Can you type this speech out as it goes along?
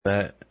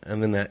that,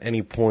 and then at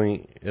any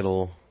point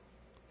it'll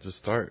just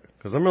start.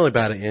 Because I'm really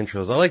bad at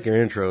intros. I like your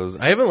intros.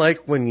 I even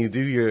like when you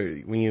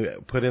do when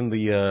you put in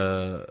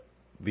the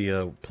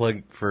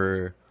plug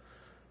for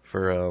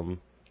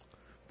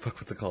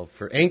what's it called?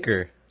 For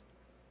Anchor.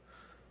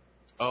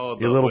 Oh,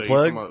 your little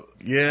plug?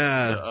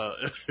 Yeah.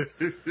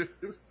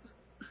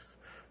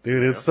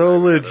 Dude, it's so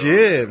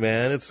legit,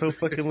 man. It's so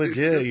fucking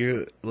legit.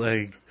 You're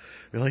like,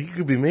 you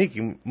could be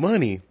making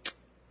money.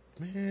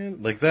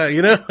 Man, like that,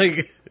 you know?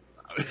 Like,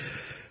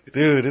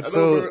 dude, it's I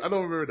don't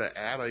remember the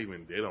ad I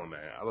even did on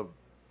that.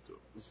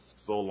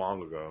 So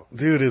long ago.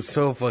 Dude, it's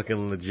so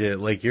fucking legit.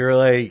 Like,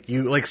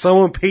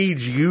 someone paid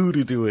you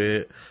to do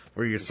it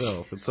for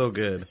yourself. It's so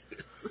good.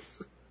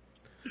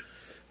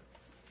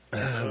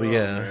 But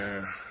yeah,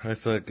 man. I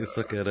suck at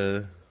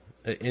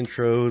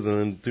intros and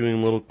then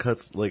doing little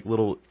cuts, like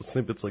little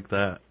snippets like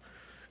that.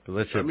 Cause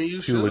that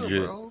shit's too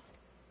legit. Bro.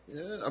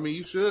 Yeah,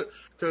 you should.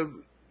 Cause,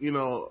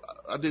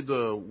 I did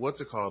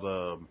what's it called?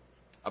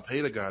 I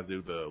paid a guy to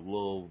do the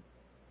little,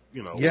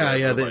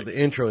 Yeah, the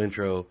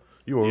intro.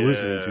 You are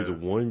listening to the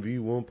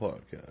 1v1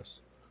 podcast.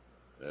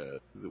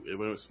 It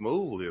went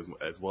smooth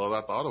as well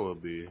as I thought it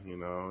would be,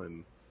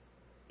 and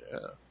yeah.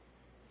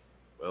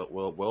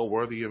 Well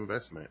worthy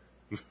investment.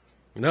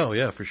 No,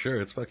 yeah, for sure.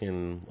 It's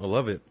fucking, I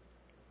love it.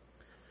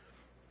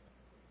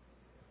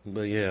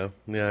 But yeah,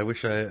 I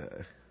wish I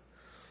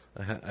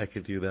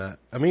could do that.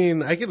 I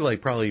mean, I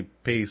could probably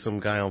pay some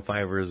guy on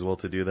Fiverr as well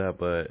to do that,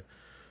 but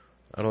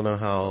I don't know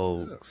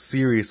how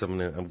serious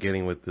I'm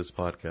getting with this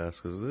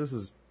podcast, because this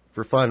is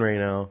for fun right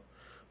now.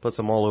 Plus,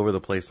 I'm all over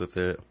the place with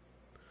it.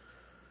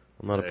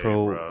 I'm not a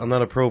pro. Bro. I'm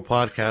not a pro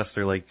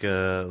podcaster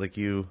like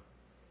you.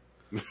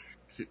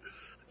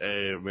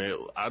 Hey man,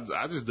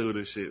 I just do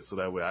this shit so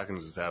that way I can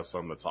just have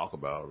something to talk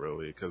about,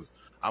 really. Because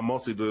I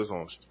mostly do this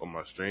on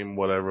my stream,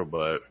 whatever.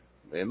 But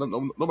man,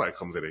 nobody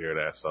comes in to hear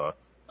that, so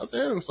I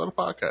said, "Hey, start a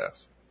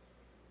podcast."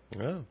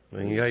 Yeah,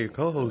 and you got your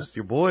co-host,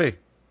 your boy,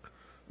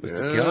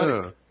 Mr.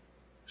 Chaotic.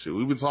 Shit,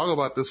 we've been talking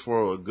about this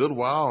for a good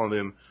while, and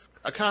then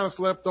I kind of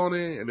slept on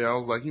it, and then I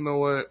was like, you know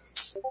what?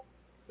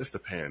 It's the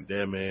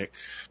pandemic.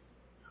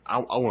 I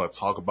want to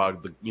talk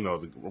about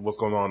what's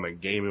going on in the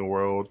gaming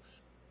world.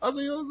 I was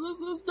like,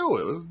 let's do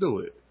it. Let's do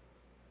it.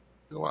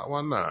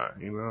 Why not?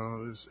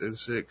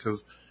 It's shit.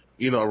 Cause,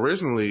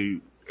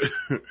 originally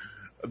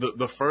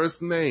the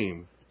first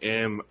name,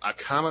 and I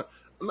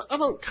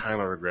don't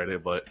kind of regret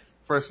it, but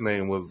first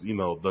name was,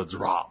 The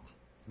Drop.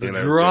 The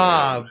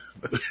Drop.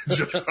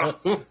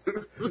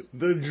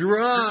 The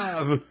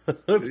Drop.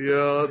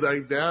 Yo,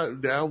 like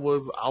that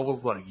was, I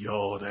was like,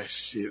 yo, that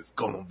shit's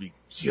gonna be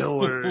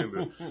killer.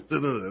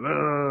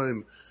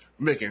 And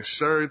making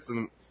shirts,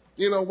 and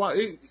you know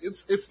why?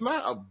 It's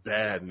not a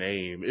bad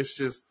name. It's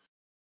just,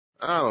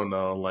 I don't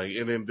know,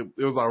 and then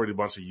there was already a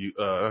bunch of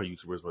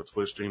YouTubers, but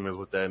Twitch streamers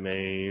with that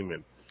name,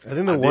 and I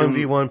think the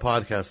 1v1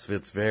 podcast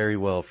fits very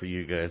well for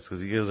you guys,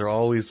 because you guys are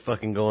always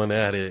fucking going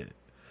at it.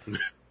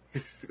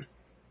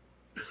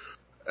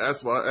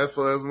 That's my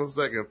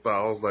second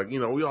thought. I was like,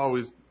 we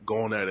always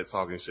going at it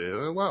talking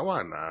shit.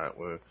 Why not?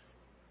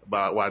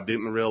 But what I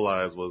didn't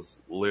realize was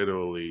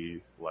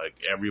literally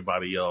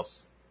everybody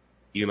else,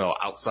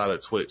 outside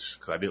of Twitch,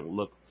 because I didn't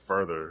look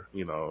further,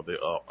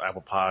 the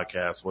Apple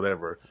Podcasts,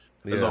 whatever.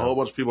 There's a whole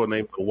bunch of people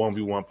named the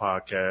 1v1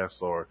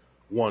 podcast or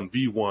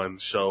 1v1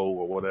 show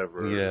or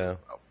whatever. Yeah.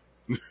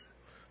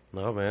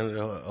 No, man.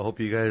 I hope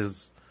you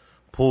guys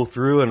pull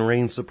through and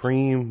reign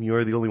supreme.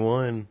 You're the only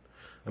one.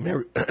 I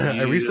mean,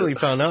 I recently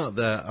found out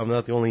that I'm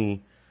not the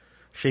only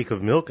Shake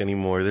of Milk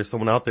anymore. There's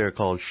someone out there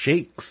called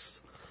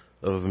Shakes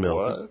of Milk.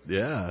 What?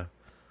 Yeah.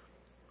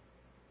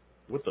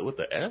 With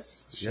the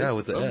S? Yeah,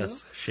 with the S.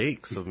 Milk?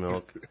 Shakes of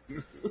Milk.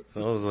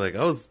 So I was like,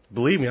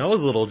 believe me, I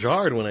was a little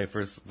jarred when I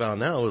first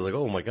found out. I was like,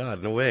 oh my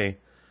God, no way.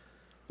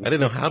 I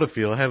didn't know how to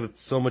feel. I have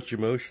so much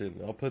emotion.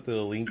 I'll put the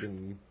link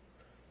in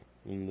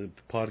the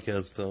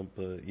podcast dump.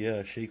 But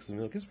yeah, Shakes of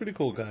Milk. He's a pretty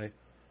cool guy.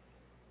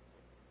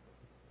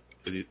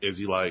 Is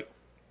he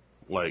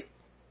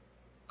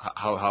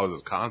how is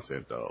his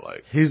content though?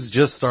 He's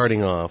just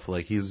starting off.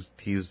 He's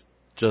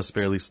just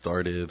barely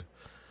started.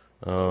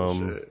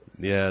 Shit.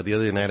 Yeah, the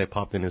other night I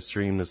popped in his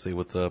stream to say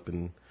what's up,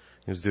 and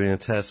he was doing a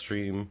test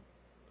stream.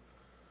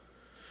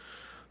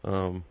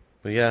 But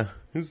yeah,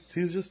 he's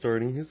just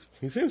starting.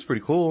 He seems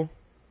pretty cool.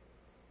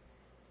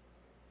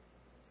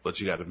 But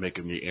you got to make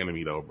him your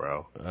enemy though,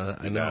 bro.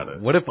 I know.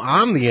 What if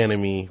I'm the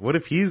enemy? What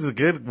if he's the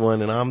good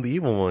one and I'm the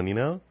evil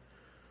one?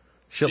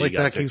 Shit like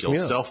that keeps me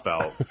up. Yourself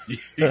out.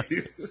 You're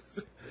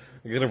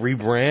gonna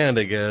rebrand,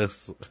 I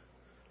guess.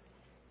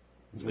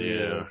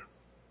 Yeah.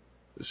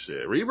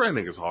 Shit.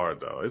 Rebranding is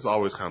hard though. It's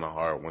always kind of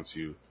hard once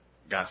you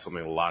got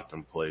something locked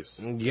in place.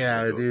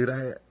 Yeah, dude.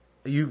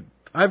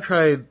 I've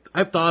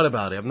thought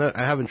about it.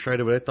 I haven't tried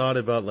it, but I thought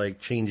about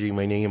changing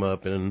my name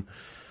up and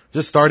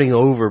just starting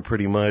over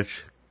pretty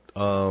much.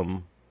 But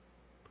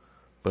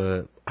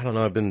I don't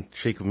know. I've been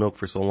Shake of Milk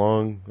for so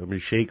long. I've been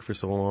Shake for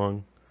so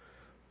long.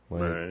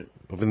 Right.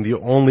 I've been the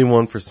only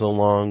one for so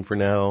long for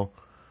now.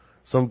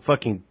 Some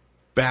fucking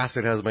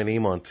bastard has my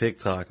name on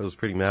TikTok. I was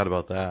pretty mad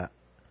about that.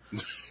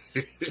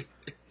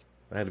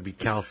 I had to be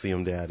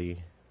calcium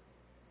daddy.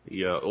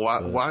 Yeah,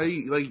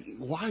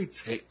 why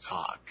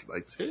TikTok?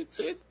 Like,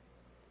 TikTok?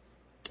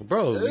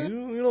 Bro,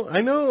 you know,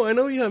 I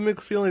know you have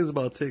mixed feelings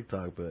about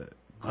TikTok, but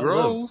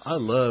Gross. I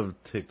love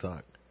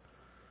TikTok.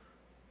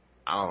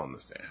 I don't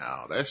understand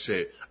how that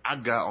shit. I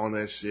got on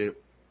that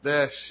shit.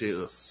 That shit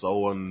is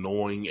so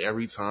annoying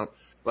every time.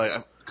 Like,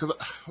 cause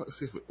let's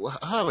see,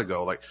 how'd it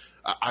go? Like,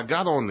 I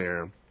got on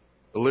there.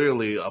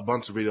 Literally, a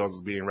bunch of videos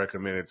is being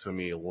recommended to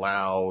me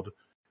loud,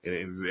 and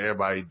it's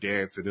everybody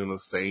dancing doing the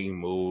same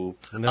move.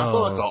 No. I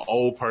feel like an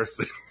old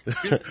person.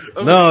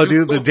 No,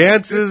 dude, the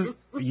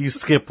dances, you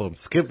skip them.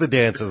 Skip the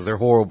dances. They're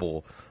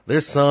horrible.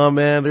 There's some,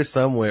 man. There's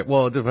somewhere.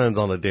 Well, it depends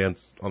on the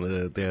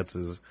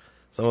dances.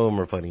 Some of them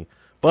are funny,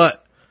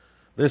 but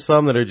there's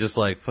some that are just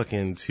like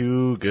fucking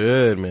too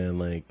good, man.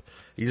 Like,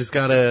 you just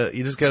gotta,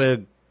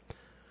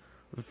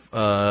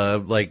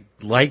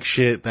 like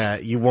shit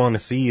that you want to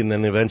see, and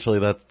then eventually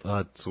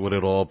that's what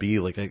it'll all be.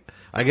 Like,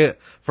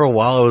 for a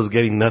while I was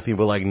getting nothing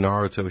but like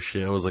Naruto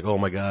shit. I was like, oh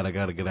my god, I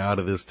gotta get out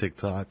of this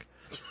TikTok.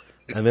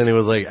 And then it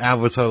was like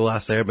Avatar: The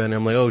Last Airbender.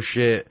 I'm like, oh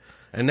shit.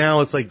 And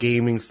now it's like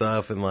gaming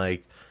stuff and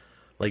like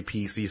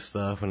PC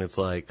stuff, and it's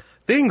like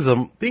things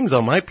on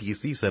my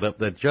PC setup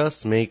that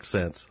just make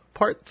sense.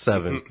 Part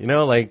 7, you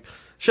know, like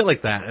shit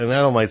like that. And I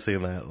don't mind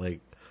saying that.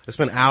 Like, I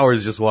spent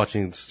hours just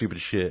watching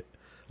stupid shit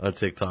on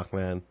TikTok,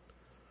 man.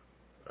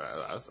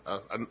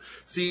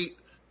 See,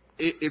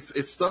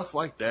 it's stuff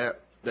like that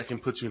can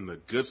put you in the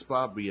good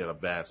spot, be at a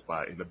bad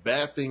spot. And the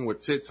bad thing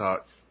with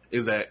TikTok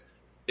is that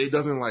it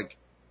doesn't like,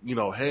 you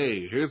know,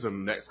 hey, here's a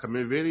next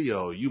coming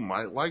video. You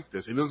might like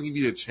this. It doesn't give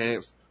you a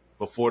chance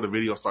before the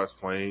video starts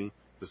playing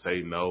to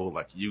say no,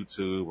 like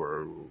YouTube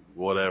or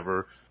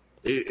whatever.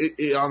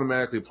 It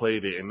automatically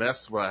played it, and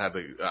that's what I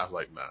was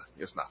like, nah,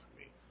 it's not for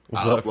me.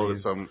 I uploaded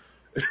some.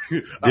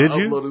 Did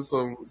you?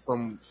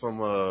 Uploaded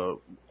some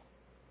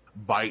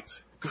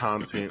bite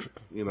content,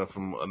 you know,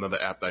 from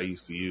another app that I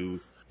used to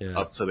use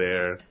up to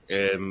there,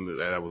 and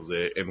that was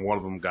it. And one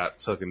of them got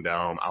taken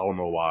down. I don't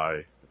know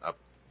why.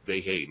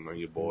 They hating on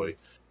your boy.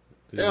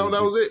 Dude,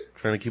 that was it.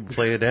 Trying to keep the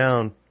player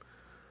down.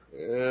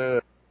 Yeah.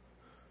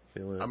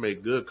 I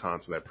made good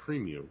content at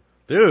Premium.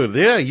 Dude,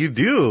 yeah, you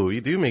do.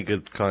 You do make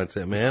good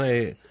content,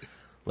 man.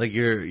 Like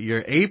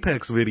your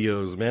Apex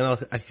videos,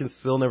 man. I can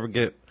still never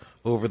get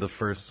over the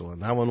first one.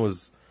 That one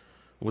was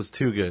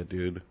too good,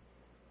 dude.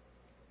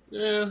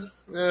 Yeah,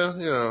 you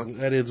know.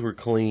 Edits were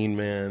clean,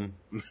 man.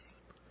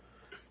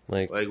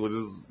 like with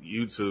this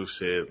YouTube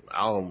shit,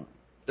 I don't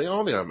think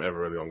I'm ever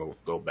really gonna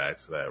go back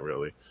to that.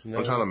 Really, no.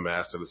 I'm trying to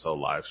master this whole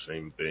live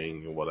stream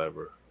thing and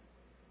whatever.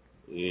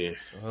 Yeah.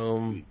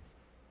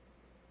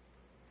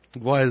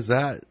 Why is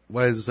that?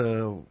 Why is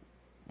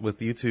with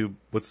YouTube?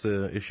 What's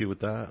the issue with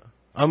that?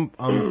 I'm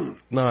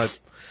not.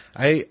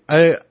 I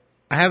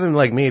haven't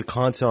like made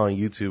content on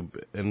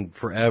YouTube in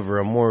forever.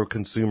 I'm more a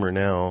consumer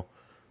now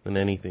than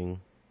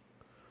anything.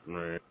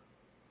 Right.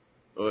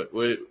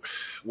 Wait,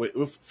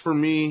 for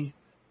me,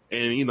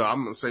 and you know,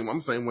 I'm the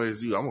same way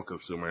as you. I'm a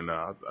consumer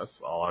now.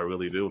 That's all I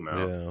really do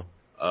now.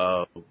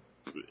 Yeah.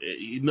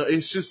 You know,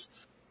 it's just.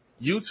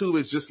 YouTube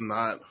is just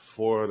not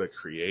for the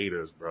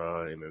creators,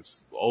 bro. And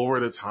it's over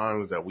the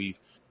times that we've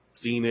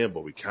seen it,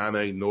 but we kind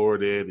of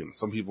ignored it. And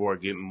some people are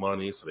getting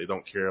money, so they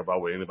don't care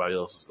about what anybody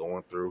else is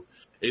going through.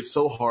 It's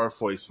so hard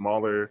for a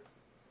smaller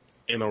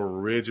and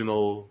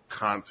original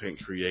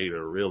content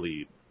creator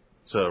really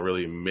to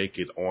really make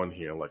it on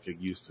here like it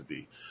used to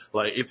be.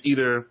 Like, it's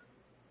either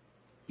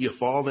you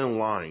fall in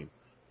line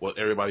with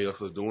everybody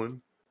else is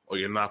doing, or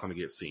you're not going to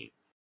get seen.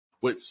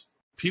 Which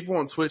people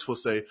on Twitch will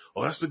say,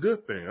 "Oh, that's a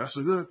good thing. That's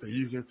a good thing.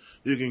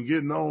 You can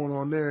get known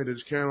on there that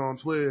you can't on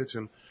Twitch."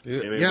 And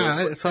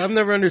so I've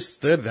never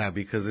understood that,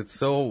 because it's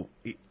so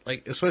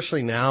like,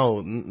 especially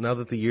now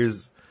that the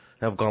years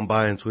have gone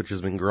by and Twitch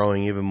has been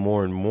growing even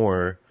more and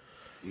more.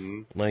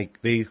 Mm-hmm.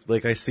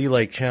 Like I see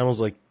like channels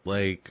like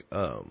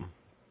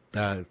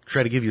that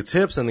try to give you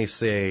tips, and they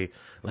say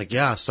like,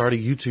 yeah, start a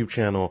YouTube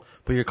channel,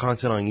 put your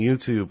content on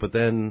YouTube, but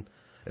then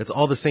it's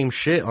all the same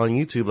shit on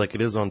YouTube like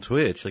it is on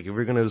Twitch. Like, if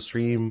you're gonna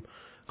stream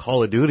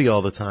Call of Duty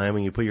all the time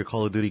and you put your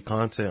Call of Duty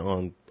content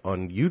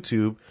on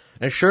YouTube,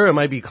 and sure, it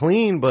might be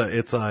clean, but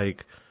it's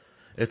like,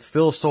 it's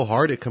still so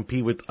hard to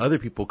compete with other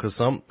people, cause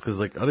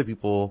like other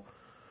people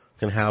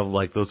can have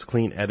like those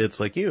clean edits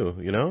like you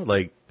know?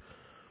 Like,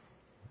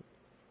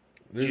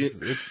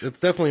 it's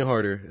definitely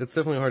harder. It's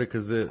definitely harder,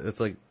 cause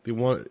it's like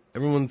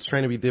everyone's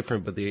trying to be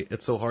different, but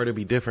it's so hard to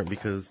be different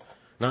because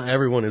not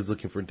everyone is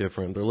looking for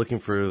different. They're looking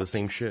for the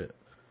same shit.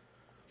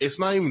 It's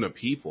not even the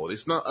people.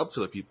 It's not up to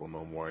the people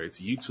no more.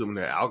 It's YouTube and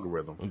their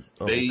algorithm.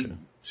 They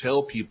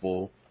tell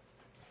people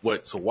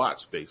what to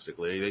watch,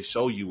 basically. They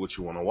show you what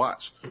you want to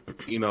watch.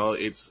 You know,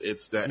 it's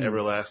that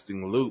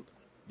everlasting loop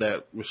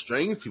that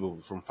restrains people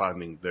from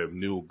finding their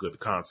new good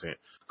content.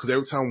 Because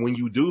every time when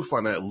you do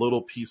find that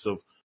little piece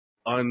of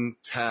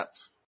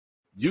untapped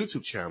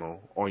YouTube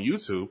channel on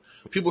YouTube,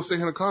 people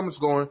sit in the comments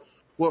going,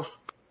 well,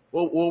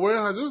 well, where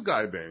has this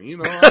guy been? You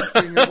know, I'm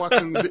sitting here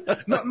watching.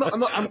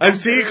 No. I've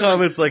seen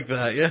comments like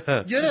that.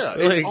 Yeah, yeah,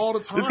 like, it's all the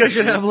time. This guy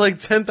should have like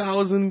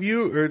 10,000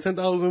 views or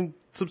 10,000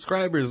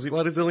 subscribers.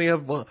 Why does he only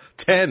have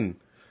 10?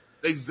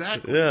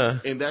 Exactly. Yeah,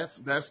 and that's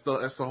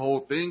the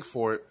whole thing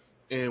for it.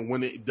 And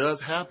when it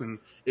does happen,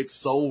 it's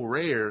so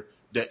rare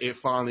that it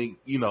finally,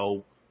 you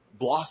know,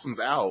 blossoms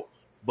out.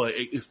 But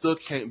it still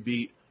can't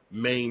beat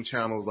main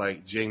channels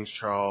like James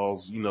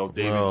Charles, you know,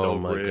 David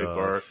Dobrik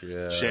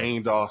or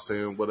Shane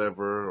Dawson,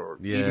 whatever, or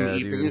even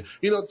Ethan.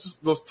 You know,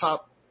 just those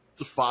top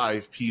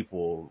 5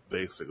 people.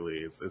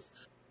 Basically,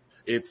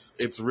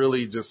 it's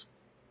really just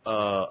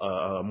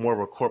more of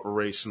a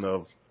corporation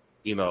of,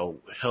 you know,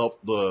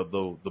 help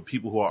the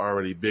people who are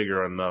already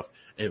bigger enough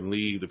and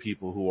leave the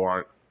people who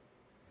aren't.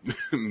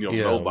 You know,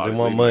 nobody. They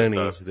want money.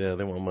 Yeah,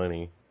 they want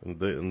money, and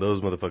those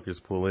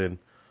motherfuckers pull in.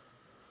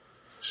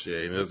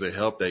 Shit, and does it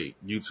help that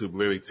YouTube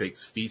literally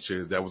takes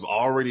features that was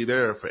already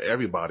there for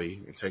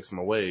everybody and takes them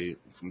away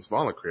from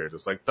smaller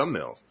creators, like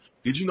thumbnails?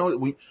 Did you know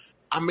that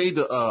I made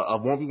a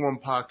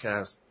 1v1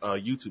 podcast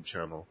YouTube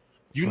channel.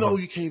 You know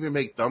you can't even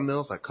make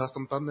thumbnails, like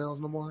custom thumbnails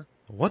no more?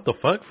 What the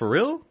fuck? For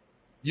real?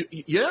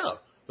 Yeah.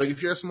 Like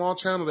if you're a small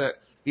channel that,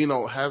 you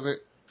know,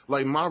 hasn't,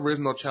 like my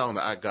original channel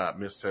that I got,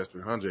 Mr.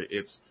 300,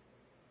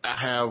 I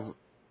have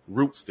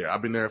roots there.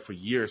 I've been there for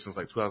years, since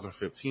like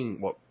 2015.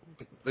 Well,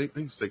 I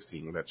think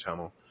 16 with that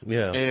channel.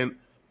 Yeah. And,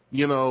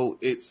 you know,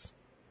 it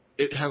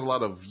has a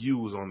lot of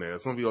views on there.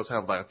 Some videos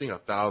have like, I think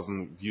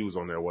 1,000 views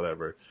on there,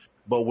 whatever.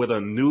 But with a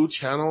new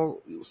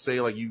channel,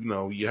 say like, you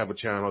know, you have a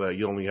channel that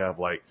you only have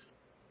like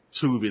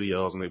 2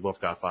 videos and they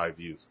both got 5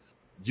 views.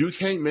 You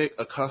can't make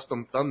a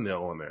custom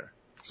thumbnail on there.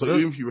 So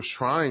even if you were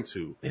trying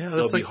to,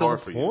 it'll be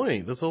hard for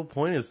you. That's the whole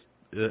point is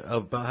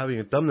about having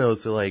a thumbnail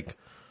is to like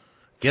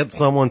get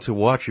someone to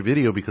watch your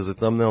video because the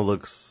thumbnail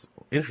looks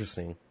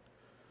interesting.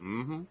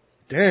 Mm-hmm.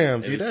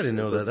 Damn, dude, I didn't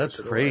know that. That's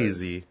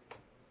crazy.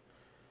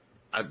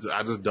 I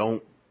just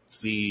don't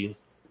see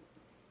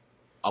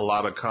a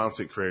lot of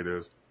content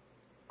creators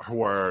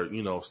who are,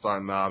 you know,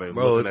 starting out and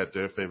looking at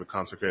their favorite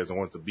content creators and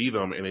want to be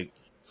them, and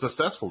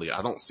successfully.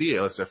 I don't see it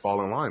unless they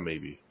fall in line,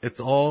 maybe.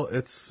 It's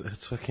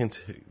fucking,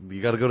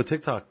 you gotta go to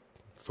TikTok.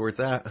 That's where it's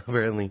at,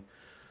 apparently,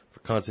 for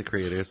content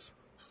creators.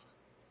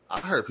 I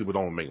heard people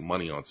don't make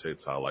money on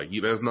TikTok. Like,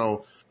 there's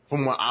no,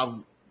 from what I've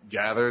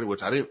gathered,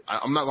 which I'm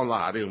not gonna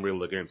lie, I didn't really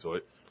look into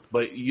it,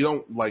 but you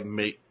don't, like,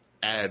 make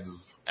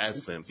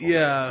AdSense.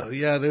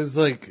 Yeah, there's,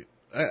 like,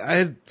 I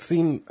had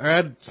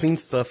seen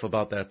stuff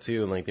about that,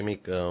 too, and, like, they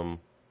make, a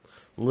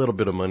little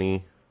bit of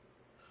money.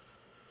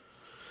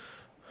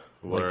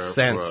 Like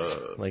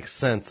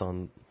cents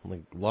on,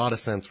 like, a lot of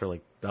cents for,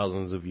 like,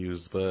 thousands of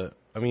views, but,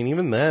 I mean,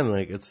 even then,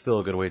 like, it's still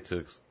a good way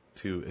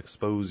to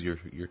expose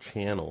your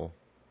channel.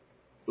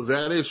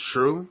 That is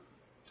true.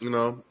 You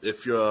know,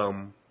 if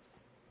you're,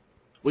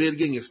 well,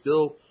 again, you're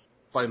still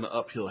fighting the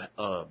uphill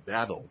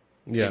battle.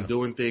 Yeah. And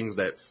doing things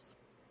that's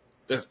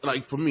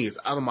like, for me, it's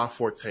out of my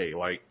forte.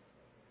 Like,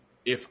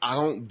 if I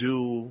don't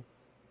do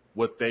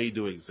what they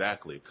do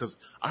exactly, because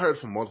I heard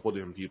from multiple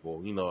different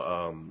people, you know,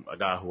 a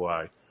guy who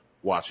I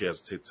watch, he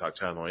has a TikTok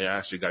channel, and I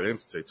actually got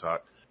into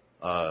TikTok,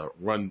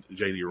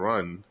 JD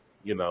Run,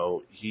 you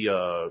know,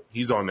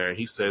 he's on there, and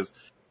he says,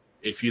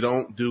 if you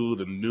don't do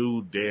the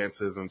new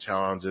dances and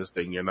challenges,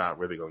 then you're not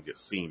really going to get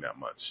seen that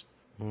much.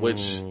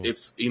 Which,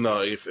 it's, you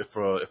know, if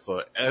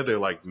a editor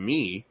like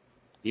me,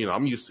 you know,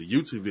 I'm used to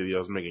YouTube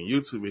videos, making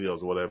YouTube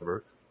videos or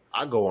whatever,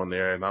 I go on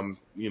there and I'm,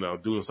 you know,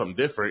 doing something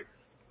different,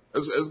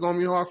 it's going to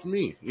be hard for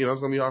me. You know,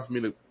 it's going to be hard for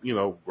me to, you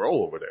know, grow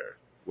over there,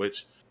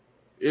 which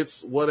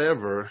it's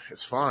whatever.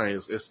 It's fine.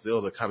 It's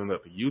still the kind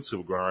of the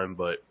YouTube grind,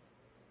 but,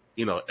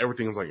 you know,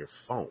 everything's on your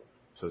phone.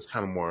 So it's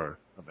kind of more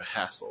of a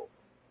hassle.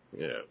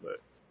 Yeah,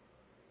 but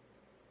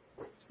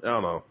I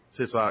don't know.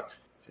 TikTok,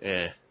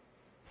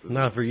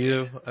 Not for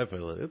you. I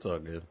feel it. It's all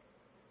good.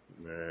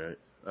 Right.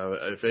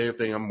 If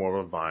anything, I'm more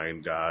of a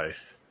Vine guy.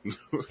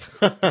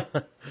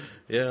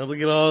 Yeah, look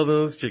at all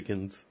those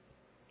chickens.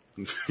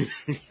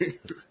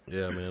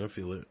 Yeah, man, I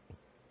feel it.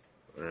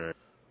 Alright.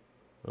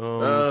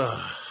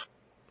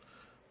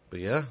 But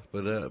yeah,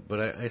 but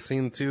I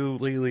seen too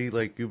lately,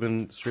 like, you've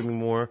been streaming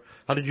more.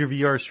 How did your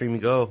VR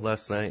streaming go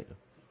last night?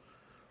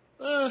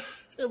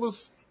 It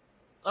was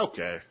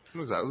okay. It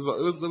was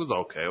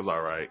okay. It was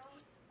all right.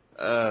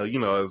 You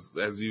know,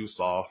 as you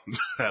saw,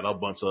 had a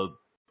bunch of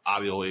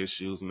audio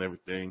issues and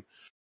everything.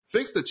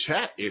 Fixed the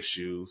chat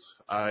issues.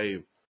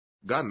 I've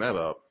gotten that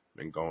up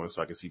and going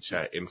so I can see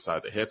chat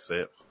inside the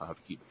headset. I have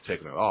to keep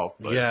taking it off.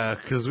 But. Yeah,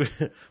 because we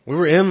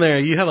were in there.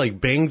 You had like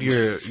banged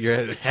your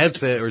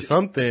headset or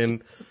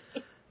something.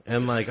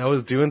 And like I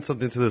was doing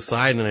something to the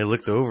side and I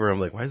looked over. I'm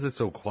like, why is it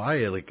so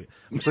quiet? Like,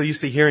 I'm so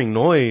used to hearing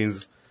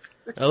noise.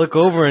 I look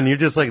over and you're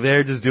just like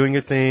there just doing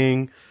your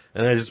thing.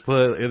 And I just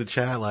put in the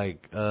chat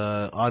like,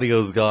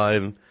 audio's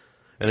gone.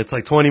 And it's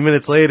like 20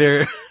 minutes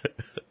later.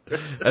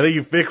 I think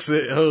you fix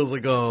it. I was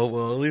like, oh,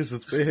 well, at least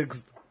it's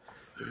fixed.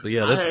 But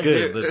yeah, that's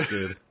good. That's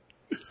good.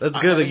 That's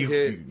good that you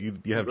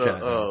have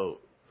chat.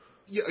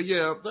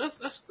 Yeah,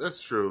 that's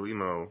true. You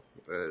know,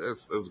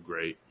 that's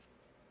great.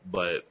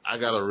 but I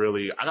gotta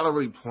really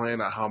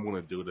plan out how I'm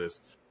gonna do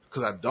this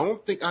because I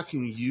don't think I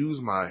can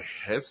use my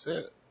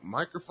headset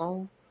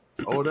microphone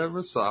or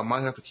whatever. So I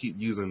might have to keep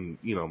using,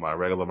 my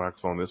regular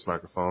microphone, this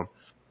microphone,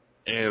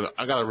 and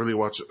I gotta really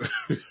watch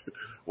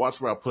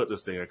watch where I put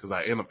this thing because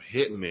I end up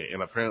hitting it,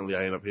 and apparently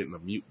I end up hitting the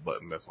mute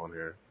button that's on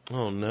here.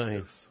 Oh,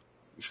 nice.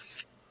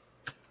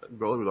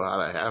 Don't even know how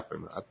that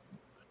happened.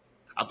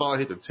 I thought I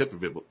hit the tip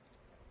of it, but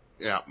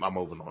yeah, I'm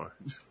moving on.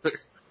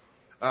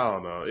 I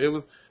don't know.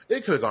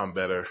 It could have gone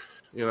better.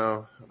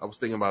 I was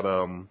thinking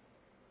about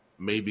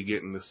maybe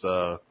getting this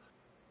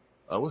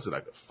what's it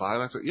like? It's Five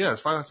Nights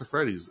at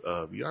Freddy's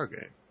VR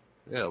game.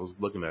 Yeah, I was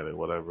looking at it.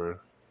 Whatever, it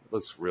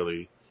looks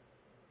really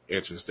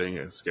interesting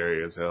and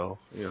scary as hell.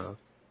 Yeah,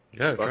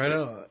 try it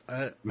out.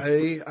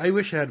 I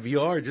wish I had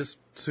VR just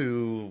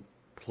to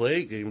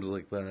play games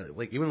like that.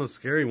 Like even the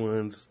scary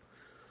ones.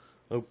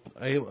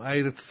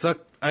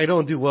 I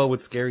don't do well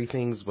with scary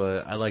things,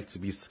 but I like to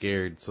be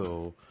scared.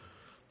 So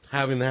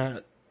having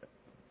that,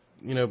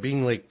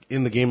 being like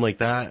in the game like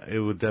that,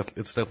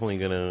 it's definitely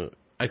gonna.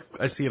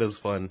 I see it as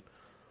fun.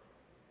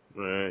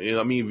 Right.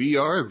 I mean,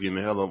 VR is getting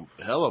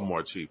hella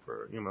more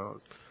cheaper.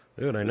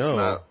 Dude, I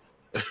know.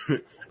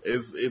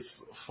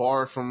 It's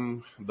far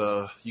from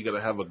you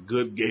gotta have a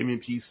good gaming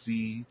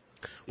PC.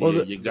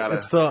 Well,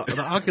 it's the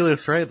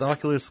Oculus, right? The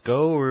Oculus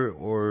Go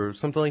or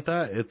something like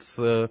that. It's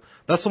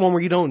that's the one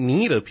where you don't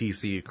need a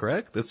PC,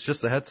 correct? It's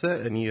just a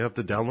headset and you have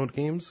to download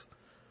games.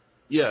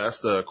 Yeah, that's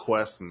the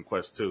Quest and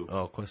Quest 2.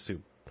 Oh, Quest 2.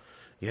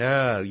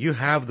 Yeah, you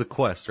have the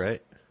Quest,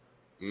 right?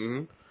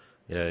 Mm-hmm.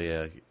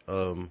 Yeah.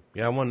 I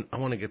want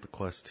to get the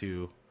Quest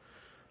 2.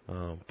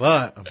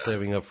 But I'm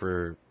saving up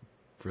for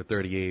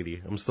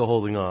 3080. I'm still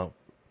holding off.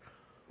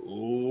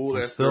 Ooh,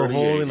 that's still 3080.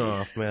 holding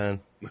off, man.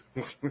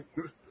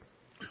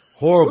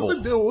 Horrible. What's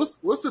the deal?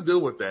 What's the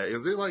deal with that?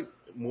 Is it like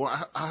more?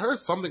 I heard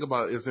something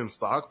about it's in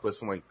stock, but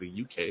it's in like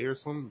the UK or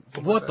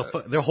something. What the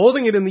fuck? They're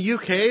holding it in the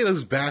UK,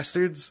 those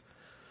bastards.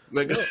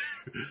 Like,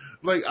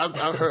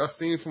 I've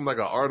seen from like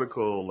an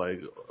article,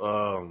 like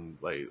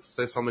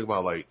say something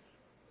about like,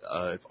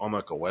 it's on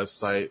like a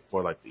website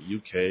for like the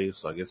UK.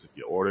 So I guess if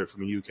you order it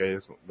from the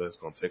UK, it's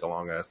going to take a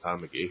long ass time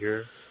to get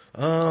here.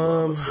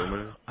 I'm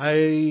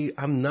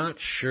not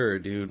sure,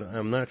 dude.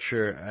 I'm not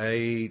sure.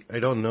 I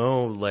don't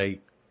know.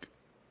 Like,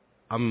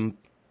 I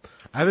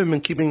haven't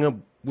been keeping up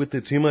with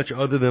it too much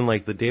other than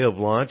like the day of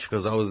launch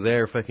because I was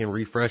there fucking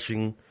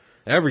refreshing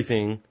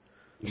everything.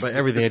 By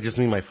everything, I just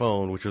mean my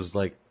phone, which was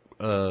like,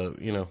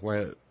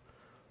 where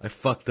I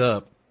fucked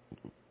up,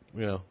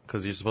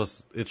 because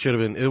it should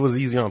have been, it was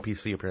easy on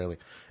PC apparently.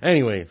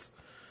 Anyways,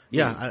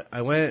 yeah,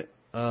 I went,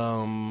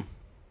 I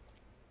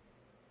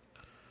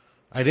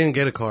didn't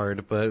get a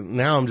card, but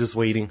now I'm just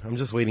waiting. I'm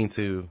just waiting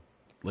to,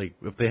 like,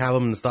 if they have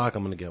them in stock,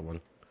 I'm going to get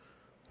one.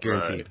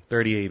 Guaranteed. Right.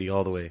 3080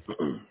 all the way.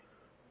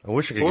 I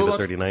wish I could get the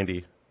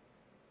 3090.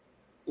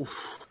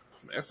 Oof,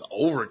 that's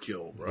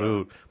overkill, bro.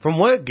 Dude, from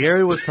what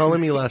Gary was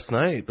telling me last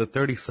night, the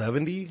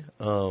 3070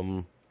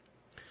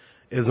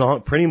 is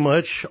on pretty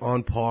much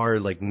on par,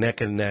 like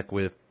neck and neck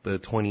with the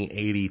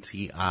 2080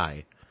 Ti.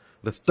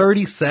 The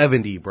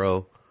 3070,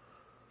 bro.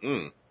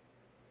 And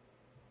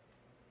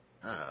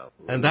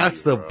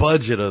that's the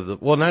budget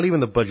not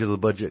even the budget of the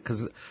budget,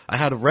 because I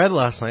had read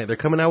last night they're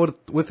coming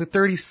out with the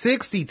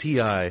 3060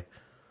 Ti.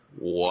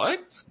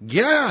 What?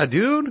 Yeah,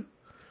 dude.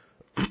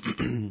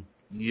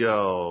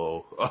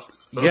 Yo.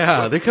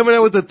 Yeah, they're coming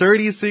out with the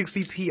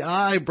 3060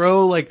 Ti,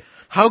 bro. Like,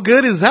 how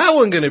good is that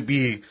one gonna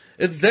be?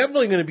 It's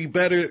definitely gonna be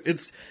better.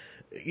 It's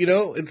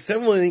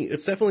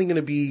definitely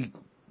gonna be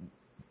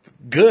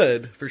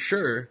good for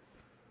sure.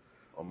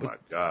 Oh my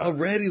god.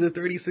 Already the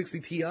 3060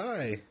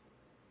 Ti.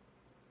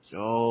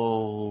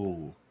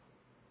 Yo.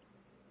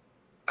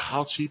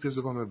 How cheap is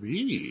it gonna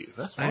be?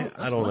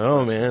 I don't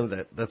know,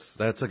 man.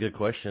 That's a good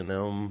question.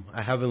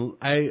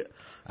 I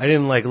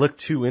didn't like look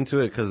too into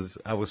it because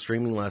I was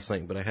streaming last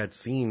night, but I had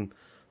seen,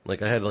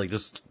 like, I had like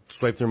just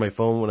swiped through my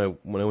phone when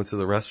I went to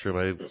the restroom.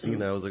 I had seen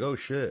that. I was like, oh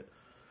shit.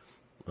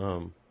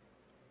 Oh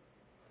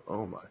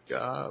my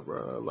god,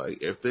 bro!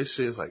 Like, if this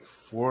shit is like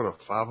 $400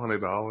 to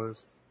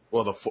 $500,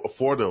 well, the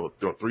 $400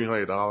 to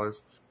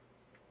 $300.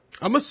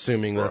 I'm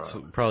assuming that's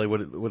probably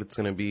what it's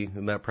gonna be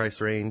in that price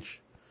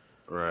range.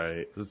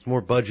 Right. It's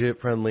more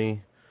budget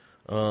friendly.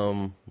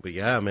 But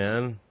yeah,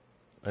 man.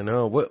 I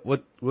know. What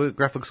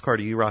graphics card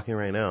are you rocking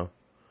right now?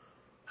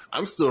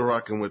 I'm still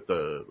rocking with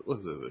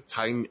the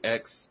Titan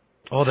X.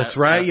 Oh, that's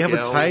right. You have a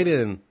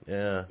Titan.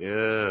 Yeah.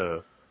 Yeah.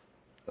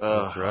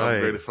 That's right. I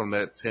upgraded from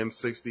that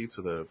 1060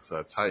 to the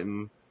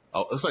Titan.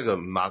 Oh, it's like a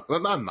not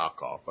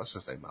knockoff. I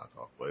shouldn't say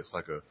knockoff, but it's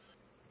like a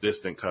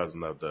distant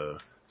cousin of the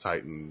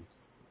Titan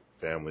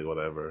family,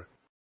 whatever.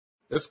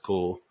 It's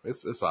cool.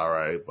 It's all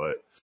right,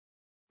 but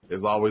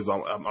as always,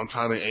 I'm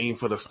trying to aim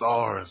for the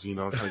stars. I'm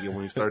trying to get one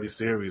of these 30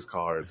 series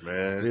cards,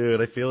 man.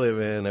 Dude, I feel it,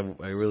 man.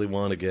 I really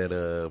want to get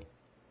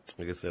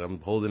like I said, I'm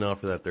holding out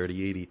for that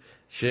 3080.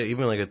 Shit,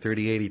 even like a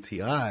 3080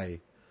 Ti.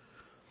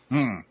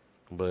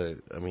 But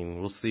I mean,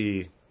 we'll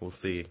see.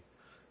 They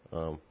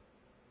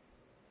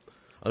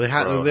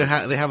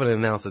haven't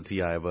announced a Ti,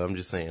 but I'm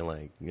just saying,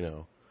 like,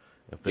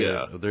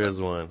 If there is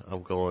one,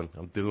 I'm going.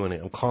 I'm doing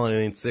it. I'm calling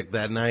in sick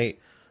that night.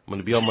 I'm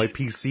gonna be on my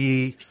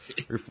PC,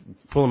 or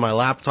pulling my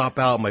laptop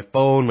out, my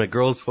phone, my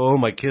girl's phone,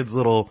 my kid's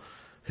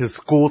his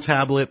school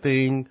tablet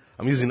thing.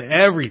 I'm using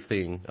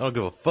everything. I don't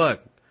give a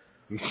fuck.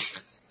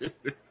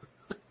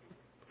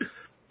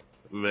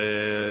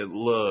 Man,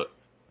 look,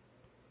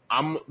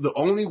 I'm the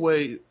only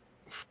way.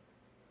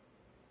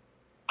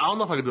 I don't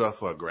know if I can do that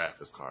for a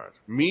graphics card.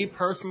 Me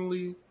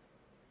personally,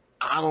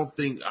 I don't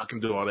think I can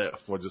do all that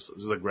for just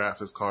a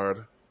graphics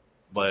card,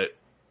 but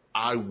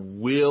I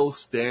will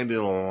stand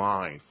in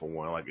line for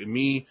one. Like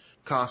me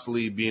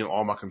constantly being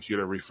on my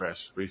computer,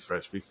 refresh,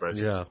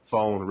 Yeah.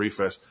 phone,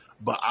 refresh.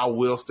 But I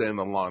will stand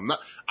in line.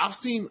 I've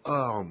seen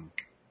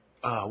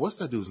what's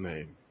that dude's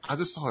name? I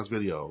just saw his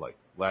video like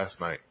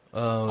last night.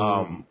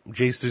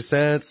 Jason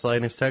Doucette,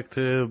 Linus Tech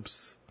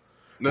Tips.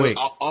 No, Wait.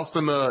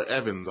 Austin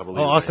Evans, I believe.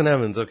 Oh, Austin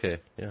Evans. Okay,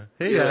 yeah.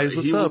 Hey Yeah, guys,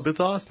 what's up? It's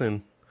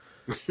Austin.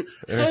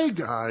 Hey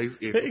guys,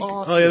 it's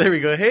Austin. Oh yeah, there we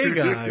go. Hey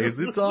guys,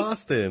 it's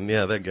Austin.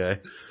 Yeah, that guy.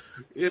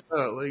 Yeah,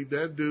 like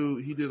that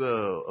dude, he did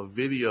a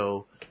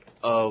video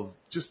of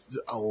just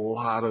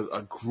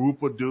a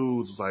group of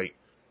dudes like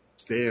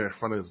standing in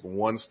front of this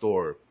one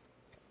store.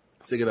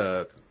 To get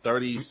a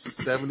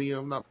 3070,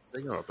 I'm not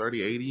thinking, or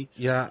 3080.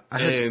 Yeah,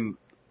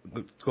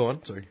 go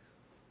on. Sorry.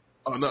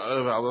 Oh no,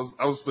 I was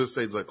going to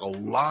say, it's like a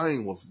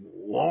line was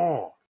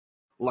long.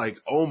 Like,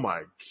 oh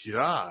my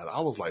God. I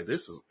was like,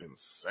 this is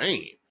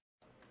insane.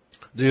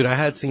 Dude, I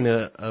had seen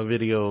a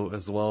video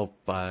as well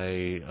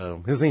by,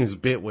 his name's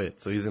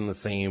Bitwit, so he's in the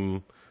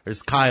same,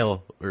 there's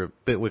Kyle, or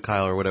Bitwit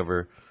Kyle or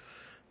whatever.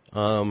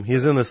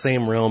 He's in the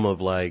same realm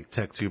of like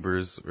tech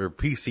tubers, or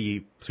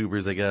PC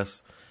tubers, I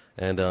guess.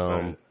 And,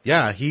 Right.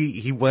 yeah,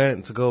 he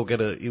went to go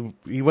get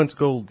he went to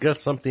go get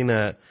something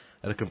at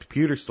a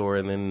computer store,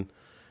 and then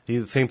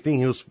the same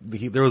thing,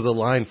 there was a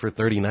line for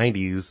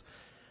 3090s,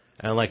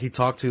 and like he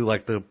talked to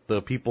like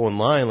the people in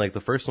line, like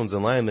the first ones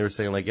in line, they were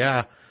saying like,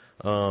 yeah,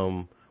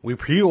 we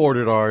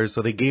pre-ordered ours,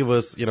 so they gave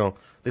us,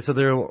 they said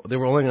they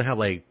were only gonna have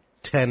like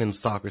 10 in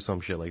stock or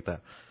some shit like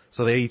that.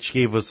 So they each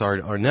gave us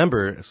our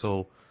number,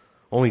 so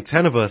only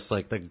 10 of us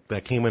like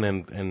that came in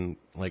and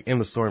like in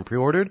the store and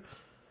pre-ordered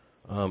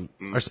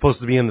are supposed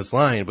to be in this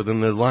line, but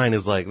then the line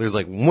is like, there's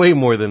like way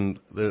more than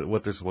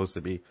what they're supposed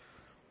to be.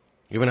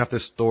 Even after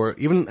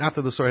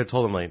the store had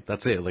told them like,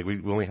 that's it, like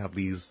we only have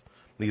these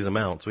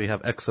amounts. We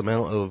have X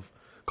amount of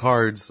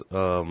cards,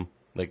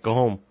 like go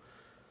home.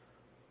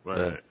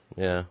 Right.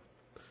 Yeah.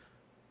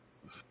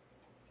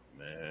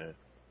 Man. It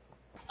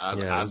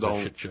I was a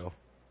don't, shit show.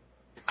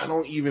 I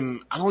don't even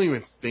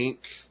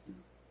think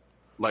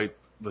like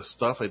the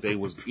stuff that they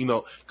was,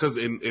 cause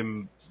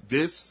in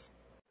this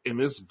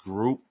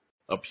group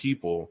of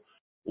people,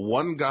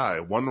 one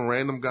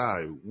random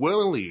guy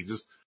willingly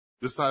just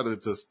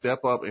decided to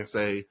step up and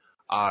say,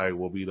 I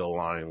will be the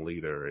line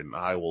leader and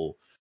I will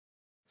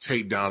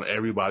take down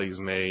everybody's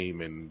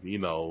name and,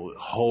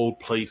 hold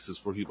places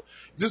for people.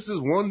 This is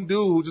one dude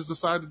who just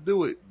decided to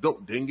do it.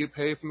 Didn't get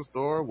paid from the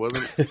store,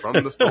 wasn't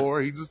from the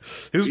store. He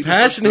was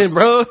passionate,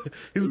 bro.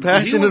 He was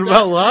passionate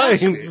about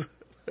lines.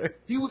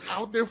 He was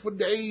out there for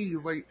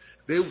days. Like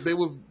they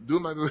was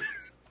doing like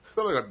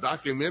felt like a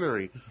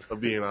documentary of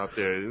being out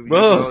there.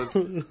 Bro.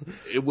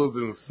 It was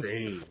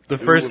insane. The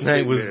first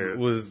night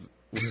was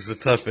the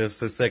toughest.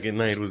 The second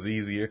night was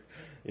easier.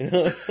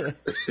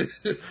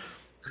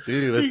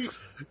 Dude,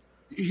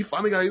 he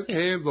finally got his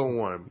hands on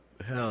one.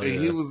 Hell and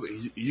yeah.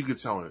 you could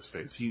tell in his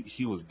face,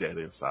 he was dead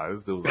inside.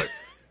 This dude was like,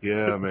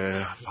 yeah,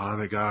 man, I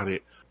finally got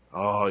it.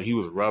 Oh, he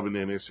was rubbing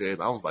in his shit.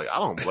 I was like, I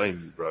don't blame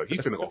you, bro. He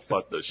finna go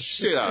fuck the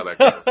shit out of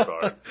that graphics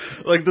card.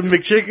 Like the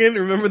McChicken?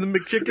 Remember the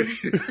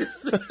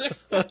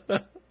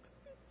McChicken?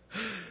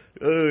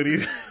 Oh,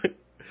 dude.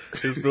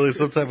 There's really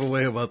some type of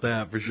way about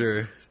that for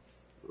sure.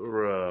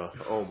 Bruh.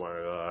 Oh my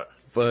God.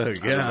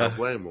 Fuck, yeah. I don't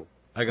blame him.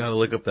 I gotta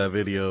look up that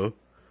video.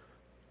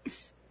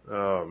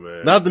 Oh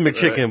man. Not the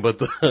McChicken, but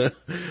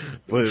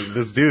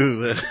this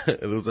dude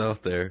that was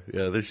out there.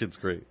 Yeah, this shit's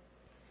great.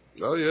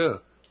 Oh yeah,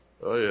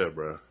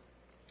 bro.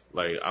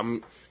 Like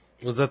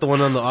Was that the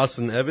one on the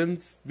Austin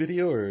Evans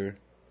video, or?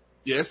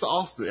 Yeah, it's the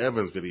Austin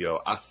Evans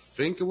video. I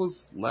think it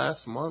was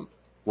last month.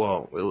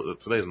 Well,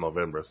 today's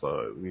November,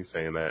 so me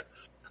saying that.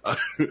 I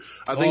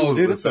think it was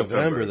in September.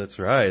 November. That's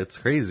right. It's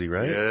crazy,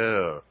 right?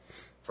 Yeah,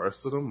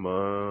 first of the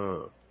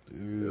month.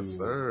 Dude, yes,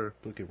 sir.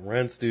 Look at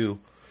rents due.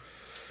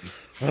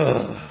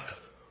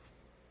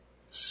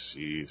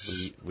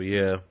 Sheesh. But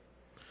yeah,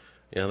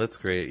 that's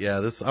great.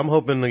 Yeah, I'm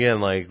hoping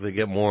again, like they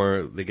get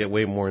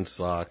way more in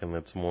stock, and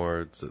it's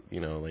more,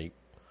 like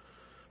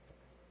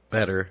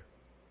better.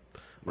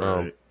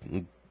 Right.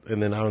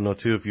 And then I don't know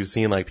too if you've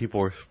seen like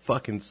people are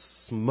fucking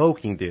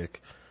smoking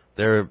dick.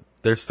 They're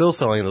still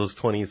selling those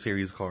 20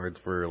 series cards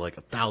for like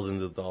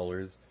thousands of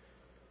dollars.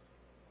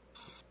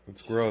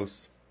 It's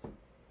gross.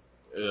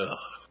 Yeah.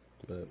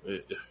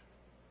 But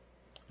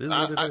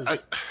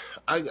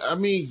I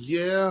mean,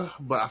 yeah,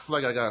 but I feel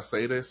like I gotta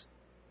say this.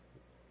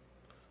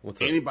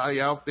 What's up?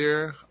 Anybody out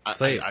there,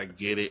 Say it. I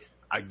get it.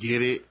 I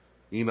get it.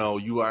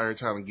 You are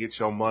trying to get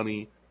your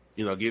money.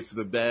 get to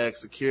the bag,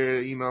 secure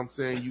it, you know what I'm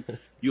saying?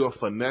 You're a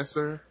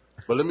finesser.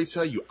 But let me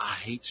tell you, I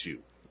hate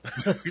you.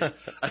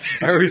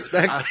 I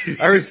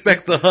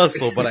respect the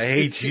hustle, but I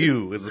hate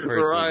you as a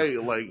person.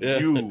 Right, like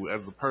you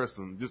as a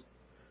person. Just,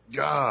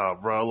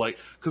 God, bro. Like,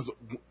 cause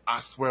I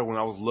swear when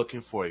I was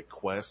looking for a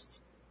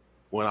quest,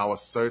 when I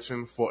was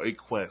searching for a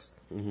quest,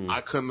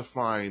 I couldn't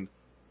find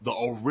the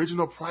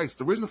original price.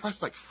 The original price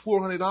is like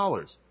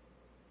 $400.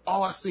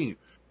 All I seen,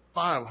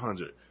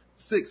 500,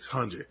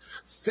 600,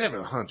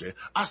 700.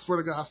 I swear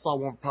to God, I saw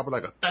one probably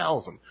like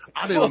 1,000.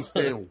 I didn't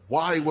understand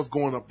why it was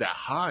going up that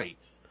high.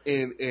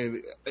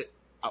 And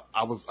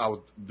I was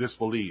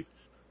disbelieved.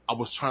 I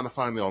was trying to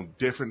find it on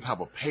different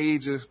type of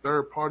pages,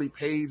 third party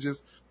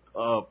pages.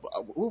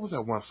 What was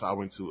that one site I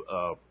went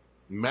to?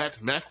 Mac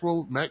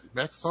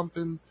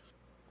something.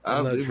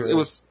 It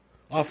was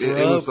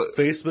OfferUp,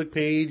 Facebook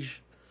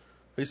page,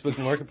 Facebook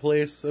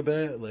Marketplace. I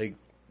bet, like,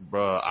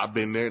 bruh, I've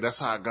been there. That's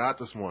how I got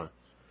this one.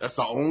 That's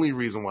the only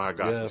reason why I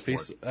got this one.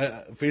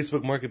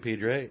 Facebook Market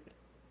page, right?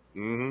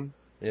 Mm-hmm.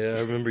 Yeah,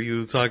 I remember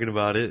you talking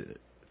about it.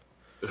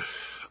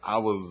 I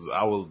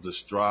was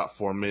distraught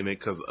for a minute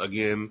because,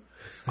 again,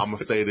 I'm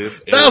gonna say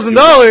this: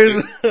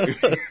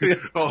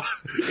 $1,000. Oh,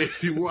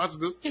 if you watch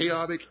this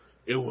chaotic,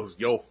 it was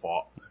your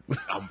fault.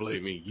 I'm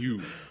blaming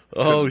you.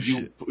 Oh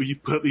shit! You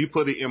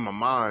put it in my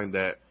mind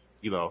that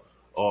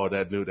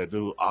that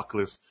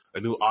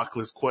new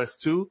Oculus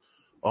Quest 2.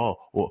 Oh,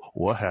 well,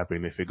 what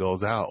happened if it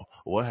goes out?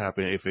 What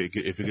happened if it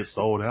gets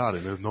sold out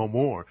and there's no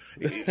more?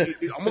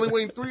 I'm only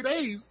waiting 3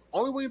 days.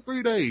 Only waiting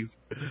 3 days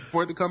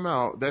for it to come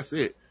out. That's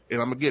it,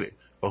 and I'm gonna get it.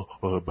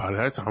 Oh, by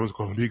that time it's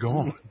gonna be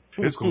gone.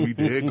 It's gonna be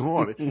dead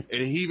gone. And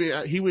he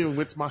even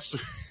went to my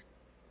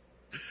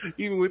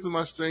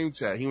stream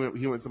chat. He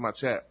went to my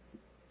chat,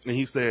 and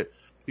he said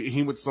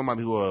he went to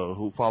somebody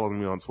who follows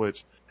me on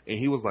Twitch, and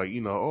he was like,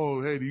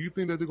 oh, hey, do you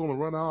think that they're gonna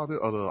run out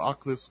of the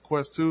Oculus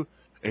Quest 2?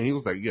 And he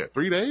was like, yeah,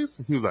 3 days?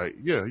 He was like,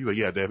 yeah. He's like,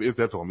 yeah, it's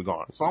definitely gonna be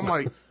gone. So I'm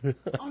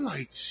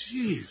like,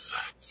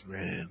 Jesus,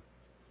 man.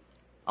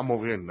 I'm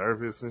over here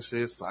nervous and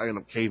shit. So I end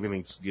up caving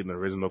and just getting the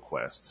original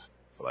Quest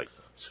for like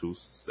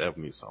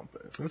 $270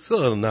 something. That's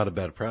still not a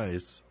bad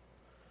price.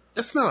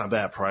 It's not a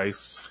bad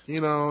price.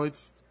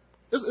 It's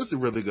a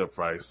really good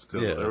price.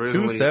 Yeah,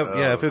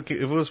 if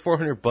it was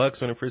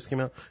 $400 when it first came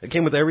out, it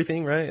came with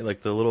everything, right?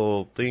 Like the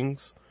little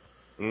things.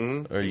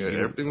 Mm-hmm.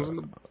 Everything was in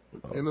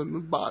the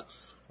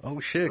box. Oh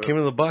shit! It came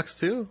in the box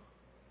too.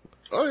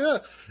 Oh yeah,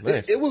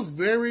 nice. It was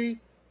very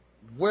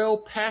well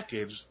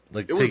packaged.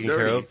 Like taken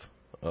care of.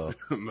 Oh.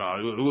 No,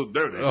 it was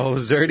dirty. Oh, it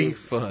was dirty.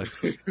 Fuck.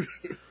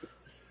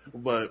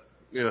 But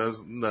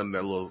there's nothing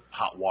that little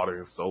hot water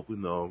and soap,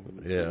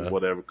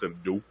 whatever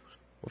could do.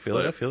 I feel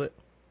it.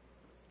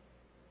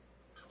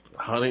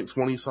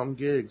 120 some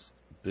gigs,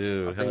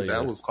 dude. I think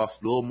that was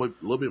cost a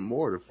little bit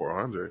more than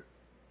 400.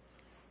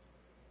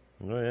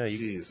 Oh yeah,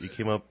 you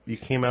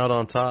came out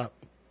on top.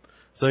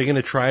 So you're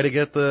gonna try to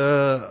get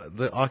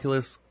the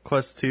Oculus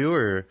Quest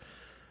 2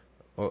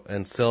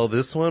 and sell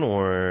this one,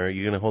 or are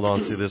you gonna hold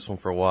on to this one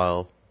for a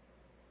while?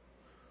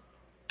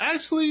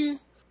 Actually,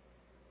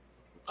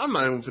 I'm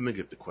not even finna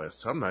get the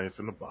Quest 2. I'm not even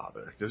finna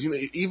bother because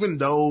even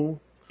though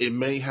it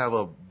may have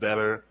a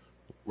better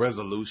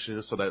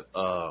resolution, so that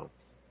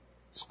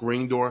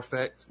screen door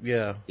effect.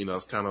 Yeah.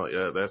 It's kind of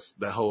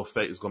that whole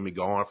effect is gonna be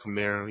gone from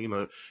there.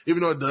 Even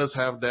though it does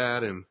have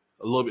that and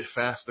a little bit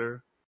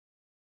faster.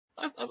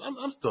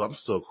 I'm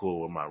still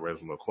cool with my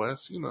original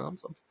Quest. I'm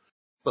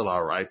still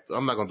all right.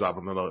 I'm not gonna drop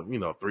another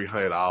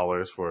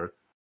 $300 for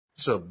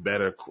just a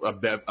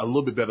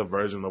little bit better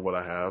version of what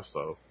I have.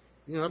 So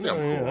I think I'm cool.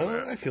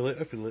 Yeah, I feel it.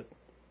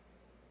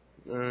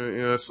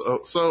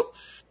 So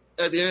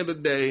at the end of the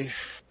day,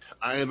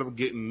 I end up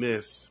getting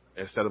this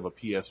instead of a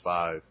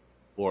PS5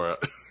 or a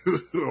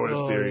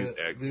Series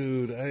X.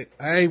 Dude,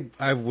 I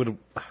want a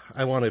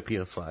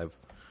PS5.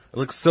 It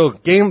looks the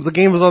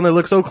game was on there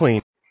looks so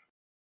clean.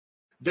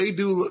 They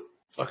do look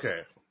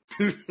okay.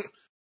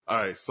 All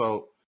right,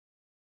 so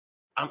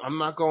I'm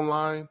not gonna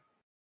lie.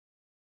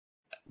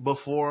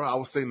 Before I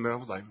was saying that, I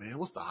was like, man,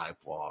 what's the hype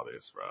for all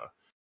this, bro?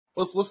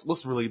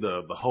 What's really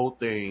the whole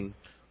thing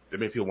that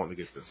made people want to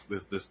get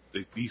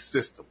these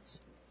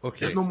systems? Okay,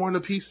 there's no more in the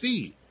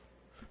PC.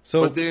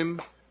 So, but then,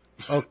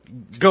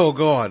 go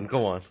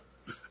on.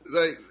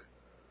 Like,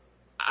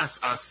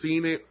 I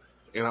seen it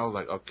and I was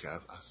like, okay, I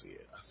see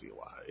it. I see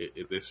why.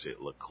 This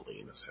shit look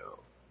clean as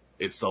hell.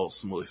 It's so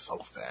smooth. It's so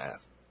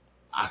fast.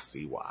 I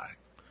see why.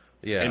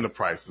 Yeah. And the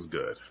price is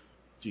good.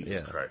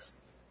 Jesus Christ.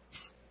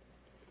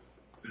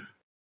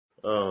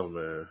 Oh,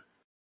 man.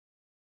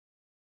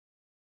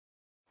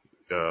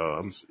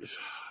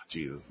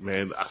 Jesus,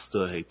 man. I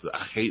still hate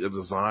the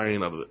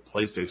design of the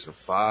PlayStation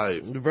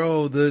 5.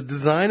 Bro, the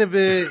design of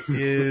it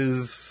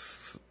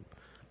is...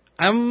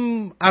 I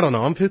don't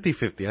know. I'm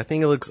 50-50. I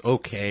think it looks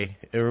okay.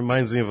 It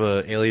reminds me of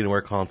an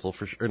Alienware console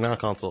for sure. Or not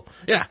console.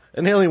 Yeah,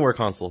 an Alienware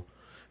console.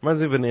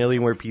 Reminds me of an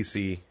Alienware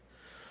PC.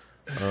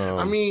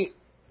 I mean,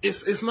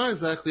 it's not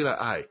exactly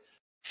that I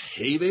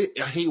hate it.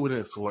 I hate when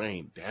it's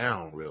laying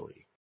down,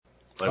 really.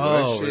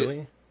 Like,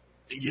 really?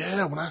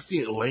 Yeah, when I see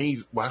it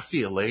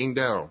laying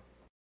down,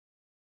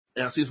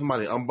 and I see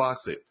somebody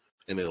unbox it,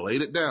 and they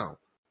laid it down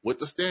with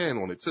the stand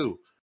on it too,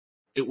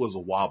 it was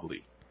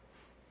wobbly.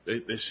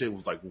 This shit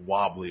was like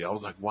wobbly. I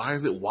was like, why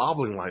is it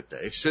wobbling like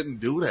that? It shouldn't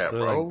do that,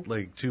 They're bro.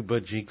 like two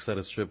butt cheeks at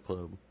a strip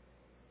club.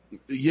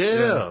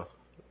 Yeah.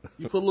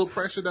 You put a little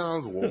pressure down.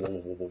 It's whoa, whoa,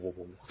 whoa, whoa,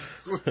 whoa,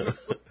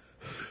 whoa.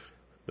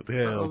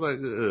 Damn. I was like,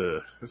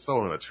 ugh, it's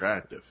so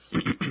unattractive.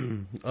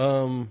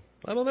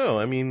 I don't know.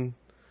 I mean,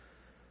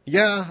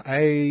 yeah,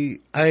 I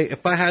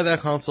if I had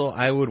that console,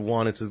 I would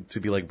want it to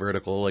be like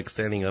vertical, like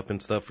standing up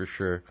and stuff for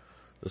sure.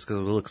 Just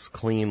because it looks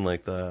clean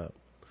like that.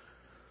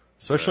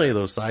 Especially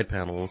those side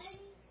panels.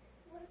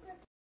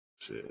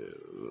 Shit.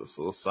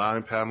 So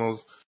side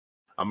panels.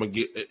 I'm gonna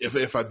get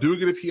if I do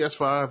get a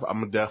PS5, I'm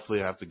gonna definitely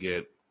have to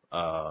get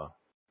a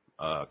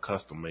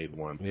custom made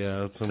one.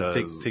 Yeah,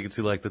 take it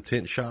to like the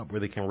tint shop where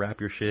they can wrap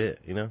your shit,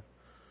 you know?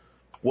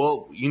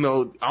 Well, I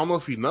don't know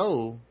if you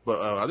know,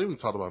 but I didn't even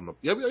talk about it.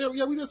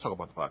 Yeah, we did talk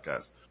about the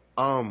podcast.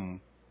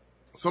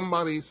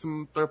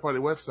 Some third party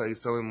website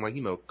selling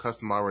like,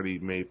 custom already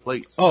made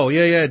plates. Oh,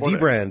 yeah,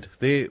 D-Brand.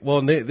 They're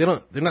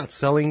not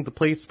selling the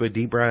plates, but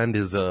D-Brand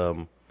is,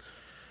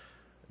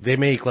 they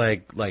make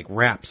like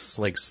wraps,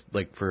 like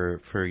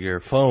for your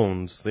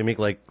phones. They make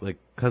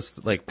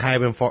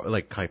carbon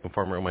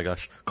fiber, oh my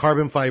gosh,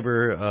 carbon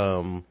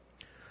fiber,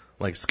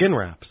 like skin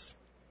wraps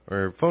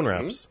or phone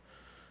wraps.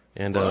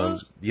 And,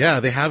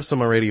 yeah, they have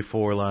some already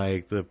for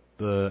like the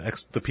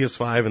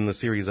PS5 and the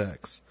Series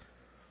X.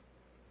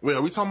 Wait,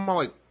 are we talking about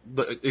like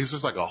it's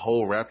just like a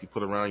whole wrap you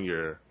put around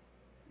your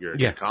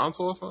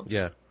console or something?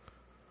 Yeah.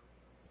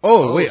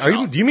 Oh wait,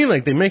 do you mean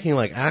like they're making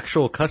like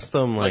actual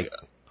custom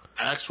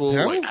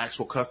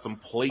actual custom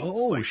plates?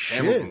 Oh like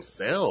shit! Panels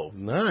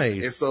themselves.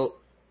 Nice. And so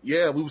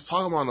yeah, we was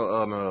talking on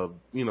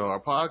our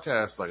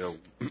podcast like a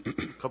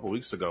couple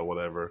weeks ago,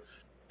 whatever.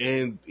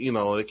 And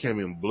it came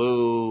in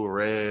blue,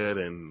 red,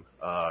 and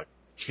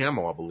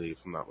camel, I believe,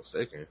 if I'm not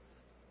mistaken.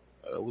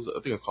 I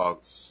think it's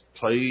called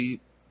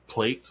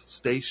Plate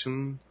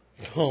Station.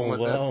 Oh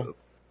wow!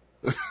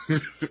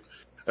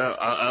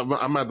 I'm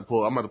about to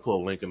pull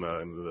a link in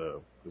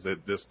the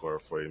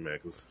Discord for you, man.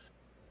 Because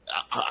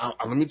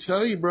let me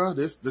tell you, bro,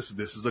 this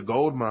is a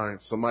gold mine.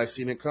 Somebody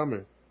seen it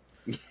coming.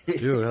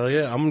 Dude, hell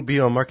yeah! I'm gonna be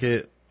on like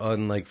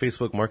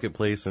Facebook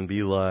Marketplace and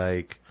be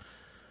like,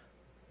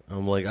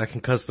 I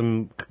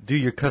can do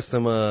your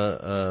custom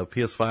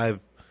PS5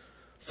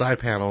 side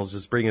panels.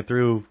 Just bring it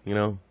through,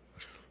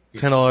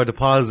 $10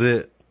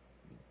 deposit,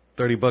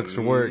 $30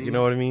 for work. You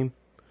know what I mean?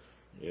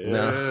 Yeah.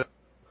 No.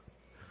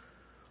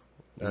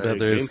 I bet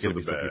there is gonna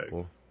be some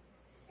people.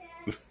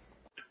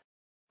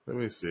 Let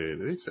me see.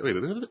 Did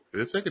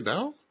they take it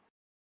down?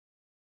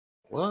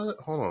 What?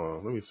 Hold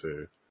on. Let me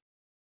see.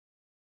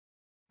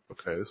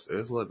 Okay, it's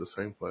like the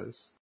same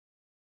place.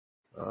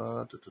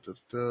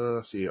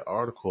 See an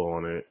article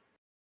on it.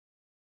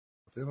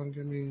 They don't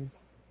give me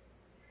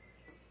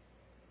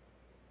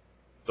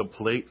the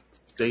Plate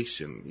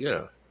Station.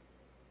 Yeah.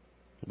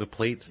 The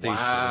Plate Station.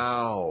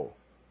 Wow.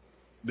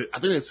 I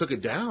think they took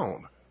it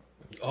down.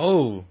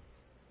 Oh.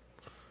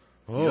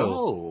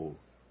 Yo.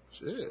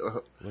 Shit.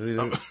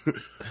 I'm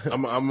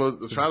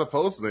gonna try to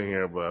post it in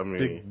here, but I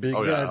mean, big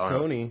guy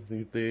Tony.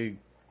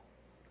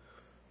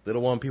 They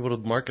don't want people to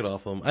market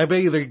off them. I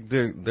bet you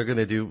they're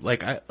gonna do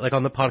like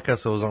on the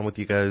podcast I was on with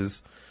you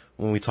guys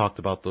when we talked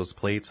about those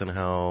plates and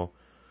how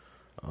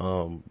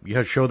you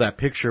had showed that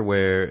picture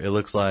where it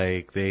looks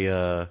like they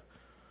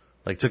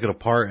took it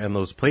apart and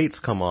those plates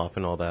come off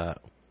and all that.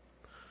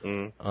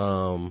 We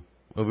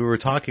were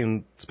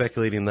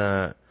speculating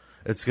that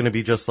it's going to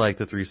be just like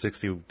the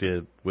 360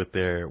 did with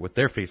their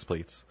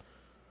faceplates.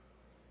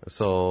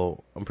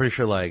 So I'm pretty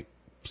sure like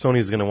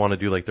Sony's going to want to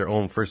do like their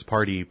own first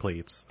party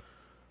plates,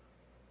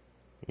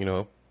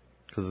 because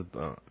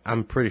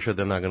I'm pretty sure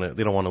they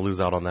don't want to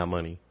lose out on that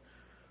money.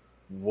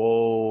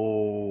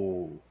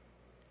 Whoa.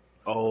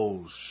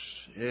 Oh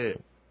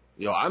shit.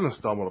 Yo, I done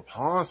stumbled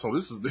upon so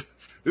this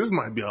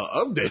might be an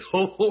update.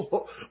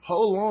 Hold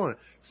on.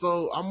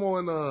 So I'm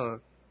on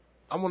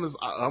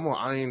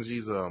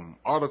ING's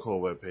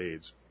article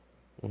webpage.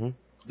 Mm-hmm.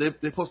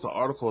 They post an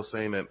article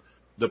saying that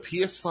the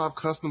PS5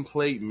 custom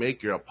plate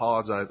maker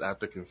apologized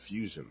after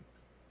confusion.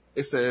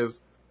 It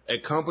says a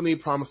company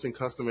promising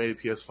custom-made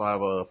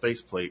PS5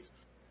 faceplates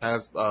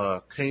has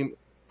came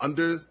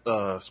under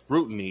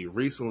scrutiny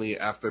recently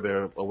after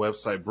their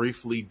website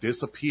briefly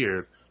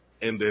disappeared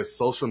and their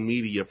social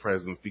media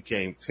presence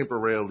became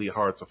temporarily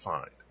hard to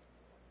find.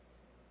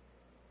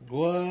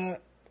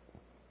 What?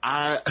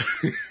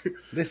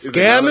 They're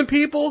scamming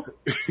people?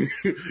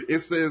 It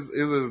says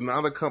it is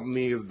now the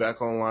company is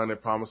back online and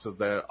promises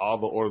that all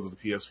the orders of the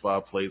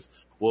PS5 plates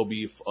will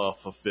be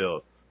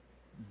fulfilled.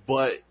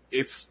 But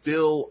it's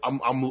still,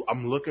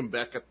 I'm looking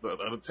back at the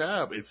other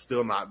tab. It's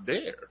still not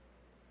there.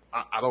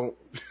 I don't.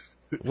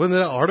 When did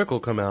that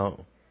article come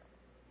out?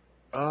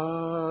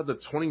 The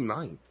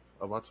 29th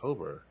of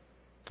October.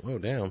 Oh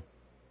damn,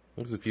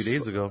 it was a few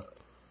days ago.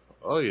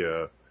 Oh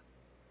yeah.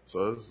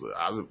 So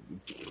I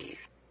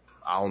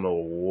don't know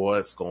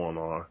what's going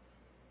on.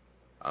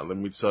 Let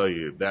me tell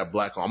you, that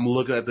black, I'm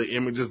looking at the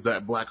images,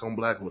 that black on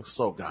black looks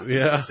so goddamn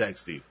Yeah.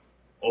 sexy.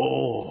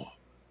 Oh,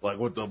 like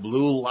with the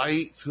blue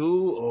light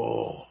too.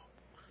 Oh,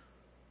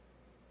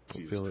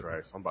 Jesus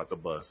Christ, I'm about to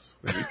bust.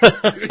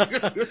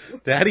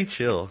 Daddy,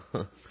 chill.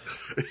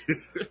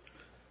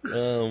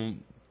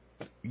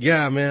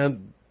 Yeah,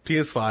 man.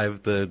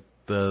 PS5,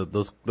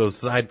 those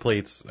side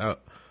plates.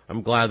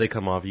 I'm glad they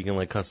come off. You can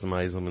like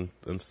customize them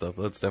and stuff.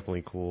 That's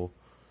definitely cool.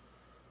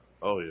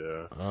 Oh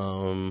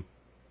yeah.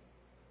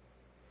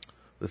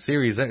 The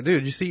series,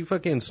 dude. You see,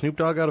 fucking Snoop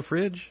Dogg got a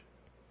fridge.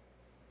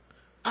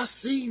 I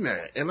seen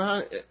that, and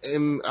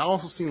I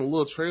also seen a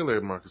little trailer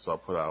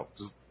Microsoft put out.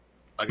 Just,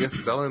 I guess,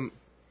 selling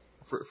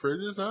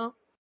fridges now.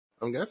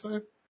 I'm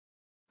guessing.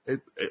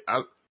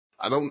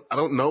 I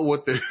don't know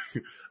what they.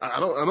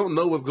 I don't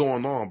know what's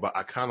going on, but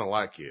I kind of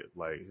like it.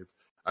 Like,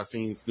 I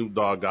seen Snoop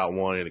Dogg got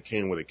one, and it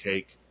came with a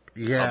cake.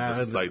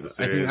 Yeah, like the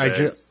I think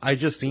Series I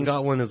just seen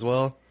got one as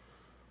well.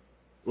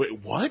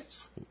 Wait,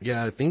 what?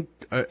 Yeah, I think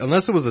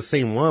unless it was the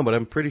same one, but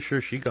I'm pretty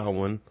sure she got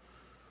one.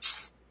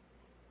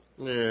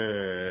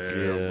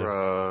 Yeah,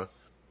 bruh.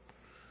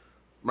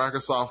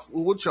 Microsoft,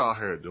 what y'all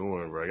here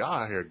doing, bro? Y'all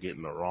out here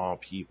getting the wrong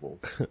people.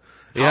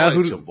 Yeah,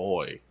 who's your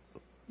boy?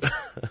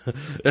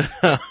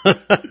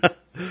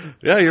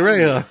 Yeah, you're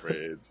right.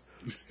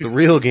 The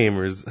real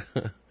gamers.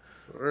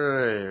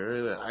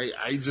 Right.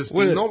 I just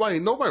nobody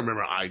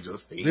remember I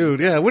Justine. Dude,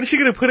 yeah. What is she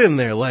gonna put in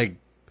there? Like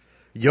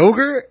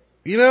yogurt?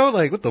 You know,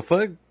 like what the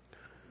fuck?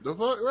 The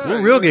fuck, right?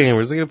 We're real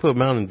gamers. They're gonna put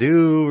Mountain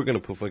Dew. We're gonna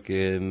put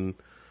fucking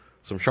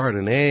some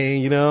Chardonnay.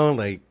 You know,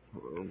 like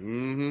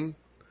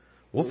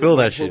we'll fill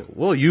that shit.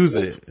 We'll use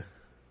it.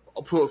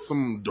 I'll put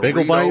some Doritos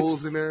Bagel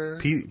bites in there.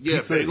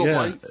 Pizza, bagel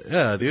bites.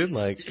 Yeah, dude.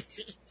 Like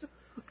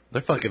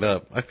they're fucking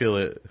up. I feel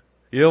it.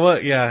 You know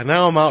what? Yeah.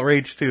 Now I'm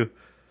outraged too.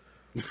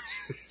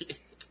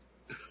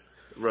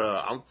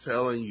 Bruh, I'm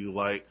telling you,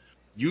 like,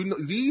 do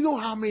you know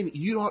how many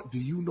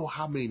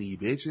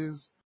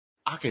bitches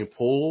I can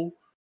pull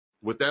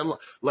with that?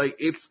 Like,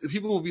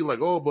 people will be like,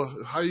 oh,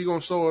 but how you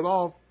gonna show it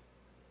off?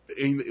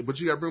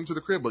 But you gotta bring them to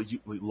the crib. But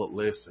look,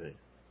 listen,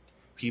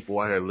 people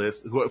out here,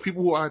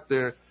 people who are out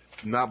there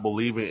not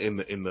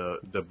believing in the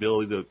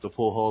ability to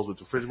pull holes with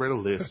the refrigerator,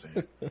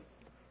 listen.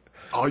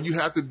 All you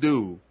have to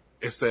do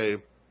is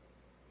say,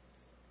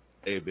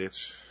 hey,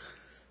 bitch,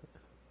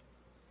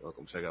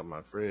 welcome, check out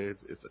my fridge.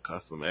 It's a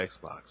custom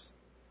Xbox.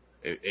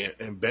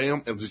 And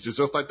bam, and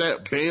just like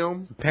that,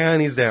 bam.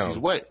 Panties down. She's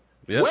wet.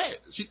 Yep. Wet.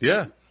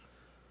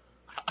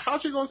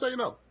 How's she gonna say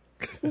no?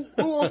 Who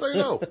gonna say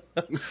no?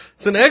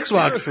 It's an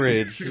Xbox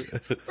fridge.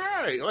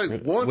 Right.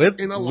 Like one with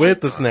lifetime.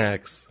 the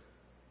snacks.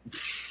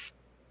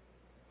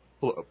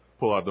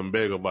 Pull out them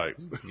bagel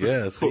bites.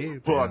 Yeah, see?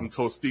 Pull out them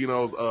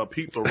Tostino's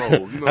pizza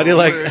rolls. You know how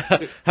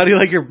do you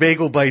like your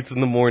bagel bites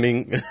in the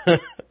morning?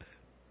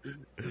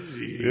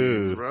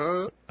 Jeez,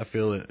 bro. I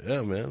feel it.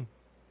 Yeah, man.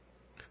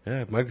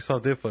 Yeah,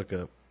 Microsoft did fuck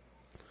up.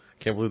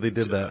 Can't believe they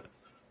did that.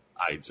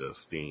 I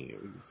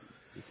Justine.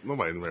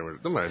 Nobody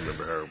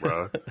remember her,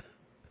 bro.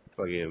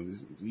 Fucking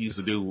used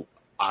to do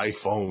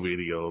iPhone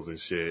videos and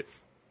shit.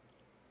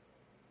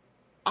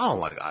 I don't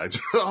like I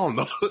don't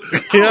know.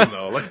 I don't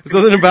know. Like,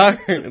 something about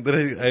her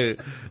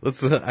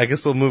that I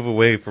guess we'll move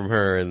away from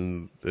her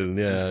and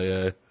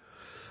yeah.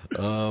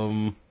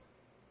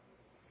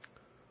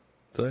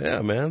 So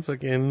yeah, man,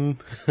 fucking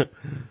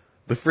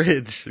the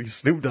fridge,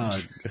 Snoop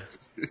Dogg.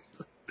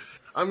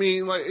 I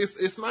mean, like,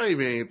 it's not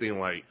even anything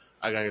like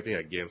I got anything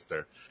against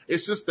her.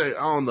 It's just that,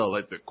 I don't know,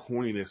 like, the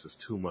corniness is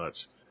too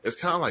much. It's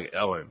kind of like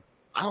Ellen.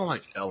 I don't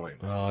like Ellen.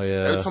 Oh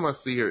yeah. Every time I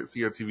see her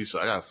TV show,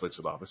 I gotta switch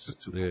it off. It's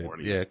just too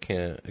corny. Yeah, I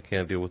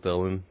can't deal with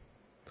Ellen.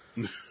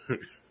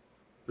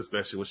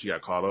 Especially when she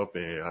got caught up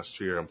in how she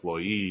treated her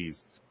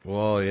employees.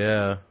 Well,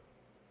 yeah.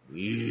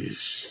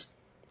 Yeesh.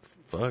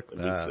 Fuck that.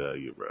 Let me tell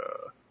you, bro.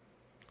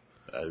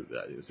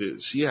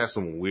 She has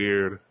some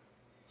weird,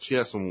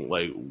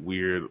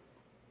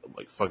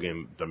 like,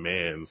 fucking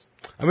demands.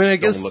 I mean, I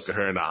guess. Don't look at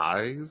her in the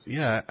eyes.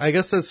 Yeah, I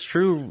guess that's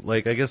true.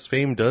 Like, I guess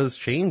fame does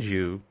change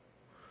you.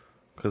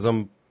 Cause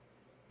I'm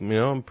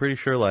pretty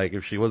sure, like,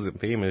 if she wasn't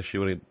famous, she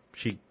wouldn't,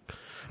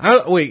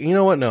 wait, you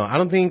know what? No, I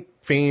don't think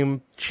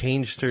fame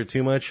changed her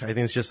too much. I think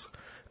it's just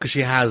cause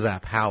she has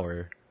that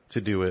power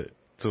to do it.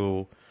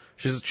 So,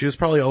 she's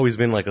probably always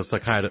been like a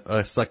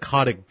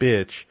psychotic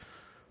bitch.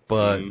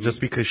 But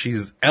just because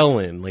she's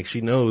Ellen, like, she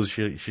knows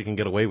she can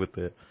get away with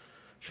it.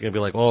 She's gonna be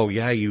like, oh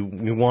yeah, you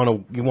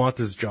want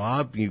this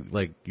job? You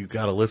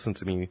gotta listen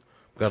to me. You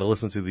gotta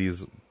listen to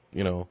these,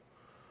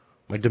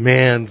 my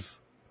demands.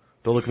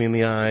 Don't look me in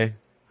the eye.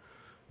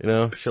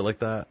 Shit like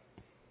that.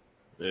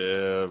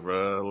 Yeah,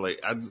 bro. Like,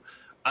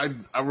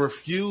 I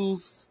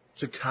refuse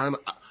to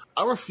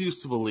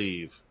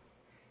believe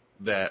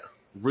that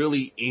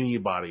really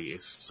anybody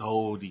is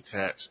so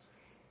detached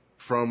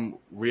from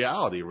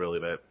reality, really,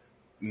 that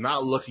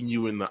not looking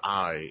you in the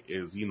eye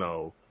is,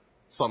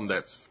 something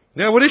that's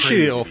yeah. What is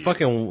she? A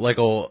fucking like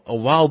a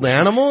wild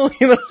animal?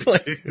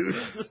 Like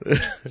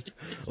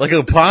like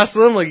a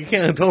possum? Like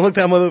don't look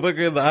that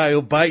motherfucker in the eye;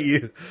 he'll bite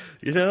you.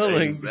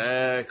 Like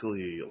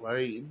exactly.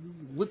 Like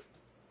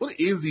what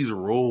is these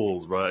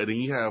rules, bro? And then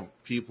you have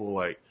people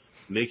like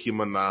Nicki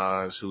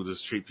Minaj who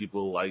just treat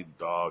people like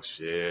dog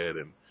shit,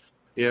 and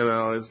you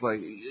know, it's like,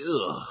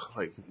 ugh,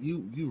 like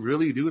you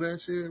really do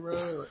that shit,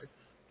 bro? Like,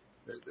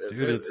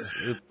 Dude,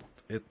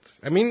 it's.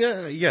 I mean,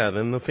 yeah.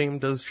 Then the fame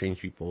does change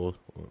people,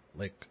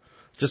 like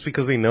just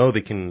because they know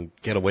they can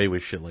get away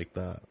with shit like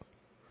that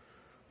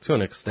to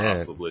an extent.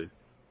 Possibly,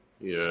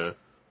 yeah.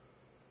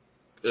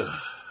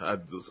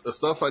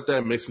 Stuff like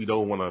that makes me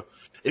don't want to.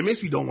 It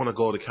makes me don't want to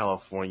go to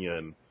California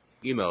and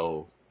be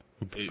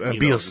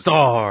a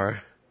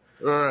star,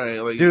 right?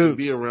 Like, dude,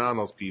 be around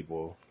those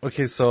people.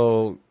 Okay,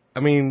 so I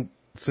mean,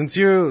 since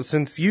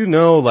you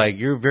know, like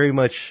you're very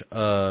much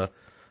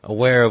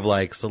aware of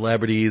like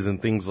celebrities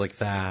and things like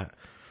that,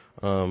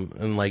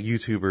 and like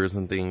YouTubers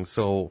and things.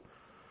 So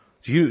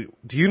do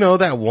you know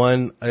that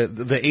one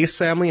the Ace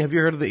family? Have you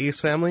heard of the Ace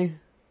family?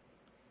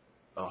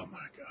 Oh my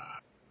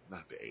god,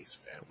 not the Ace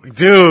family,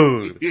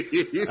 dude!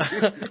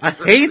 I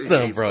hate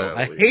them, bro.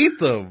 I hate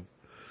them.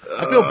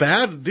 I feel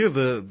bad, dude.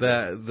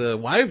 The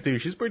wife,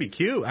 dude, she's pretty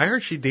cute. I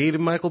heard she dated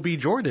Michael B.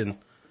 Jordan.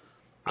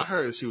 I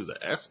heard she was an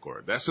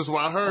escort. That's just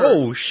what I heard.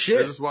 Oh shit!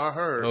 That's just what I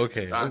heard.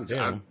 Okay.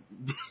 Damn.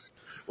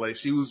 Like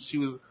she was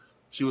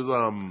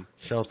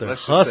out there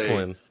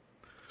hustling.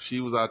 She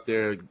was out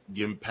there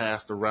getting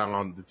passed around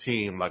on the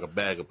team like a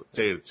bag of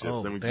potato chips.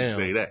 Let me just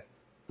say that.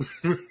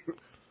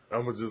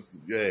 I'm gonna just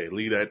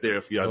leave that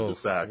there for y'all to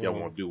decide if y'all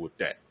want to do with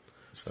that.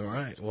 All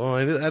right. Well,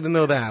 I didn't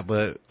know that,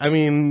 but I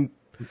mean,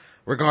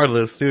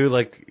 regardless, dude.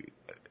 Like,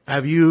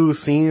 have you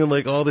seen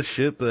like all the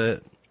shit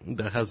that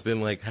has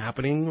been like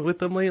happening with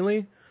them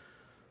lately?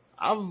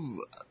 I've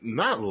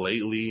not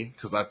lately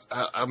because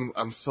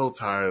I'm so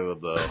tired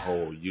of the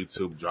whole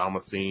YouTube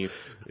drama scene.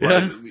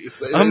 Yeah,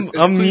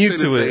 I'm new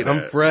to it.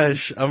 I'm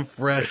fresh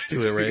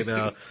to it right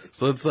now.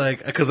 So it's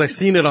like because I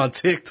seen it on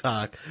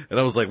TikTok and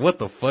I was like, what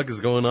the fuck is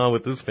going on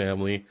with this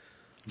family?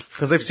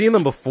 Because I've seen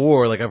them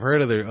before. Like I've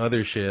heard of their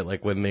other shit.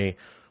 Like when they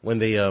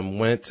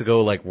went to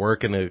go like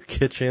work in a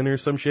kitchen or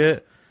some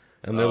shit,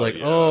 and they're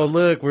oh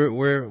look,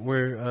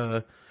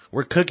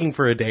 we're cooking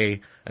for a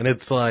day. And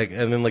it's like,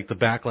 and then like the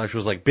backlash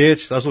was like,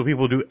 bitch, that's what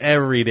people do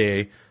every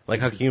day.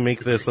 Like, how can you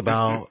make this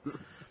about,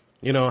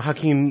 how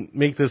can you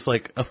make this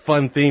like a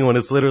fun thing when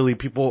it's literally,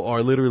 people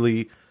are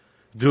literally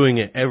doing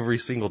it every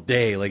single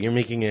day? Like, you're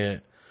making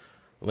it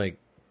like,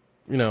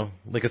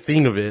 like a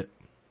thing of it.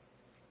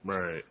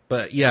 Right.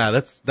 But yeah,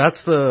 that's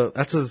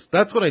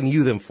what I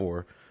knew them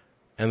for.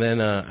 And then,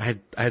 I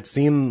had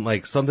seen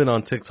like something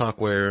on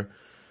TikTok where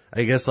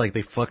I guess like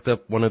they fucked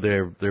up one of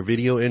their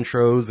video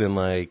intros and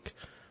like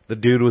the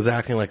dude was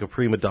acting like a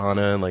prima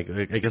donna and like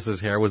I guess his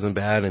hair wasn't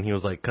bad and he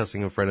was like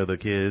cussing in front of the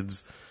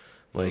kids.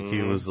 Like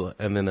he was,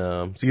 and then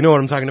so you know what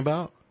I'm talking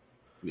about?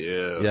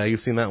 Yeah. Yeah,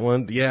 you've seen that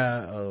one?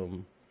 Yeah.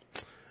 And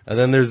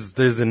then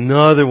there's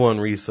another one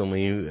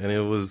recently and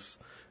it was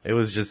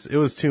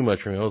too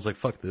much for me. I was like,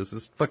 fuck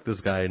this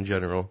guy in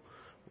general.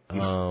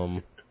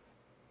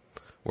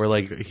 Where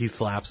like he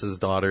slaps his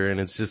daughter and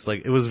it's just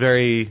like, it was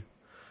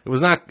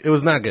not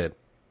good.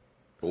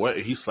 What?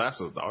 He slaps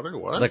his daughter?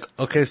 What? Like,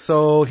 okay,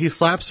 so he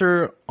slaps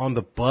her on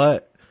the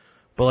butt,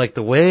 but like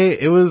the way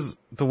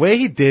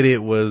he did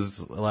it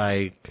was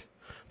like,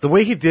 the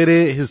way he did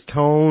it, his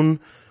tone,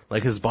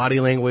 like his body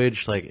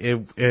language, like it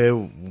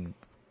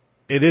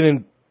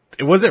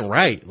wasn't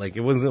right. Like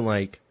it wasn't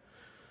like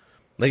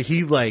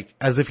he like,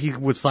 as if he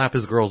would slap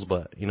his girl's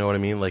butt. You know what I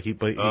mean? Like he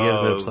ended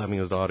up slapping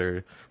his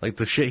daughter. Like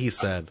the shit he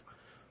said.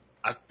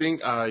 I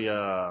think I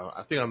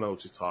know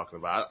what you're talking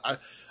about.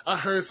 I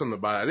heard something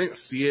about it. I didn't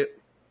see it.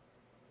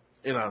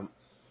 And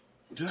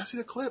did I see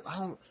the clip? I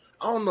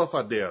don't know if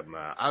I did or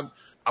not.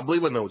 I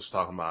believe I know what you're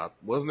talking about.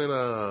 Wasn't it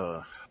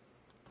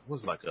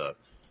like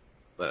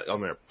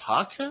on their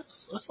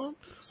podcast or something?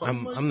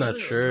 I'm not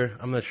sure.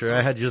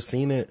 I had just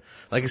seen it.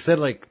 Like I said,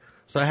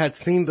 so I had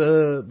seen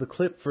the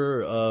clip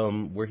for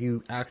where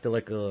he acted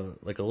like a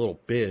little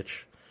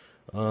bitch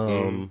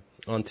on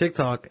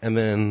TikTok, and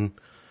then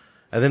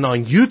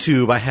on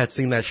YouTube I had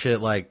seen that shit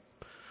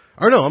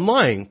I'm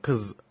lying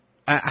because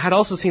I had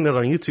also seen it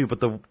on YouTube,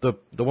 but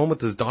the one with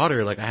his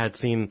daughter, like I had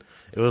seen,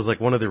 it was like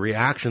one of the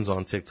reactions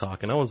on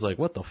TikTok, and I was like,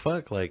 what the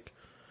fuck? Like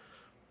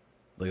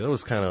that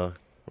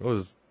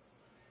was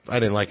I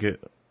didn't like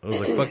it. I was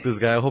like, fuck this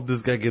guy. I hope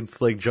this guy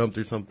gets like jumped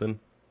or something.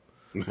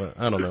 But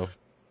I don't know.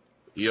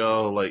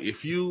 Yo, like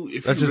if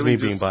that's just me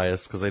being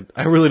biased because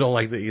I really don't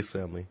like the Ace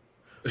family.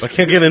 But I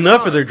can't get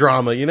enough of their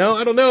drama, I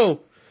don't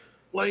know.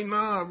 Like,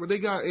 nah, but they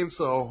got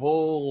into a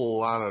whole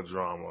lot of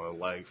drama,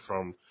 like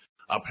from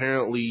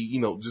apparently,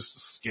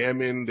 just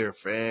scamming their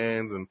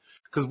fans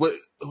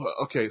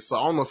okay, so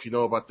I don't know if you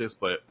know about this,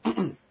 but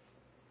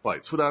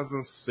like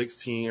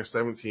 2016 or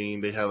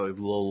 17, they had a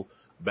little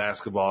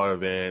basketball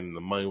event and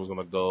the money was going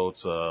to go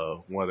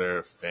to one of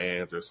their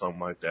fans or something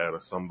like that, or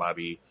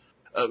somebody,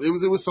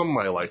 it was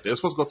somebody like that. It was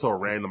supposed to go to a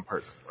random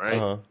person, right?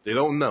 Uh-huh. They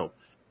don't know.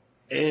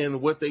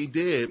 And what they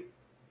did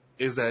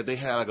is that they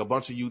had like a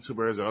bunch of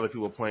YouTubers and other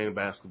people playing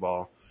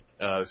basketball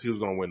to see who's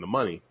going to win the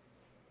money.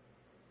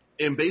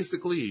 And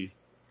basically,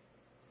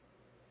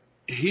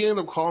 he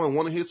ended up calling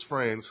one of his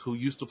friends who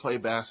used to play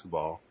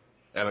basketball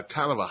at a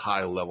kind of a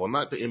high level,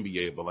 not the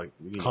NBA, but like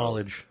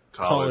college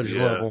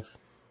yeah. level.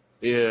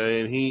 Yeah,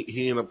 and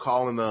he ended up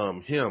calling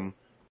him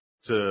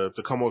to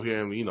come over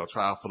here and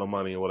try out for the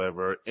money or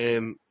whatever.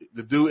 And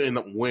the dude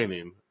ended up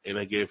winning, and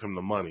they gave him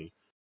the money.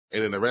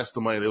 And then the rest of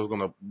the money they was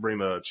gonna bring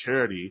to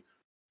charity.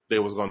 They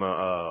was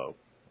gonna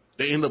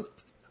they ended up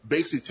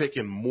basically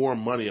taking more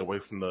money away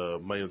from the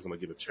money they was gonna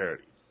give to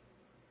charity.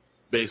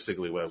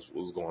 Basically, what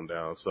was going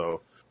down.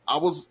 So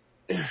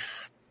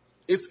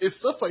it's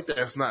stuff like that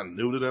that's not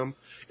new to them.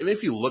 And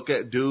if you look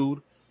at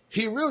dude,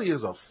 he really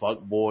is a fuck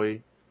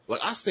boy. Like,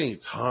 I've seen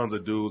tons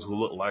of dudes who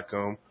look like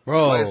him.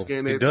 Bro,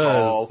 light-skinned,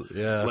 tall,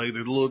 yeah. like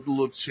the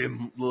little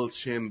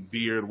chin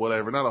beard,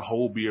 whatever. Not a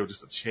whole beard,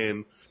 just a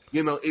chin.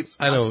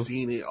 I've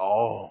seen it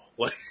all.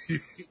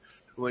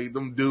 Like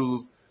them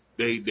dudes,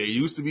 they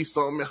used to be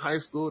something in high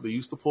school. They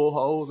used to pull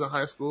hoes in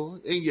high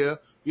school. And yeah,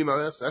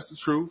 that's the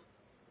truth.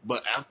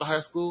 But after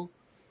high school,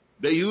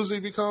 they usually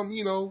become,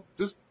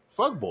 just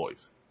fuck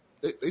boys.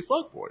 They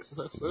fuck boys.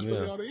 That's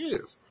really all it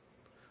is.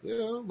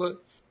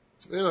 But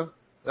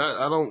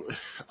I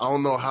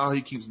don't know how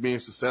he keeps being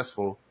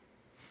successful.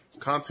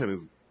 His content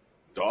is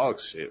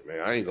dog shit, man.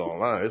 I ain't gonna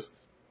lie.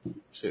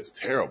 Shit's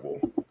terrible.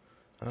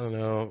 I don't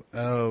know.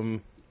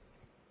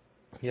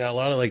 Yeah, a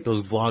lot of like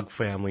those vlog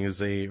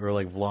families, or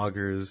like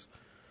vloggers,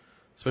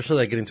 especially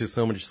like get into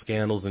so much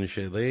scandals and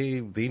shit.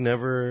 They'll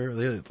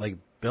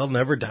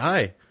never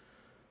die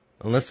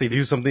unless they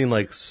do something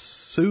like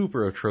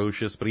super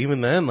atrocious. But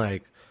even then,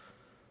 like,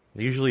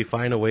 they usually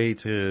find a way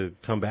to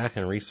come back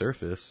and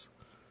resurface.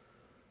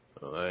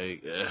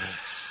 Like,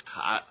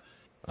 I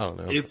don't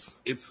know. It's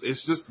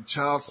just a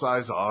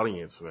child-sized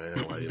audience,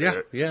 man. Like,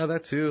 yeah,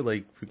 that too.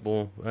 Like,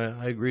 people,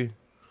 I agree.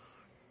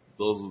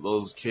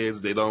 Those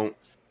kids, they don't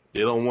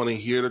want to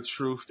hear the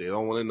truth. They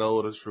don't want to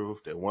know the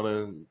truth. They want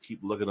to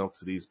keep looking up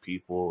to these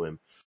people, and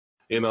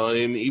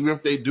and even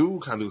if they do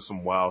kind of do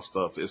some wild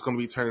stuff, it's going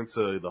to be turned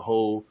to the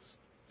whole,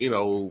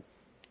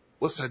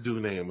 what's that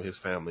dude name of his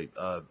family?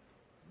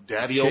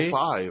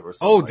 Daddy-O-5 or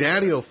something. Oh,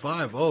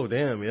 Daddy-O-5. Oh,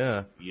 damn,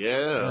 yeah.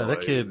 Yeah.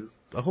 That kid,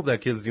 I hope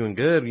that kid's doing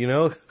good,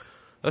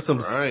 That's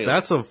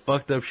some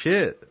fucked up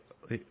shit.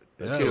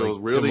 That kid was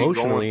really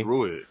going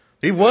through it.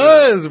 He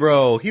was,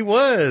 bro. He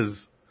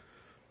was.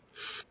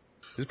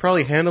 He's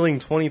probably handling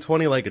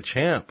 2020 like a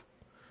champ.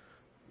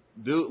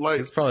 Dude, like,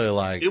 he's probably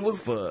like, it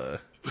was,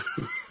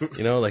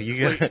 like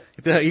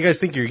you guys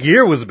think your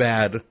year was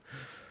bad.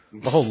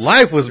 The whole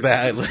life was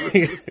bad.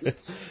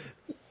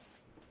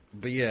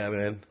 But yeah,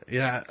 man.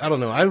 Yeah, I don't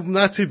know. I'm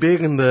not too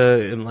big in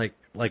like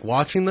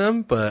watching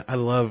them, but I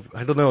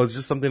don't know, it's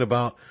just something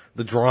about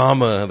the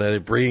drama that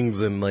it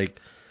brings and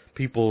like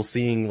people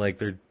seeing like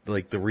the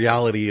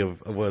reality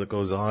of what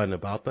goes on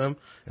about them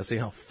and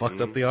seeing how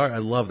fucked up they are. I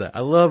love that. I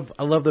love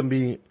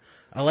them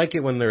I like it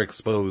when they're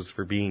exposed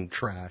for being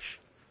trash.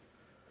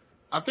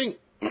 I think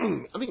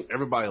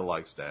everybody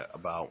likes that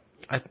about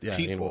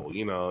people,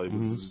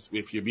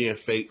 if you're being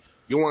fake,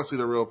 you want to see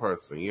the real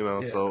person,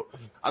 so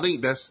I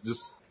think that's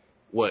just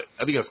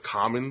that's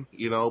common,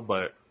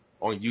 but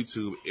on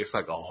YouTube, it's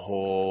like a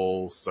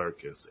whole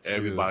circus.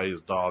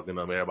 Everybody's dogging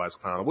them, everybody's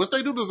clowning them, which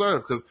they do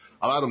deserve, because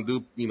a lot of them do,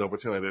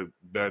 pretend like they're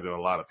better than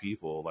a lot of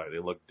people, like they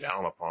look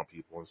down upon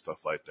people and stuff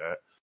like that.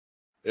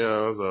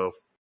 So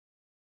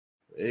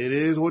it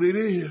is what it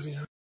is.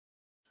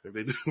 If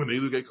they do, when they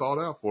do get called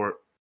out for it,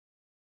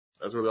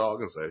 that's really all I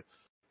can say.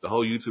 The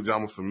whole YouTube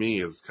drama for me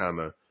is kind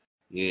of,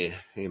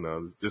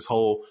 this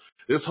whole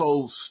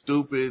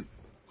stupid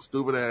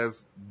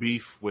ass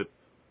beef with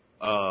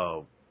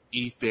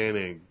Ethan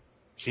and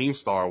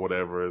Keemstar or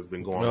whatever has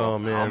been going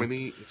on. Man. How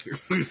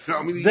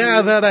many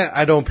that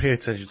I don't pay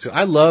attention to.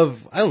 I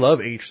love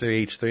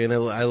H3H3 and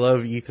I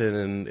love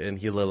Ethan and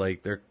Hila.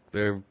 Like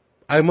they're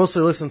I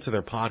mostly listen to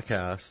their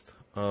podcast.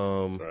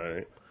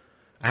 Right.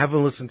 I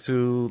haven't listened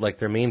to like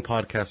their main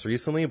podcast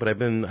recently, but I've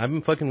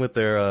been fucking with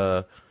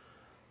their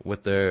one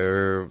with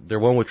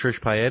Trish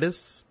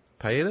Paytas.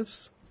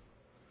 Paytas,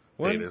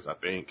 I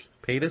think.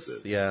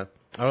 Paytas, yeah.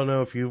 I don't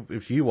know if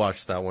you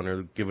watched that one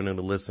or given it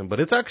a listen,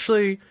 but it's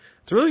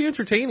really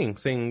entertaining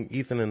seeing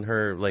Ethan and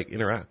her like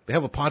interact. They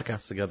have a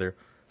podcast together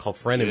called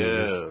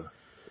Frenemies.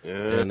 Yeah.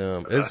 And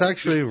it's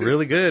actually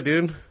really good,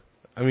 dude.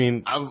 I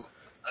mean,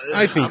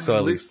 I think so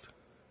at least.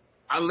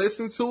 I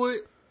listened to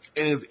it,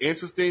 and it's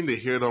interesting to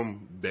hear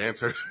them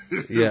banter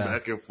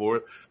back and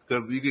forth,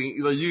 because you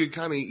can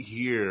kind of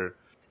hear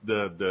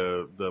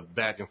the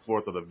back and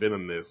forth of the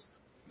venomness.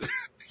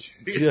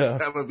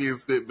 Kind of being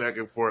spit back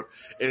and forth.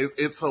 And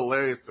it's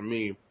hilarious to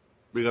me,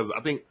 because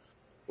I think,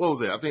 what was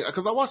it?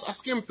 Because I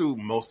skimmed through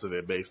most of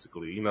it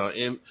basically,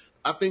 and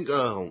I think,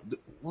 what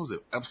was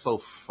it,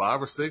 episode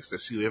 5 or 6 that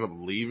she ended up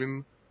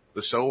leaving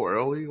the show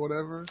early,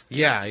 whatever?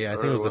 Yeah, I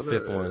think it was the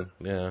 5th one.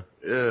 Yeah.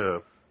 Yeah.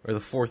 Or the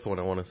 4th one,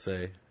 I want to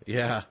say.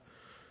 Yeah.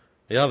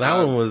 Yeah, that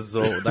one was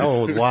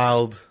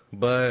wild,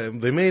 but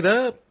they made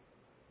up.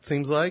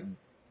 Seems like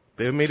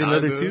they made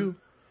another 2.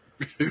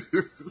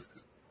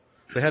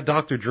 They had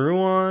Dr. Drew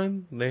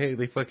on. They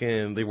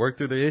worked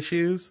through their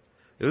issues.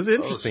 It was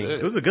interesting.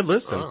 It was a good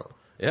listen.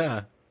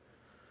 Yeah.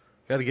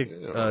 Gotta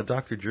get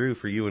Dr. Drew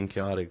for you and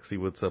Chaotic, see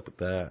what's up with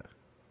that.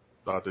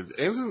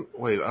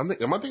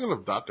 Am I thinking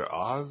of Dr.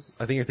 Oz?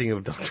 I think you're thinking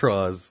of Dr.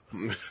 Oz. I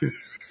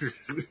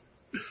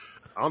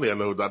don't think I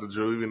know who Dr.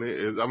 Drew even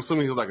is. I'm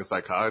assuming he's like a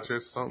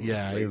psychiatrist or something.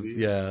 Yeah, maybe?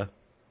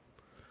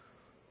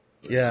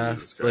 Yeah,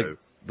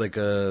 like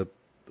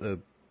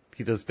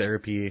he does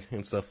therapy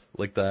and stuff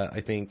like that.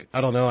 I think,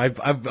 I don't know.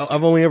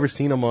 I've only ever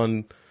seen him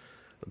on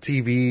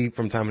TV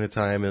from time to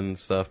time and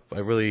stuff.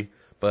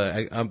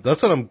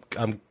 That's what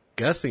I'm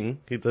guessing.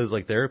 He does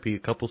like therapy,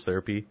 couples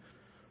therapy,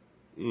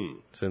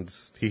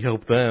 since he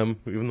helped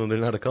them, even though they're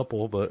not a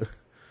couple. But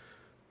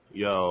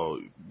yo,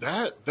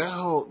 that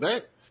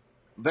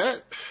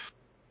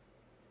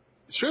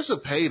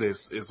Trisha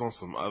Paytas is on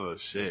some other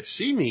shit.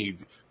 She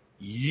needs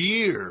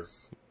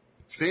years,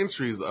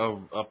 centuries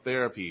of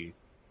therapy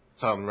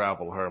to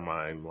unravel her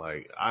mind.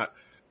 Like, I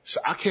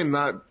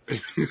cannot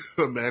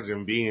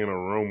imagine being in a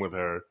room with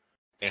her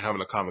and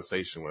having a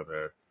conversation with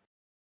her.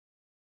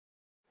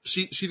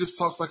 She just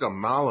talks like a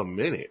mile a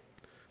minute.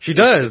 She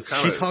does.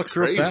 She talks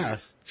crazy. Real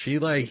fast. She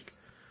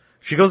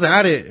goes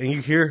at it, and you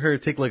hear her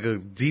take like a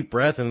deep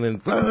breath, and then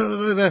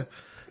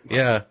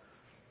yeah.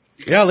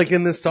 Yeah, like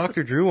in this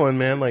Dr. Drew one,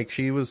 man, like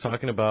she was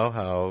talking about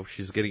how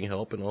she's getting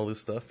help and all this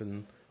stuff,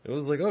 and it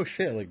was like, oh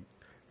shit, like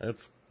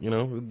that's,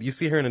 you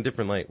see her in a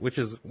different light, which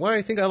is why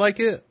I think I like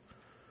it.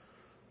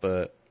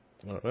 But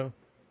I don't know.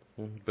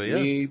 But yeah.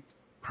 Me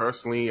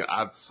personally,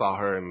 I saw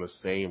her in the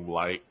same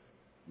light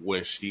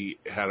when she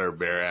had her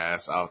bare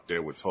ass out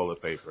there with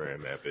toilet paper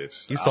and that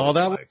bitch. You saw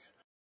that? Like,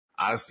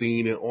 I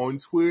seen it on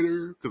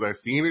Twitter because I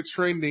seen it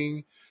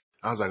trending.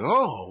 I was like,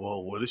 oh,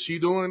 well, what is she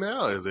doing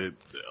now? Is it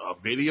a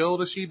video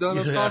that she done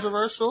that's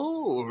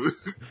controversial?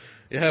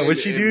 Yeah, what'd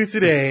she do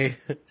today?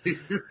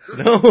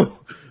 No,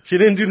 she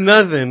didn't do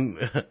nothing.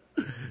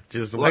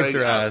 Just wiped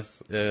her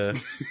ass. Yeah.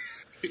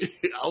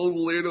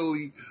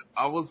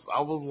 I was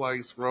like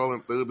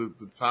scrolling through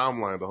the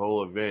timeline, the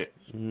whole event.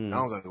 And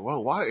I was like,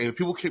 well, why? And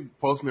people keep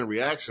posting their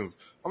reactions.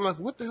 I'm like,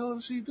 what the hell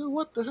did she do?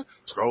 What the hell?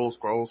 Scroll.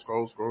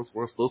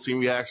 Still seeing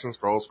reactions.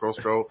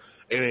 Scroll.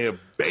 And then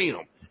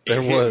bam.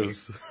 There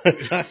was.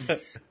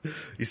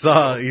 You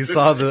saw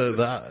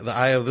the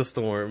eye of the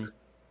storm.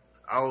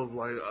 I was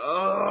like,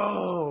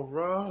 oh,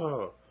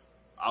 bro.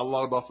 I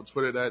logged off of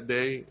Twitter that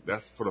day.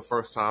 That's for the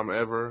first time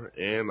ever,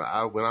 and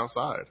I went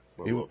outside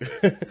for a little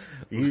bit.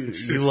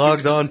 You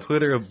logged on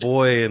Twitter a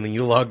boy, and then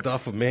you logged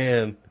off a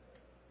man.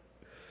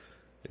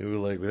 You were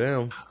like,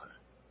 damn.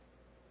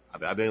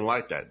 I didn't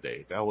like that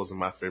day. That wasn't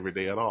my favorite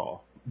day at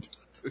all.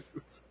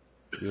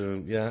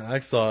 Yeah, I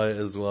saw it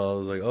as well. I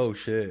was like, oh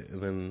shit,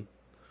 and then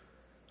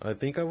I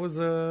think I was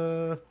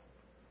offline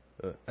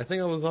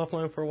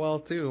for a while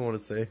too. I want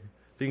to say, I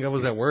think I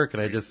was at work,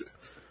 and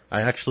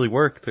I actually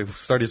worked. I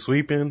started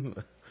sweeping.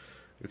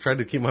 I tried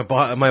to keep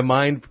my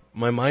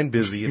mind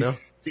busy,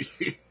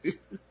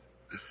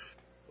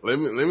 Let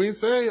me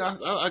say,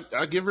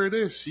 I give her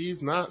this.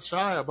 She's not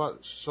shy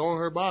about showing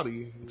her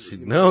body.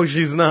 No,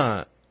 she's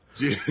not.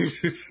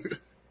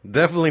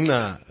 Definitely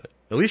not.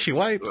 At least she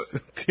wipes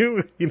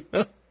too,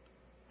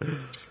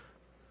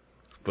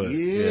 But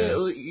yeah.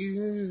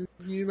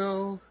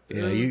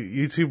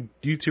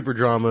 YouTuber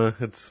drama.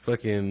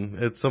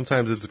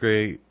 Sometimes it's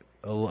great.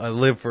 I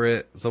live for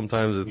it.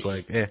 Sometimes it's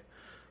like, it's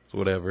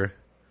whatever.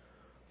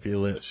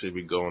 Feel it. That shit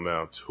be going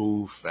down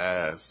too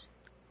fast.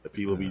 The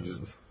people they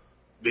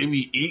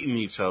be eating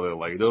each other.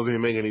 Like, it doesn't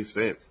even make any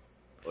sense.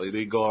 Like,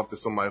 they go after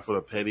somebody for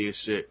the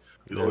pettiest shit.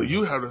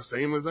 You have the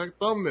same exact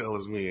thumbnail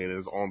as me, and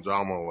it's on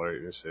drama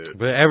alert and shit.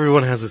 But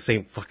everyone has the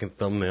same fucking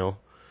thumbnail.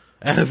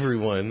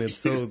 Everyone.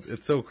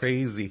 It's so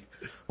crazy.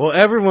 Well,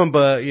 everyone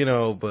but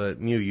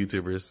new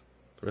YouTubers.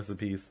 Rest in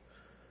peace.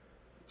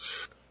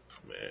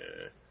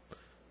 Man.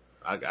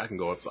 I can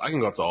go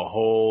into a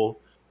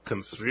whole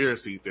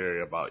conspiracy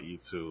theory about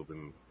YouTube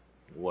and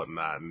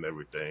whatnot and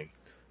everything.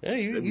 Yeah,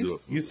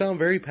 you sound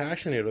very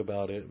passionate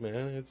about it,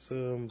 man. It's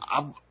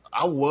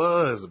I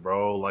was,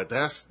 bro. Like,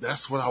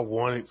 that's what I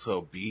wanted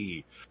to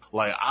be.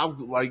 Like,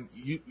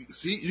 you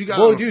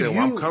gotta understand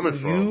where I'm coming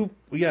from.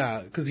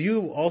 Because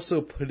you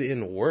also put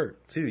in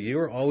work too. You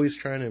were always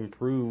trying to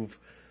improve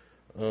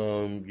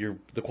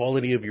the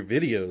quality of your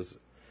videos.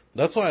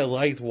 That's why I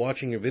liked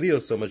watching your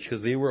videos so much,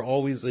 because they were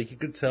always like, you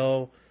could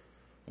tell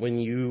when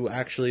you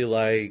actually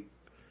that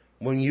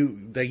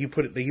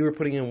you were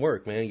putting in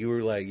work, man. You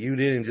were like, you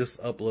didn't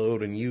just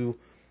upload, and you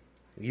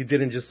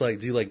didn't just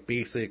do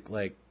basic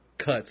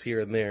cuts here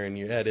and there in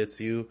your edits.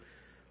 You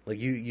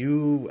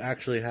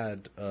actually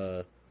had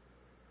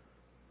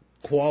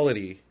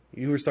quality.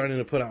 You were starting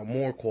to put out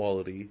more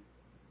quality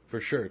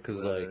for sure. Because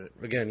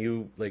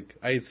again,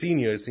 I had seen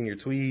your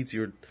tweets.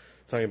 You were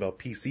talking about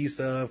PC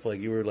stuff.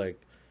 You were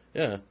like,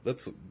 yeah,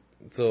 that's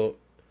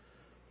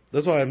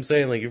why I'm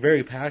saying, you're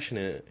very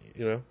passionate,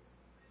 All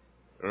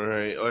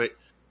right,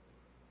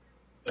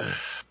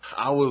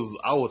 I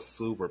was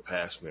super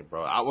passionate,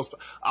 bro. I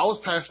was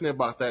passionate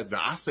about that.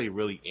 Now, I say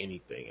really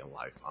anything in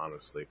life,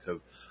 honestly,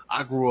 because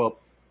I grew up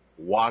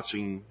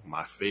watching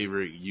my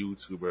favorite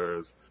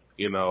YouTubers,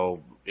 you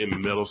know, in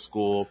middle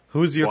school.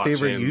 Who's your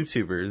favorite watching-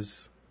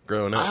 YouTubers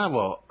growing up?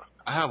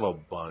 I have a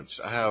bunch.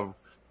 I have,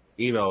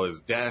 you know,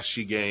 his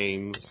Dashy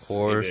Games. Of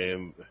course.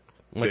 And then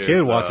My there's,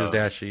 kid watches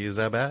Dashy. Is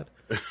that bad?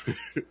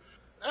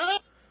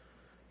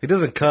 He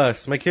doesn't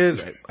cuss. My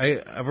kid,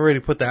 I've already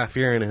put that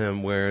fear in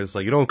him where it's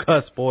like, you don't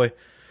cuss, boy.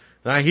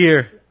 Not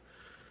here.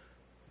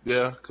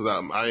 Yeah, because I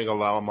ain't gonna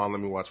lie, my mom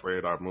let me watch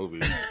rated R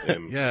movies.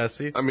 And Yeah,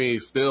 see? I mean,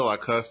 still I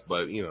cussed,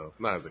 but you know,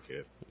 not as a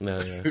kid.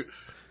 No, yeah.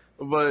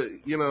 But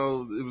you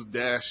know, it was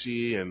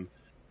Dashy, and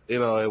you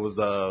know, it was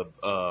the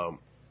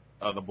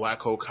Black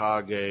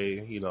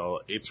Hokage. You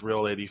know, It's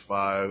Real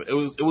 85. It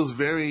was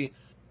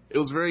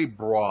very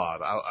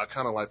broad. I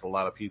kind of liked a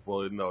lot of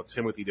people. You know,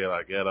 Timothy De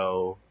La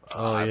Ghetto.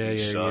 Oh, Ivy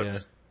yeah.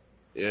 Shucks.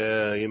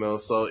 Yeah, you know,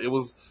 so it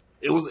was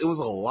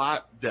a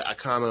lot that I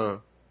kind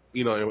of,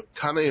 you know, it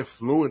kind of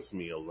influenced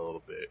me a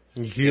little bit.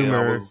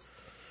 Humor.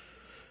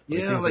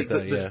 Like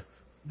that, yeah.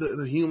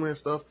 The humor and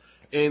stuff.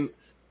 And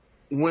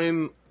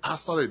when I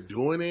started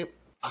doing it,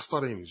 I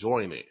started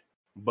enjoying it.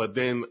 But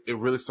then it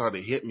really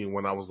started to hit me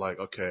when I was like,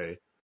 okay,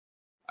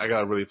 I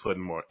gotta really put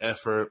in more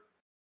effort,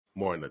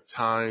 more in the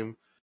time.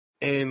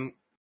 And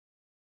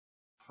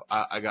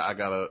I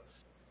gotta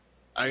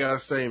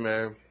say,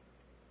 man,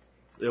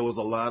 there was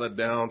a lot of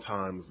down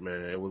times,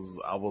 man. I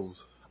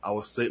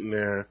was sitting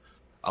there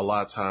a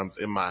lot of times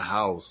in my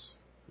house,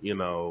 you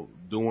know,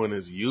 doing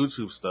his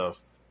YouTube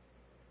stuff.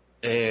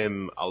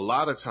 And a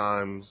lot of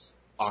times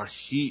our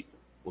heat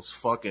was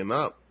fucking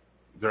up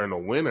during the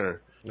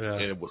winter. Yeah.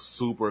 And it was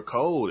super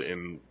cold.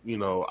 And, you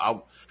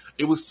know,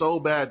 it was so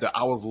bad that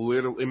I was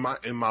literally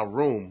in my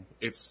room.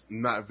 It's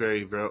not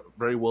very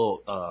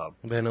well,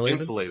 Ventilated?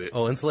 insulated.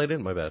 Oh,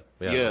 insulated? My bad.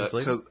 Yeah,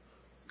 insulated?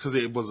 Because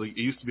it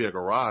used to be a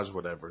garage or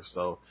whatever.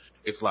 So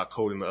it's a lot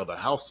colder in the other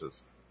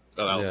houses,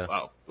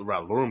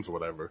 around rooms or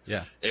whatever.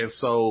 Yeah. And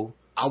so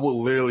I would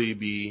literally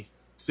be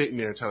sitting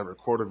there trying to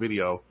record a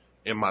video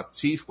and my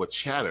teeth would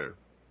chatter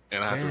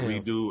and I have to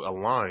redo a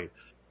line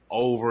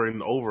over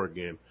and over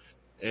again.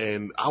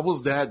 And I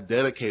was that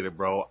dedicated,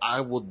 bro.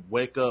 I would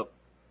wake up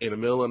in the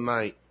middle of the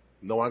night,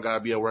 know I gotta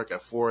be at work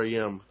at 4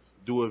 a.m.,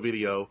 do a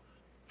video,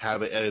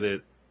 have it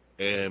edited,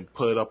 and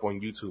put it up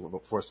on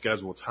YouTube for a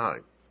scheduled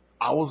time.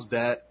 I was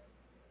that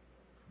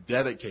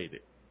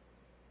dedicated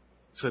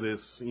to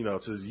this, you know,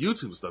 to this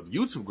YouTube stuff,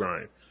 YouTube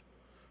grind.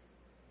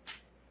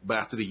 But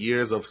after the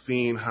years of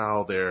seeing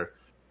how they're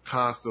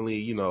constantly,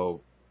 you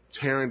know,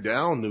 tearing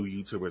down new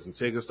YouTubers and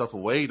taking stuff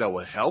away that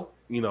would help,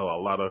 you know, a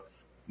lot of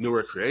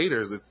newer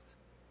creators,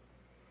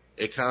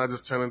 it kind of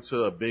just turned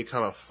into a big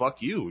kind of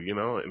fuck you, you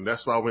know? And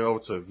that's why I went over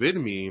to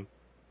VidMe.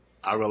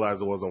 I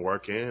realized it wasn't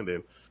working. And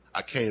then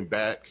I came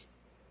back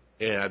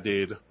and I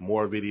did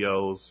more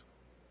videos.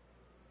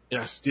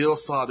 And I still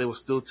saw they were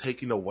still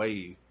taking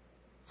away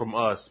from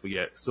us, but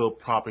yet still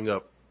propping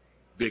up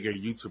bigger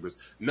YouTubers.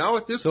 Now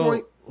at this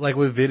point, like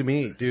with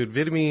VidMe, dude,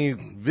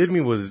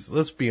 VidMe was,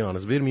 let's be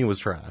honest, VidMe was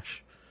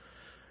trash.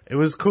 It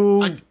was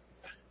cool,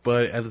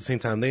 but at the same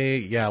time,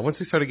 once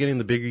they started getting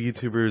the bigger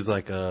YouTubers,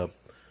 like,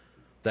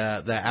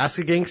 that Ask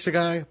a Gangster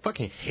guy, I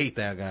fucking hate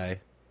that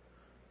guy.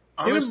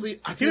 Honestly,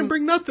 he didn't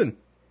bring nothing.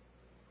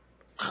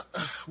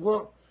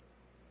 Well,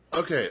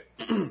 okay.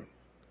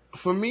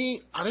 For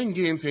me, I didn't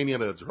get into any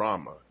of the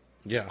drama.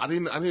 Yeah. I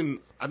didn't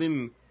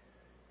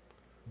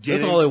get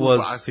That's all it was,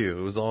 but too.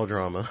 It was all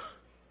drama.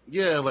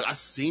 Yeah, like, I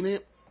seen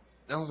it,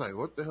 and I was like,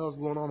 what the hell is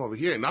going on over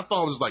here? And I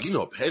thought it was like, you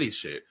know, petty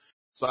shit.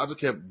 So I just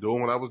kept doing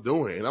what I was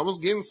doing, and I was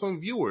getting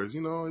some viewers, you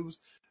know, it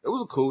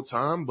was a cool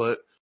time, but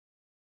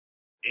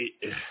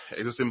it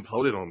just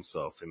imploded on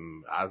itself,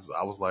 and I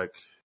was like,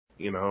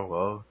 you know,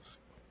 well,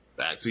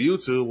 back to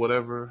YouTube,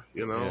 whatever,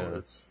 you know.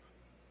 Yeah.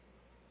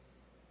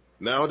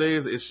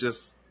 Nowadays, it's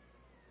just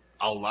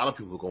a lot of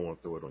people going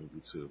through it on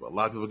YouTube. A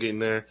lot of people getting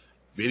their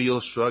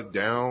videos struck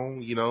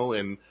down, you know,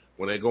 and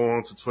when they go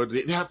on to Twitter,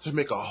 they have to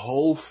make a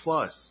whole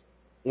fuss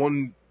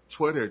on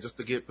Twitter just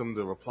to get them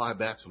to reply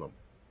back to them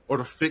or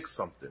to fix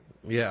something.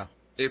 Yeah.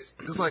 It's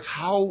just like,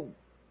 how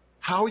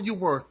are you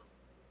worth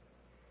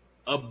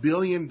 $1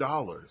 billion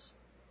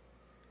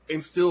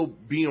and still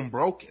being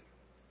broken?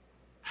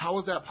 How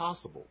is that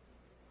possible?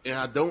 And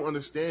I don't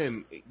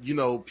understand, you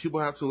know, people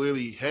have to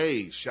literally,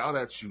 hey, shout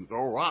at you,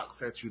 throw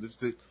rocks at you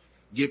just to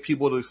get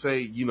people to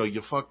say, you know,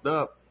 you fucked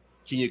up.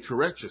 Can you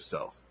correct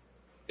yourself?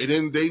 And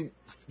then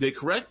they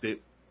correct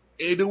it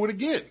and they do it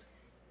again.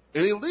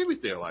 And they leave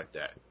it there like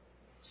that.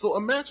 So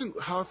imagine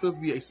how it feels to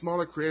be a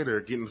smaller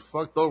creator getting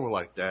fucked over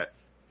like that.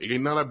 You're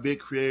not a big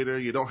creator.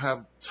 You don't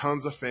have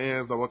tons of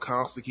fans that will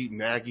constantly keep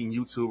nagging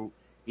YouTube,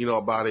 you know,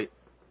 about it.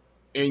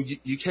 And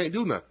you can't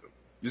do nothing.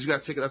 You just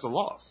got to take it as a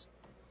loss.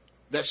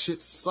 That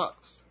shit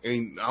sucks.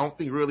 And I don't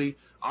think really,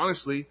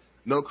 honestly,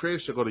 no creator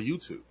should go to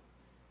YouTube.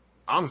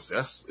 Honestly,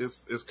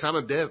 it's kind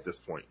of dead at this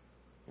point,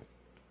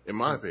 in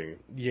my opinion.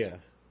 Yeah.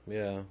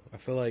 Yeah. I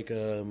feel like,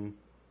 I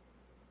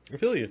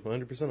feel you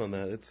 100% on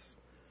that. It's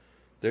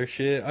their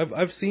shit.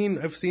 I've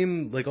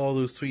seen like all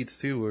those tweets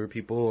too where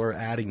people are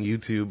adding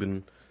YouTube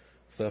and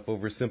stuff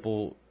over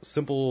simple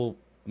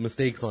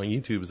mistakes on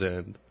YouTube's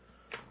end.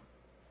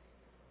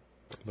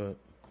 But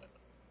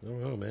I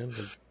don't know, man.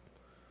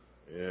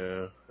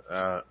 Yeah.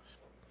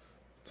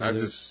 So I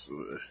just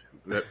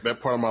that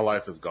part of my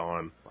life is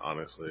gone.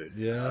 Honestly.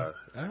 yeah,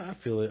 I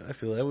feel it. I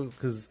feel it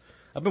because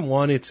I've been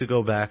wanting to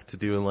go back to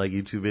doing like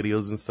YouTube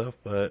videos and stuff,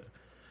 but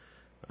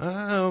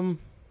I'm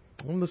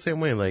the same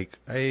way. Like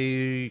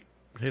I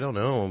don't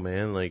know,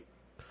 man. Like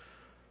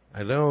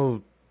I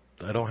know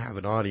I don't have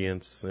an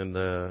audience, and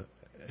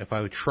if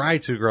I would try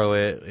to grow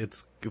it,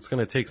 it's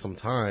gonna take some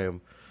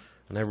time,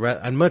 and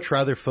I'd much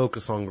rather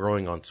focus on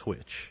growing on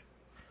Twitch,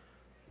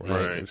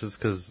 right? Just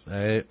because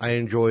I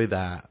enjoy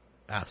that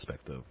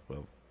aspect of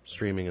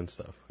streaming and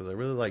stuff, because I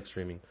really like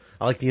streaming.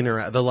 I like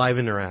the live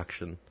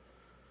interaction.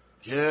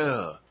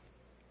 Yeah.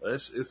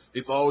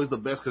 It's always the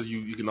best because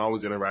you can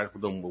always interact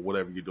with them with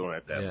whatever you're doing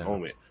at that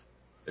moment.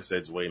 Instead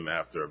of just waiting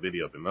after a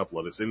video been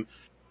uploaded.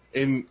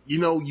 And you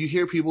know, you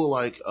hear people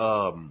like,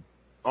 I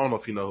don't know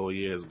if you know who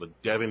he is,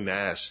 but Devin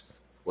Nash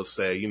would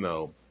say, you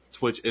know,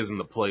 Twitch isn't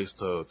the place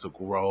to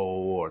grow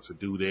or to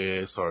do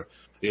this, or,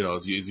 you know,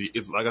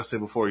 it's like I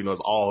said before, you know,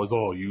 it's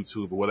all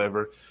YouTube or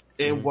whatever.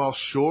 And while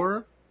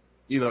sure,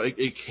 you know,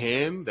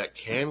 that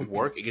can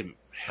work, it can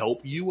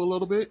help you a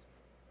little bit,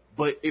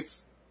 but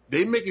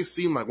they make it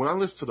seem like when I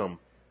listen to them,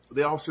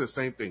 they all say the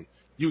same thing.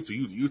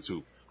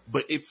 YouTube.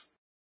 But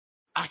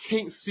I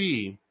can't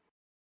see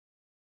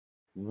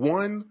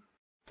one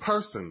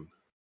person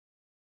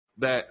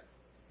that,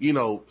 you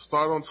know,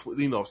 started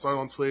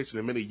on Twitch and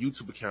then made a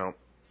YouTube account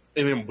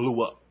and then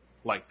blew up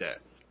like that.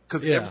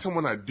 Because every time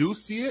when I do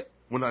see it,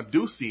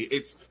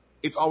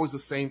 it's always the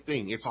same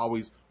thing. It's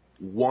always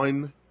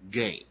one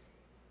game.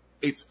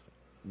 It's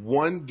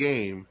one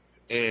game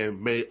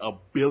and made a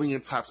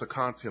billion types of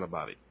content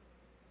about it.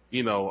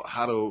 You know,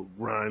 how to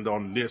grind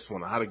on this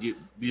one, how to get,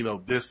 you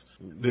know, this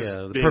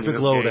the perfect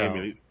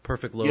loadout.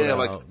 Perfect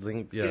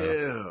loadout.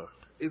 Yeah.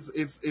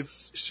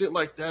 It's shit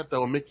like that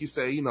that'll make you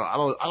say, you know, I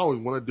don't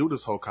even want to do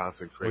this whole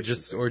content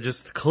creation. Or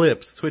just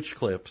clips, Twitch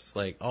clips,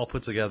 like all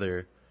put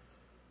together.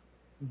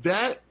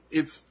 That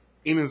it's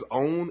in its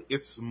own,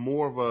 it's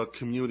more of a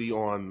community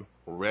on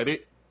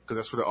Reddit, because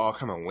that's where they all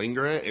kind of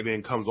linger at, and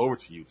then comes over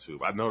to YouTube.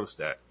 I noticed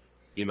that.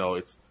 You know,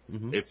 it's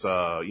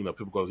you know,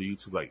 people go to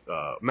YouTube, like,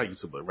 not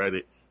YouTube, but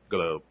Reddit, go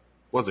to,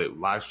 was it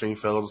Live Stream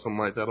Fellows or something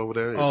like that over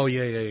there?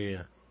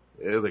 Yeah.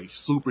 It's like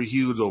super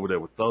huge over there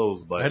with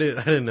those, but I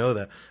didn't know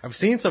that. I've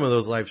seen some of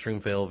those live stream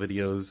fail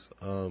videos.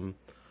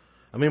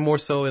 I mean, more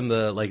so in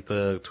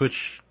the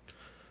Twitch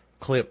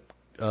clip,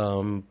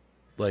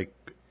 like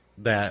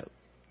that.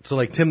 So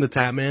like Tim the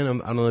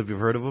Tatman, I don't know if you've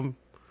heard of him.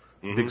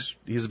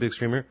 He's a big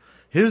streamer.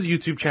 His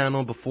YouTube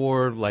channel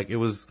before, like it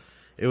was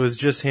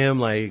just him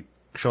like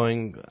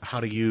showing how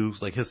to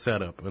use like his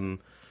setup and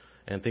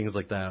things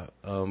like that.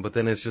 But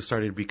then it's just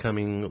started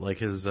becoming like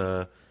his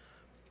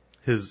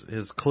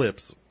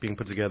clips being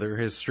put together,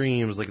 his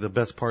streams, like the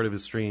best part of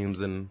his streams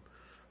and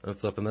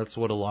stuff. And that's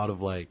what a lot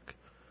of like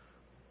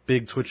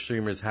big Twitch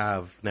streamers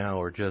have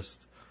now, are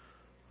just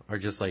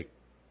like,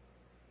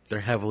 they're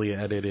heavily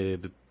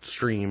edited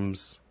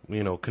streams,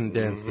 you know,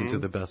 condensed into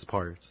the best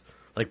parts.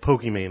 Like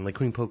Pokimane, like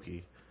Queen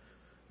Pokey.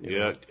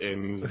 Yeah,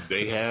 and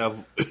they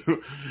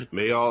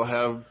all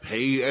have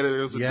paid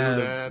editors to do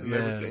that and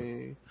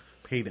everything.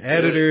 Paid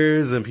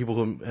editors and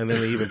people and then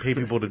they even pay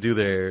people to do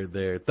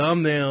their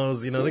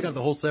thumbnails. You know, they got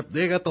the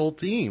whole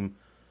team.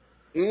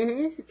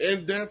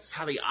 And that's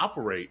how they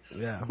operate.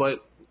 Yeah.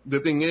 But the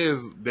thing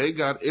is, they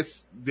got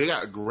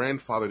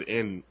grandfathered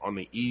in on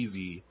the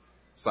easy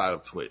side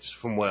of Twitch,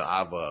 from what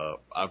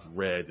I've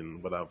read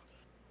and what I've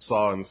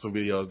saw in some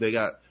videos. They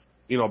got,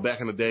 you know,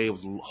 back in the day, it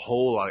was a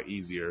whole lot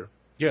easier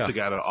to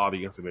get an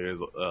audience than it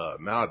is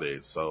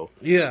nowadays. So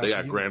they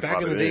got grandfathered in.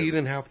 Back in the day, you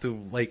didn't have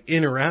to like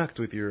interact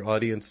with your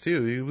audience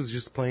too. It was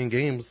just playing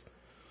games.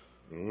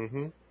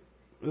 And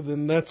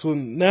then that's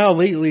when, now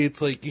lately,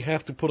 it's like you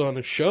have to put on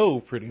a show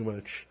pretty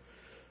much,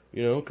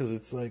 you know, because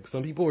it's like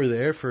some people are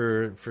there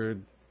for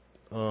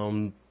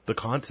the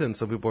content,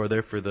 some people are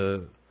there for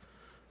the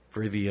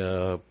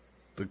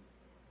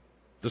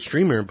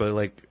streamer, but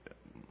like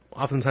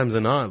oftentimes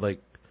they're not.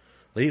 Like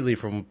lately,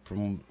 from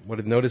what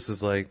I've noticed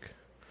is like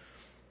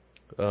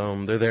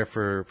they're there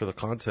for the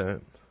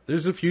content.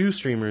 There's a few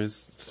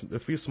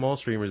small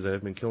streamers that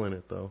have been killing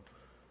it though.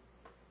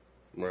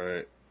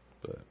 Right.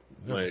 But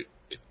like,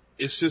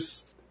 it's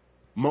just,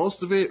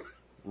 most of it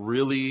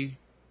really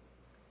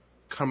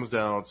comes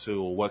down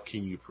to what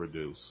can you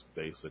produce,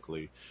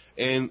 basically.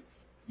 And,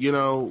 you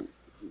know,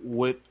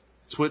 with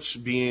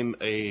Twitch being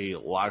a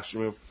live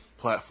streaming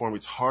platform,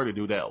 it's hard to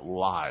do that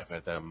live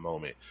at that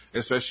moment,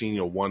 especially in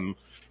your one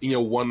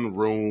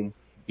room.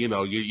 You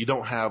know, you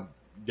don't have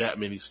that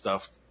many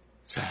stuff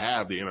to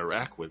have to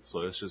interact with, so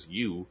it's just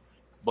you.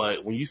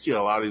 But when you see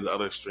a lot of these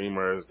other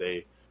streamers,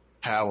 they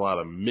have a lot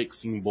of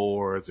mixing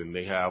boards and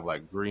they have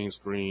like green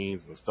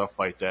screens and stuff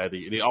like that.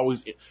 They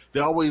always,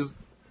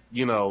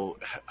 you know,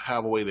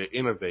 have a way to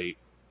innovate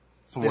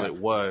from what it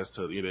was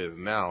to it is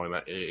now,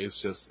 and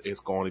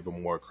it's going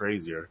even more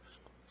crazier.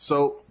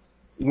 So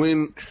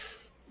when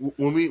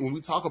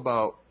we talk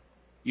about,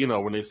 you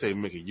know, when they say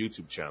make a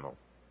YouTube channel,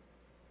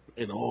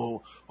 And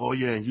oh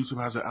yeah, and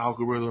YouTube has an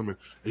algorithm, and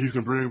you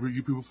can bring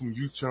you people from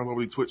YouTube channel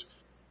over to Twitch.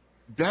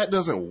 That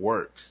doesn't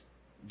work.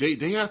 They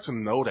have to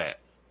know that.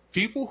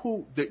 People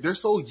who they're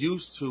so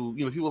used to,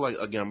 people like,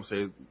 again, I'm gonna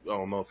say, I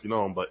don't know if you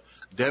know him, but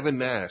Devin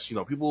Nash,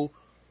 people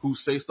who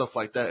say stuff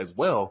like that as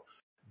well.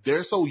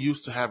 They're so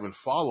used to having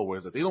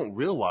followers that they don't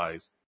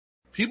realize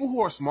people who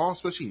are small,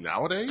 especially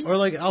nowadays, or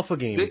like Alpha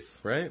Games,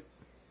 right?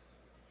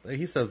 Like,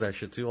 he says that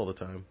shit too all the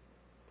time.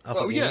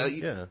 Alpha Games,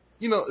 yeah.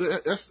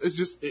 It's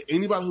just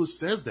anybody who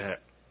says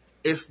that.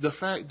 It's the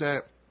fact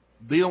that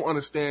they don't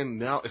understand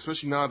now,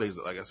 especially nowadays.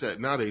 Like I said,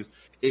 nowadays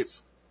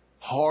it's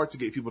hard to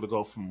get people to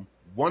go from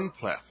one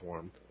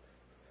platform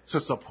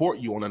to support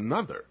you on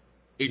another.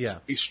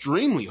 It's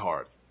extremely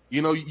hard.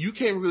 You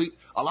can't really.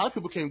 A lot of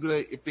people can't do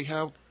that if they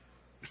have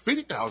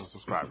 50,000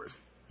 subscribers.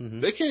 Mm-hmm.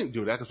 They can't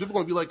do that because people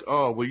are gonna be like,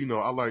 oh, well,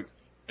 I like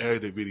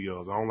edited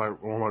videos. I don't like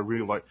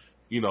really like,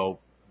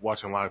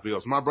 watching live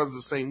videos. My brother's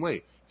the same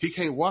way. He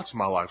can't watch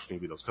my live stream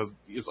videos because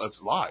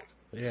it's live.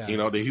 Yeah. He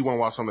want to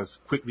watch something that's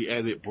quickly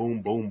edited,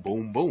 boom, boom,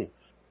 boom, boom.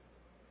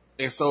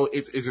 And so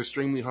it's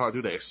extremely hard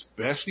to do that,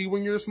 especially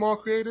when you're a small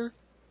creator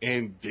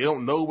and they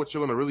don't know what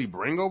you're going to really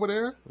bring over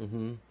there,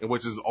 and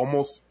which is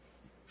almost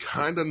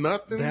kind of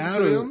nothing to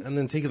them. And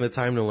then taking the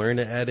time to learn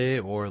to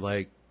edit or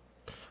then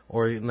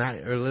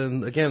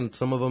again,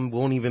 some of them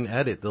won't even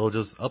edit. They'll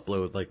just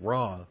upload like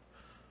raw.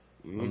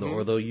 Mm-hmm.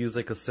 Or they'll use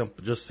like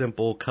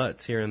simple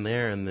cuts here and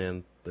there, and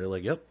then they're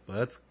like, "Yep,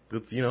 that's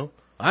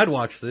I'd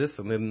watch this,"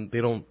 and then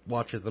they don't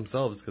watch it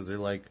themselves because they're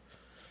like,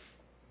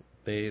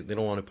 they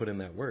don't want to put in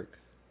that work.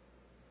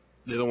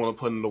 They don't want to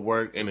put in the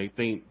work, and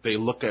they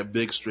look at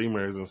big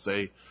streamers and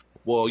say,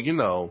 "Well, they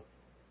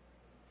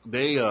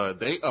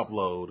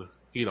upload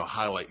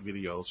highlight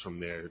videos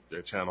from their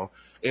channel,"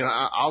 and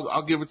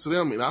I'll give it to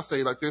them, and I'll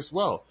say like this: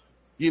 "Well,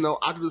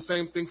 I do the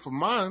same thing for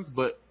mine,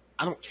 but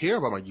I don't care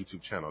about my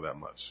YouTube channel that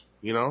much."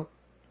 I'll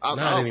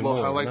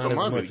upload highlights on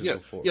my video.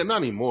 Yeah,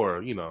 not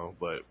anymore,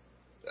 but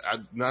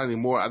not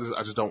anymore. I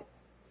just don't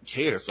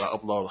care. So I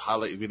upload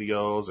highlight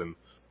videos and,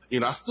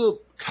 I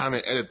still kind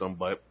of edit them,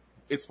 but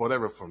it's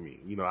whatever for me.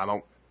 I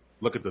don't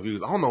look at the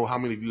views. I don't know how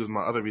many views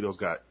my other videos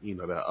got,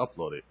 that I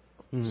uploaded.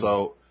 Mm-hmm.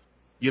 So,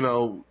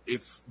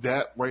 it's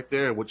that right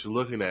there, what you're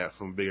looking at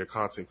from bigger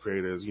content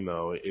creators,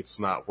 it's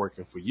not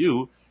working for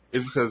you.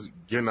 It's because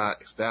you're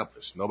not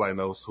established. Nobody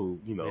knows who,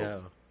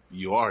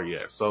 you are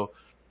yet. So,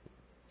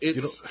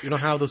 it's, you know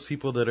how those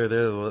people that are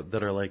there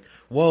that are like,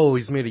 whoa,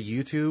 he's made a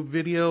YouTube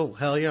video?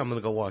 Hell yeah, I'm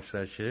going to go watch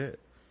that shit.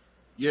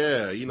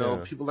 Yeah,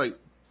 people like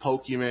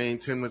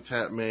Pokimane, Tim the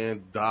Tap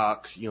Man,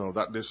 Doc,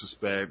 Doc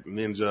Disrespect,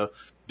 Ninja.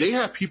 They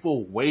have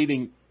people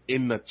waiting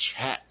in the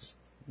chat.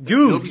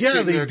 Dude,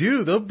 yeah, they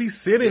do. They'll be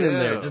sitting in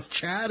there just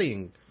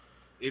chatting.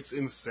 It's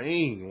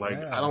insane. Like,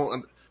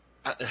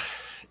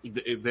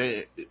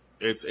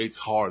 it's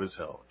hard as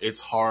hell. It's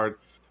hard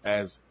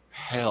as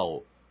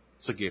hell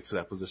to get to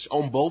that position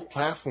on both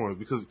platforms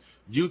because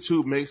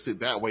YouTube makes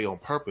it that way on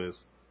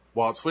purpose,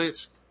 while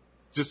Twitch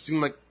just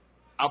seemed like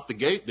out the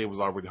gate they was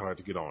already hard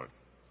to get on.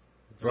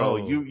 Bro. So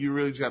you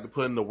really just have to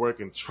put in the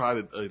work and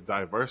try to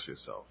diverse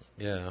yourself.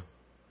 Yeah.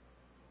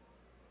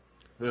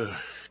 I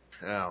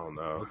don't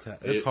know.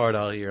 It's hard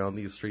out here on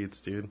these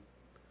streets, dude.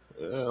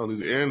 Yeah, on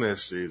these internet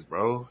streets,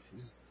 bro.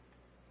 Just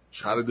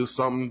try to do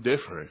something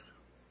different.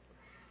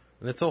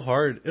 And it's so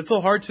hard. It's so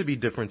hard to be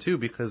different too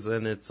because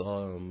then it's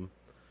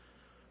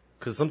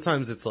because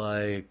sometimes it's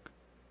like,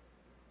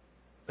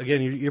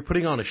 again, you're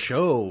putting on a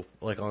show,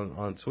 like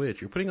on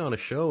Twitch. You're putting on a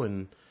show,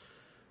 and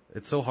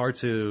it's so hard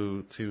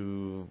to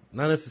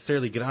not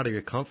necessarily get out of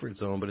your comfort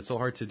zone, but it's so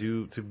hard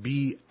to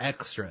be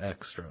extra.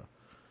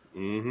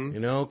 Mm-hmm.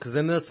 Because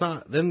then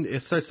then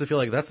it starts to feel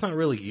like that's not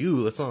really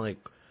you. That's not like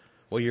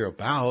what you're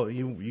about.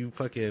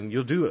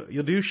 You'll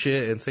do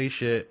shit and say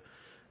shit,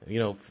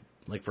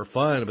 like for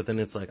fun, but then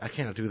it's like, I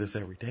can't do this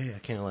every day. I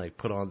can't like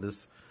put on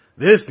this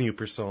new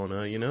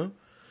persona,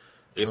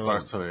 It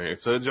starts turning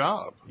into a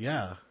job.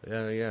 Yeah.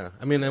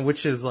 I mean, and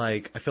which is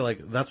like, I feel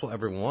like that's what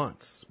everyone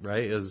wants,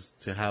 right? Is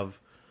to have,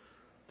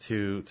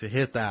 to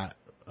hit that,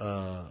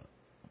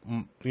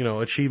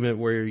 achievement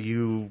where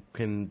you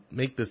can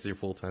make this your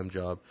full-time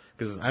job.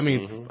 Cause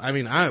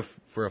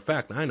for a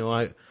fact, I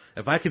know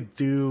if I could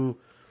do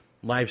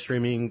live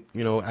streaming,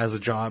 as a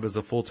job, as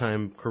a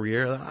full-time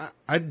career,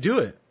 I'd do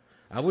it.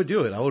 I would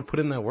do it. I would put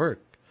in that work.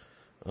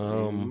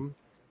 I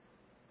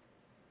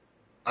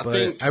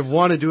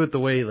want to do it the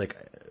way, like,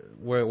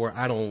 where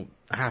I don't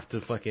have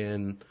to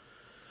fucking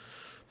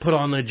put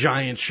on a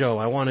giant show.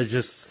 I want to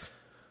just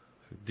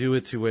do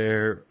it to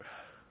where,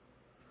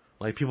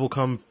 like, people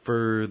come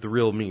for the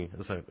real me,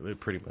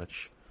 pretty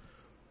much.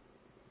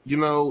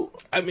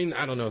 I mean,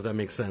 I don't know if that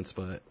makes sense,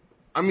 but.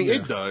 I mean,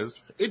 It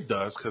does. It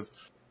does, because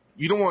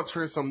you don't want to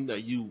turn something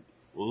that you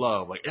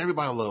love. Like,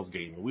 everybody loves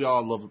gaming. We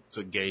all love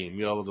to game.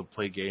 We all love to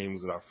play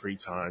games in our free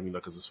time,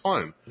 because it's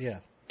fun. Yeah.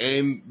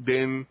 And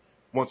then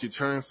once you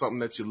turn something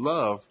that you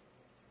love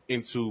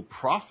into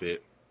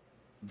profit,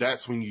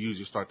 that's when you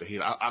usually start to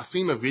hit. I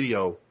seen a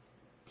video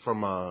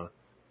from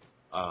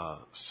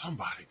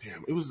somebody,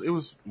 damn, it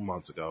was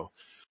months ago.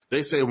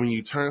 they say when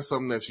you turn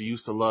something that you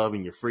used to love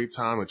in your free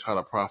time and try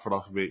to profit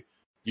off of it,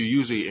 you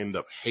usually end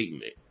up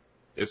hating it.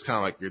 It's kind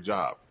of like your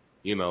job,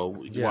 you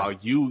know. Yeah. While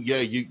you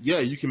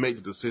can make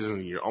the decisions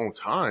in your own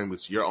time.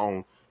 It's your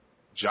own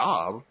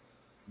job,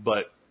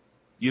 but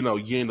you know,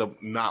 you end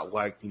up not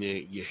liking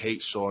it. You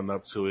hate showing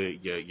up to it.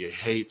 You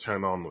hate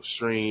turning on the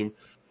stream,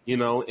 you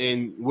know.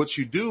 And what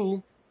you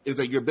do is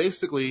that you're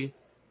basically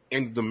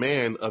in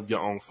demand of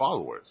your own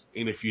followers.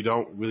 And if you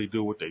don't really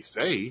do what they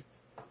say,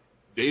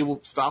 they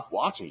will stop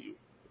watching you.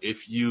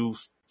 If you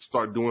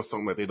start doing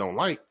something that they don't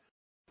like,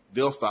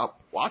 they'll stop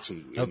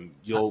watching you and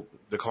you'll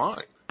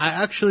decline. I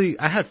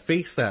had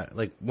faced that.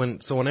 Like when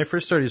I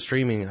first started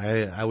streaming,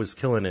 I was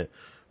killing it,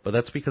 but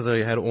that's because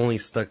I had only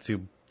stuck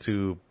to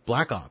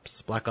Black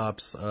Ops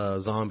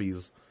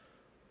Zombies.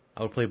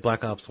 I would play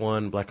Black Ops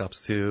 1, Black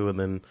Ops 2, and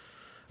then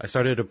I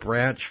started to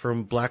branch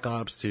from Black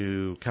Ops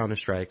to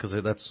Counter-Strike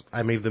because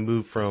I made the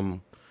move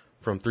from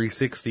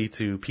 360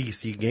 to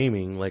PC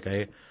gaming. Like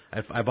I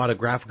bought a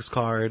graphics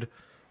card.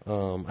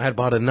 I had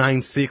bought a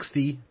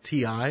 960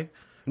 Ti.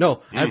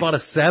 No, I bought a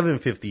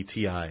 750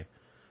 Ti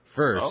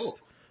first. Oh.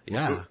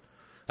 Yeah.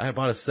 I had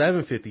bought a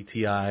 750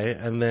 Ti,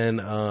 and then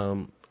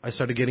I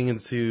started getting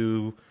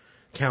into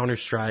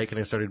Counter-Strike, and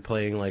I started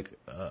playing like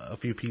a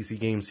few PC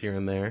games here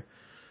and there.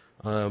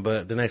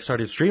 But then I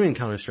started streaming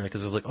Counter-Strike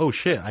because I was like, oh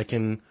shit,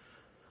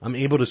 I'm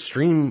able to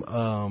stream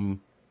and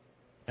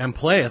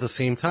play at the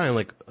same time,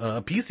 like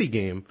a PC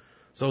game.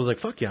 So I was like,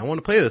 fuck yeah, I want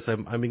to play this.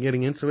 I've been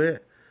getting into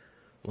it.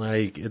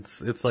 Like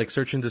it's like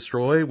Search and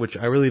Destroy, which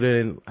I really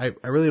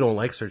don't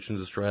like Search and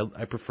Destroy.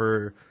 I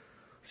prefer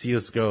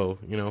CS:GO,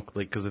 you know,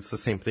 like because it's the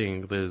same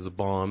thing. There's a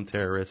bomb,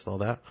 terrorist, all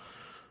that.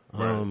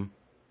 Right.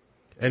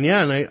 And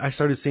yeah, and I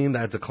started seeing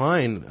that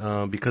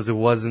decline because it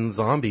wasn't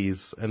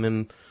zombies, and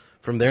then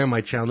from there my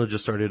channel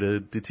just started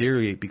to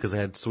deteriorate because I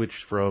had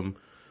switched from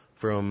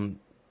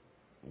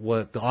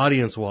what the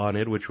audience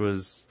wanted, which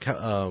was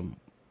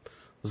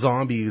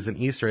zombies and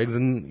Easter eggs,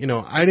 and you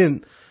know I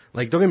didn't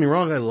like. Don't get me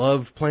wrong, I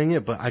love playing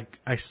it, but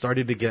I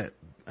started to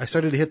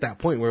hit that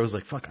point where I was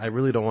like, fuck, I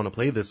really don't want to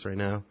play this right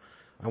now.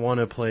 I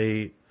want to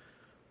play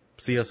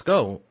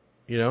CS:GO,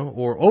 you know,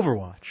 or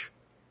Overwatch.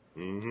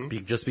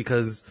 Mm-hmm. Just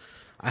because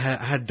I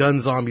had done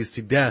zombies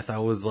to death. I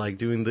was like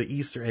doing the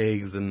Easter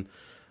eggs and,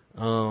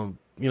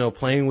 you know,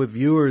 playing with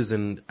viewers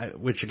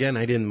which again,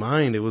 I didn't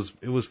mind. It was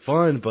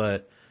fun,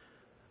 but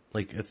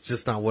like, it's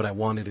just not what I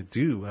wanted to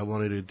do. I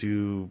wanted to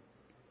do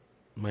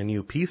my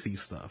new PC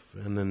stuff.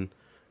 And then,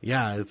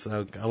 yeah,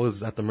 I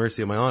was at the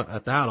mercy of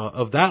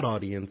that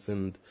audience.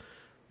 And,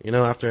 you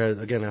know, after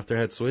I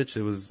had switched,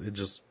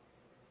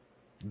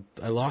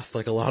 I lost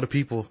like a lot of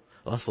people.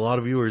 I lost a lot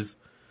of viewers.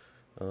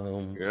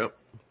 Yep.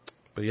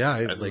 But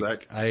yeah,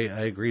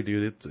 I agree,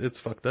 dude. It's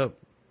fucked up.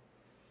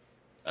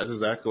 That's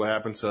exactly what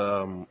happened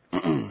to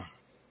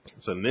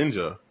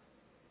Ninja.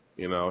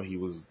 You know, he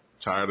was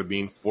tired of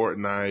being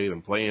Fortnite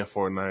and playing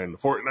Fortnite and the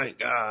Fortnite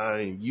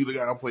guy, and you the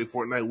guy who played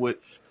Fortnite with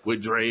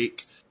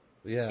Drake.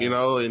 Yeah. You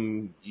know,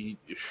 and he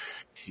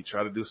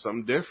tried to do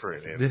something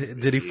different.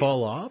 And did he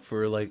fall off,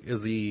 or like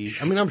is he?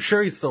 I mean, I'm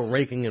sure he's still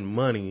raking in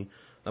money.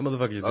 That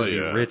motherfucker's gonna be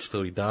rich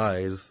till he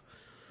dies.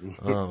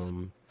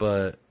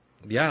 But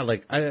yeah,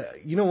 like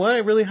you know what? I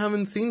really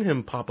haven't seen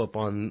him pop up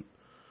on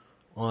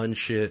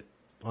shit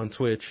on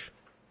Twitch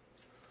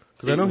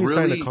because I know he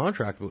signed a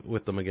contract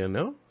with them again.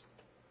 No.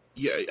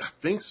 Yeah, I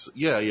think so.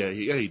 Yeah,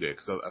 he did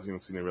because I seen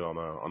it read on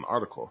an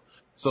article.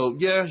 So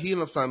yeah, he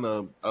ended up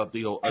signing a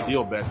deal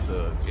back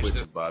to Twitch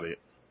about it,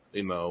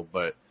 you know.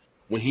 But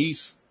when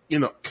he's, he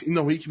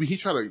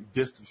tried to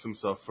distance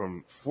himself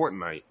from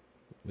Fortnite.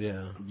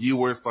 Yeah,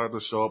 viewers started to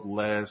show up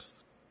less.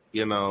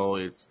 You know,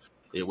 it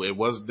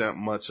wasn't that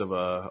much of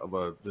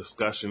a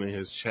discussion in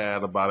his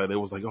chat about it. It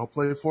was like, oh,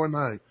 play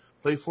Fortnite,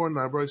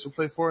 bro. You should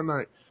play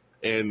Fortnite,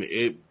 and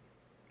it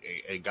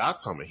got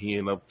to him. He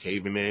ended up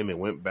caving in and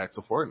went back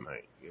to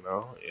Fortnite. You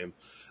know, and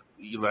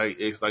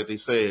it's like they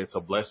say, it's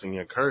a blessing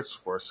and a curse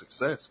for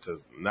success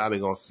because now they're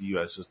gonna see you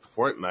as just the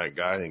Fortnite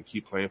guy and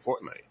keep playing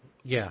Fortnite.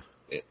 Yeah,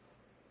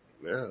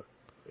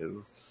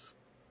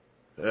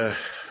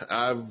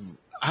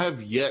 I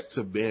have yet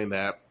to be in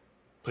that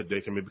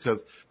predicament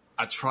because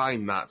I try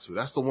not to.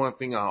 That's the one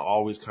thing I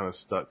always kind of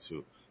stuck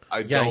to.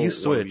 You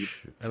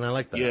switch, and I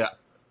like that.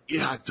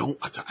 Yeah,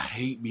 I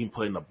hate being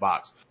put in a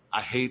box.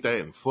 I hate that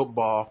in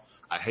football.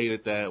 I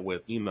hated that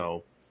with,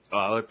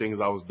 other things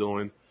I was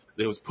doing.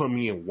 They was putting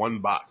me in one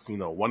box,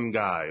 one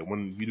guy.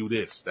 When you do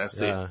this,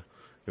 that's it.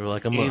 You were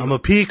like, I'm a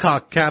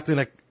peacock,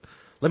 Captain.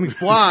 Let me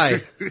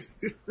fly.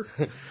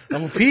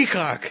 I'm a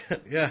peacock.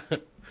 Yeah.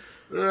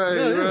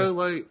 Right.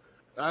 Like,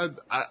 I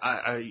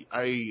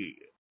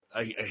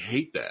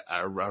hate that. I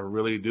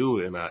really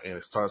do. And I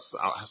start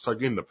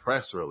getting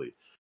depressed really,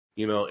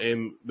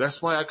 and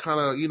that's why I kind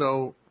of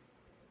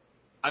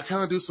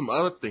do some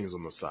other things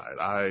on the side.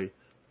 I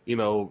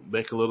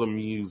make a little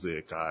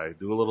music. I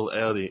do a little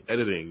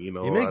editing, You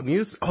make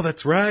music? Oh,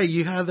 that's right.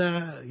 You had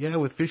that. Yeah.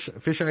 With Fish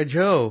Eye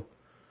Joe.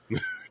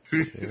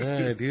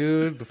 Yeah,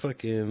 dude. The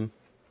fucking.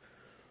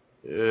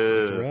 Yeah.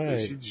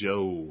 Right. Fishy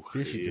Joe.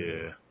 Fishy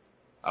Joe.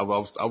 I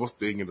was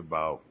thinking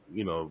about,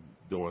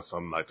 doing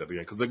something like that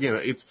again. Cause again,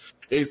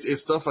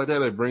 it's stuff like that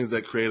that brings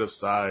that creative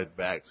side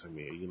back to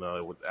me,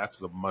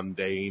 after the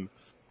mundane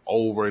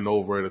over and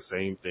over the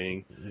same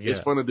thing. Yeah. It's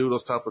fun to do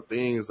those type of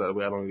things that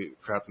way I don't get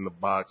trapped in the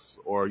box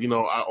or,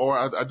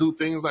 I do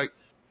things like,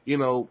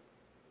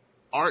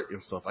 art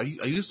and stuff. I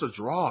used to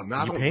draw.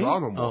 Now I don't draw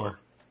no more. Oh.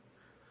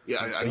 Yeah.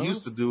 I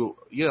used to do,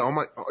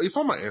 it's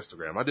on my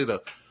Instagram. I did a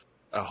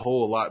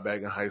whole lot back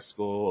in high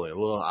school and a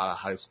little out of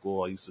high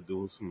school. I used to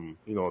do some,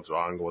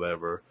 drawing or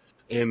whatever.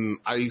 And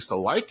I used to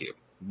like it,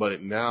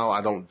 but now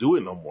I don't do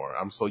it no more.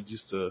 I'm so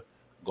used to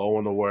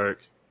going to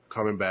work,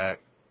 coming back,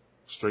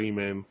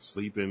 streaming,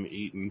 sleeping,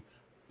 eating,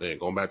 then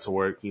going back to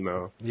work,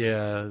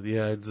 Yeah,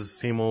 it's the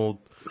same old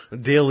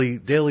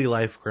daily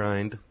life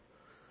grind.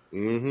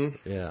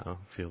 Mm-hmm. Yeah, I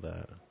feel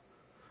that.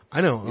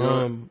 I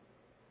know.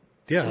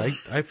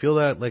 I feel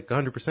that like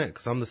 100%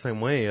 because I'm the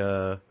same way.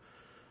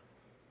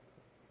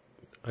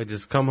 I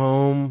just come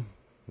home,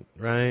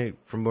 right,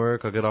 from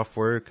work. I'll get off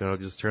work and I'll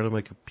just turn on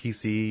like a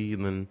PC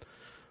and then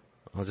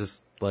I'll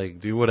just like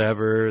do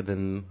whatever.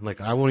 Then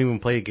like I won't even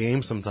play a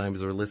game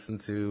sometimes or listen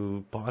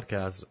to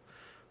podcasts.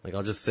 Like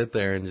I'll just sit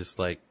there and just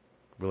like,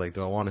 we're like,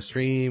 do I want to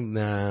stream?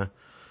 Nah, I'm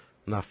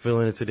not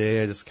feeling it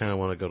today. I just kind of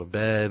want to go to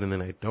bed and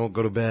then I don't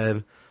go to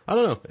bed. I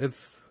don't know.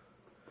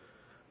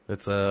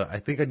 I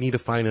think I need to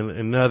find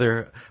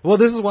another. Well,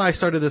 this is why I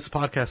started this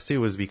podcast too,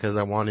 was because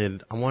I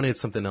wanted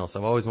something else.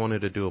 I've always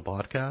wanted to do a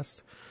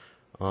podcast.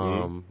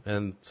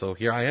 And so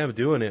here I am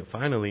doing it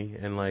finally.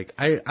 And like,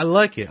 I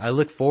like it. I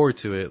look forward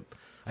to it.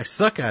 I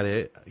suck at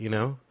it,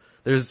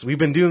 we've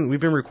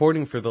been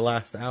recording for the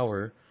last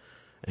hour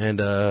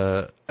and,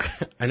 I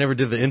never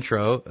did the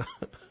intro.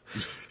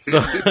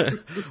 So,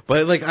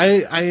 but like,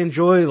 I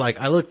enjoy,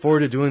 like, I look forward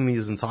to doing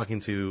these and talking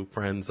to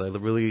friends. I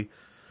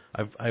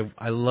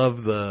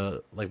love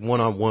the like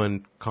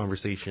one-on-one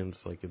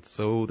conversations. Like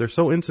they're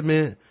so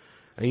intimate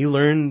and you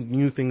learn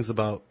new things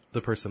about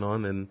the person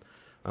on and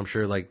I'm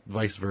sure like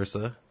vice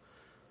versa,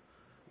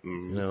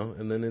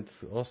 and then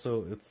it's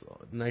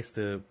nice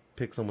to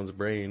pick someone's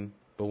brain.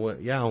 But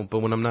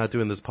when I'm not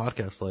doing this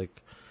podcast,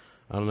 like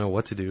I don't know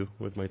what to do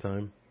with my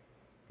time.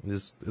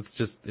 It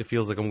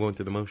feels like I'm going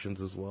through the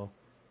motions as well.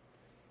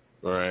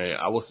 Right.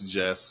 I would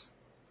suggest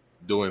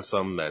doing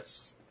something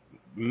that's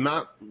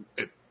not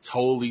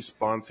totally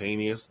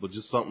spontaneous, but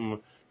just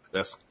something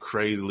that's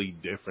crazily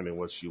different than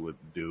what you would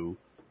do.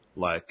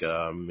 Like,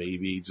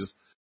 maybe just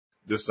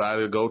decide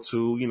to go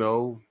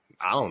to,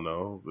 I don't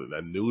know,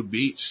 a nude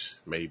beach,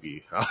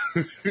 maybe.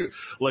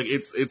 Like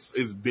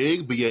it's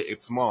big, but yet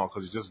it's small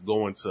because you're just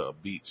going to a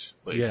beach,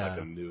 but it's like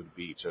a nude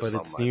beach or something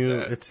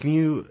like that. It's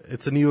new.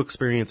 It's a new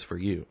experience for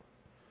you.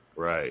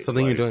 Right.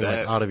 Something you're doing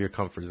like out of your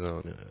comfort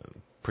zone,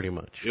 pretty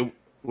much.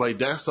 Like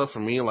that stuff for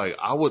me, like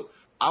I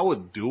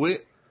would do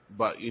it.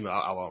 But,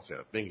 I won't say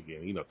think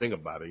again, think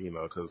about it,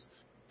 because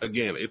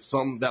again, it's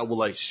something that will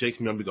like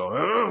shake me up and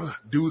go,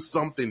 do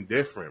something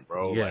different,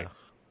 bro. Yeah. Like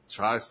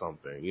try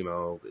something,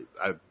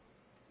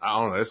 I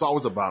don't know. It's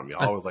always about me.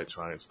 I always like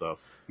trying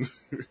stuff.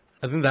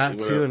 I think that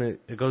too. And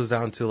it goes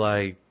down to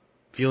like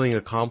feeling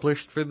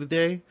accomplished for the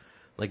day,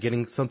 like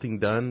getting something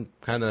done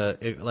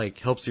it like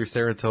helps your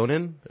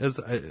serotonin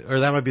or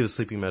that might be the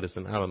sleeping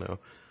medicine. I don't know.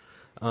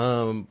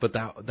 But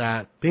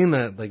that thing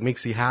that like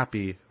makes you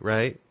happy,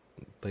 right?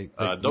 Like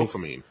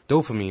dopamine.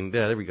 Dopamine.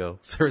 Yeah, there we go.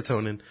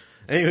 Serotonin.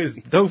 Anyways,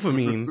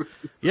 dopamine.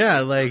 Yeah,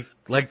 like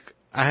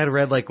I had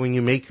read like when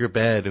you make your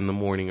bed in the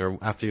morning or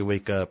after you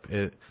wake up,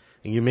 and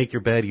you make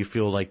your bed, you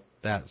feel like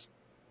that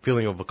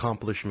feeling of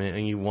accomplishment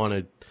and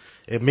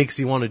it makes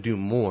you want to do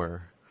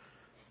more.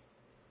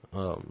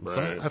 Right.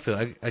 So I feel,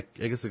 I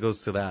guess it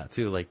goes to that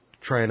too, like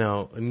trying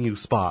out a new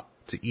spot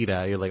to eat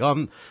at. You're like,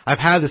 I've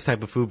had this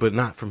type of food, but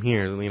not from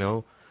here, let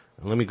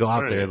me go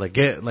out there,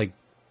 like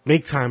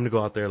make time to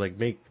go out there,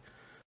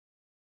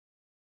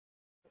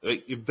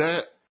 if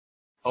that,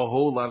 a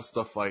whole lot of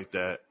stuff like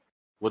that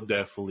would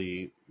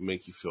definitely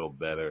make you feel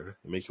better.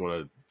 It makes you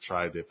want to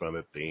try different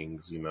other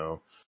things,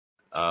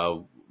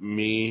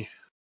 Me,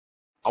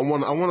 I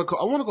want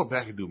to go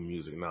back and do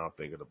music now. I'm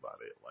thinking about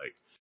it. Like,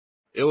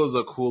 it was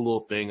a cool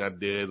little thing I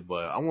did,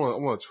 but I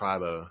want to try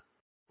to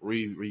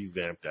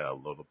revamp that a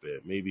little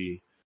bit.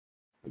 Maybe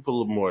put a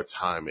little more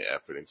time and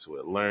effort into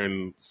it.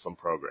 Learn some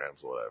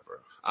programs or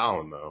whatever. I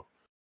don't know.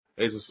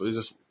 It's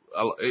just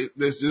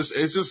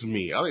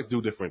me. I like to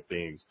do different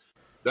things.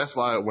 That's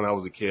why when I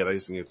was a kid, I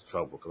used to get into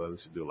trouble because I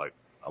used to do like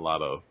a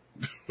lot of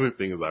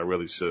things I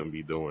really shouldn't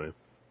be doing.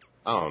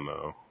 I don't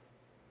know.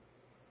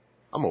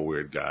 I'm a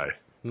weird guy.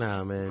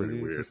 Nah, man.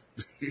 Pretty weird.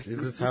 You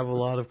just have a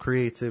lot of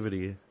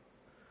creativity,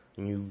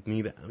 and you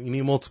need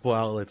multiple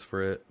outlets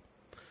for it.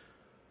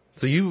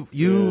 So you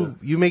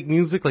make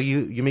music, like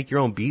you make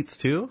your own beats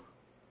too?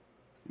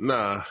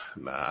 Nah,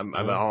 I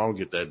don't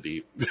get that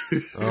deep.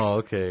 Oh,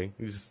 okay.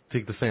 You just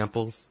take the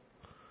samples.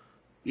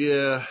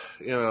 Yeah,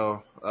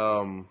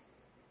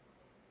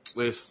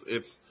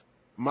 it's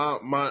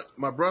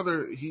my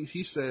brother.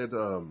 He said,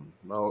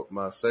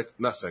 my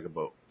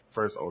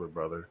first older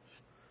brother.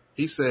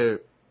 He said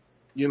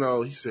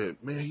he said,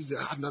 man,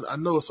 I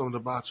know something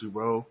about you,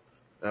 bro.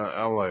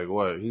 I'm like,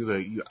 what? He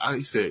said,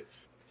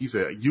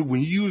 you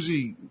when you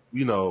usually,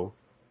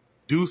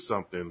 do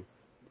something,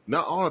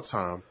 not all the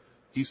time.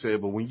 He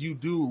said, but when you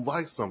do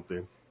like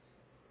something,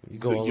 You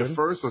go all your in?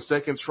 first or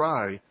second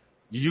try,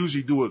 you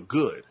usually do it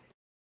good.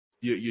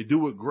 You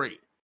do it great.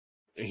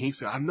 And he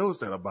said, I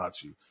noticed that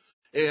about you.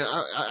 And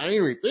I didn't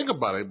even think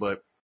about it,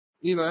 but,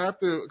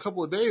 after a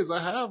couple of days,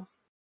 I have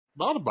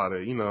thought about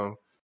it,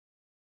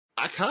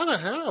 I kind of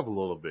have a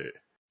little bit,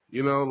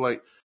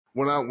 like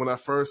when I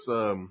first,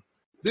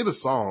 did a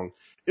song,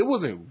 it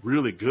wasn't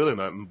really good or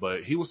nothing,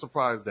 but he was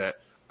surprised that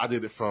I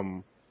did it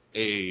from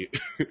a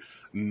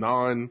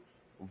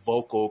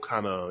non-vocal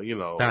kind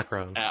of,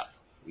 Background. app.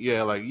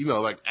 Yeah,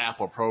 like app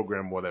or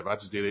program, whatever. I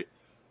just did it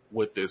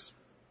with this,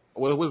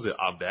 what was it,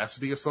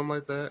 Audacity or something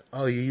like that?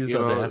 Oh, you used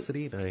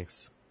Audacity?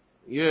 Nice.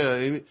 Yeah,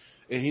 and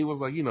he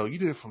was like, you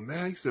did it from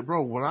that. He said,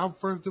 bro, when I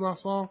first did my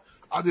song,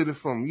 I did it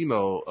from,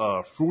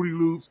 Fruity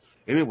Loops,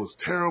 and it was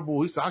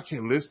terrible. He said, I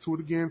can't listen to it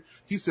again.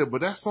 He said,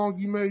 but that song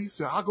you made, he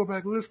said, I'll go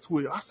back and listen to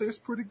it. I said, it's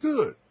pretty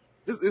good.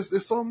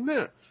 It's something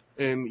there.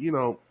 And,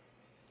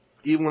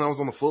 even when I was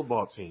on the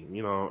football team,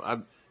 I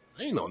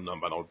ain't know nothing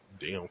about no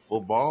damn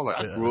football. Like,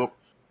 I grew up,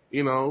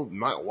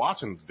 not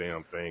watching the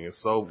damn thing. And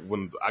so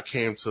when I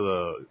came to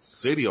the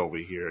city over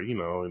here,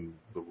 in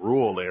the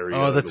rural area.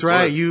 Oh, that's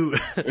right.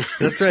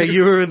 That's right.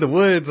 You were in the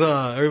woods.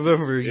 I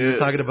remember you were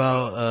talking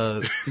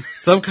about,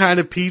 some kind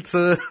of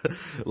pizza.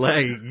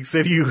 Like you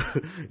said, you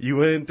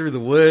went through the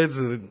woods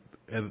or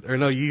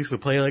no, you used to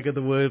play like in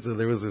the woods and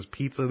there was this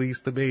pizza they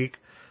used to make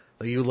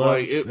that you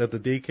loved at the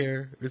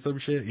daycare or some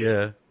shit.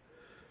 Yeah.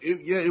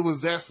 It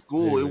was that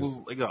school. It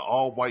was like an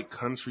all white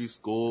country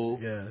school.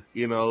 Yeah.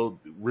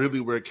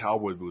 Really wear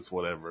cowboy boots,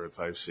 whatever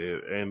type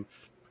shit. And,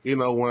 when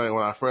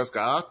I first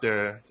got out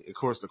there, of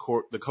course, the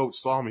coach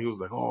saw me. He was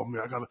like, oh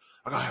man, I gotta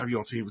have you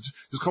on team.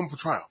 Just come for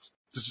tryouts.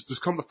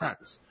 Just come to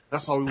practice.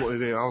 That's all we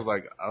wanted. And I was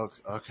like,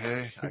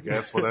 okay, I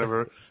guess,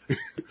 whatever. And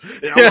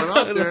I went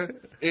out there.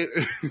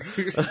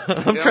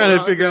 I'm trying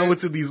to figure out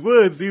what's in these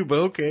woods, dude, but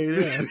okay,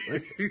 yeah.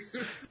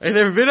 I ain't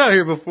never been out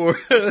here before.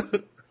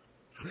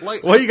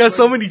 Why you got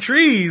so many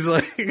trees?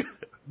 Like,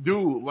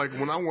 dude, like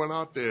when I went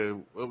out there,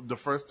 the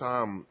first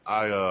time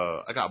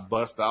I got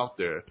bussed out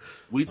there,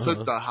 we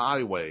took the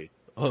highway,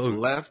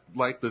 left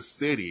like the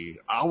city.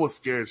 I was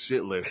scared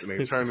shitless and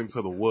they turned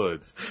into the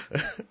woods.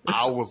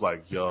 I was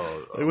like,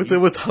 yo. What's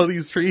it with all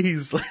these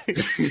trees? Like,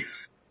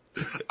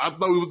 I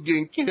thought we was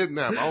getting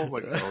kidnapped. I was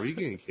like, are we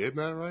getting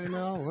kidnapped right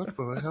now? What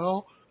the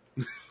hell?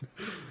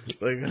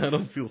 Like, I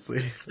don't feel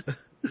safe.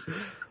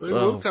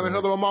 What kind of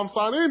hell did my mom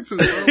sign into?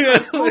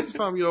 What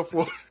time you up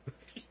for?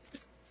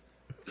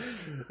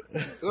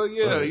 Well,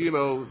 yeah, we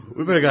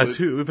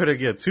better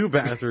get two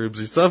bathrooms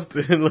or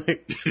something.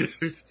 Like,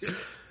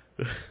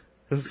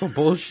 that's some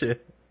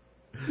bullshit.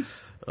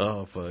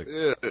 Oh fuck.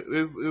 Yeah,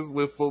 it's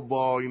with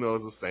football.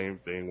 It's the same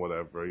thing.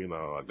 Whatever.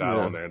 I got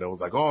on there that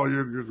was like, oh,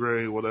 you're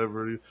great.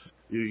 Whatever.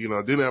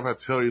 Didn't ever have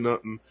to tell you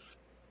nothing.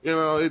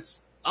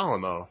 It's I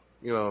don't know.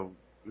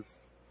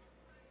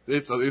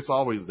 It's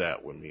always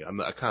that with me. I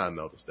kind of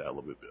noticed that a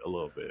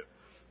little bit.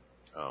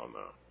 I don't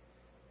know.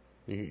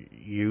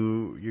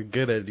 You're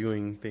good at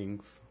doing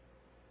things.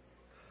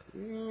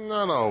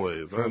 Not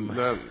always. What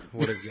have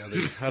you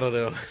gathered? I don't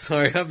know.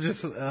 Sorry, I'm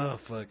just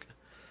fuck.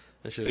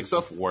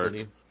 Except for work.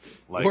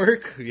 Like,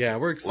 work? Yeah,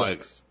 work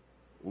sucks.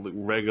 Like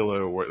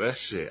regular work. That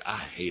shit, I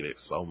hate it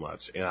so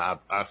much. And I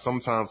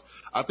sometimes,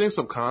 I think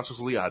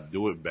subconsciously I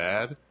do it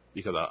bad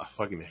because I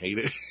fucking hate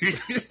it.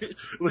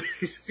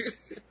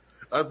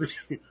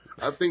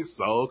 I think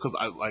so, because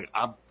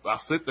I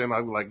sit there and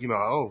I be like,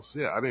 oh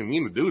shit, I didn't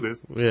mean to do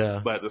this.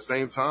 Yeah. But at the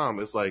same time,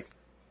 it's like,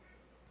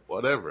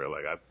 whatever.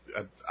 Like I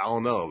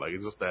don't know. Like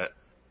it's just that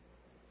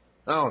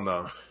I don't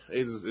know.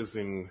 It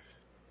seems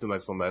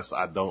like something that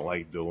I don't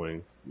like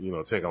doing.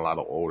 Taking a lot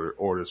of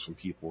orders from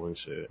people and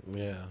shit.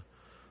 Yeah,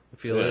 I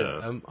feel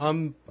it.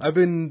 I've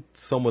been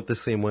somewhat the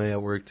same way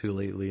at work too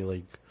lately.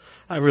 Like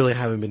I really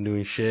haven't been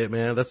doing shit,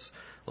 man. That's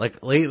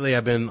like lately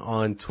I've been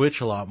on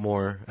Twitch a lot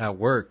more at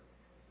work.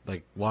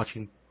 Like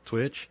watching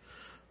Twitch,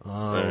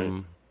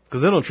 cause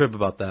they don't trip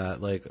about that,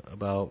 like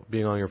about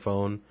being on your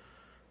phone,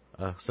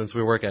 since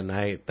we work at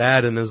night,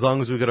 that, and as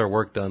long as we get our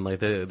work done, like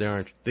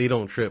they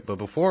don't trip. But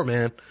before,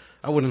 man,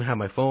 I wouldn't have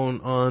my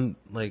phone on,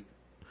 like,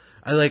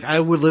 I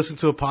would listen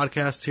to a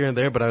podcast here and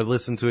there, but I would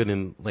listen to it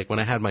in, like, when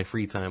I had my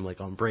free time,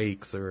 like on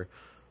breaks or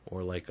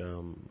like,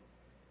 when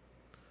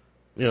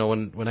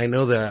I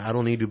know that I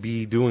don't need to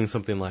be doing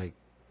something like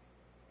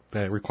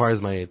that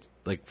requires my,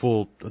 like,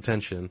 full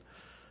attention.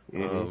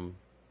 Mm-hmm.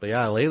 But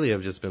yeah, lately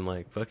I've just been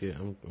like, fuck it,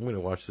 I'm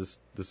gonna watch this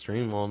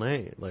stream all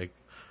night. Like,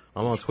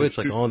 I'm on Twitch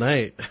like all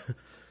night.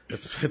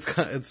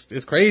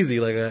 It's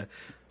crazy. Like,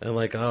 and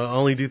like I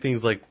only do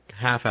things like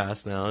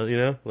half-assed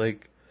now.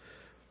 Like.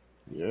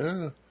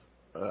 Yeah,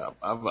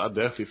 I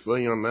definitely feel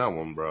you on that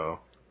one, bro.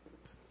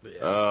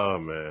 Yeah. Oh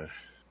man,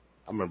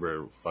 I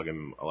remember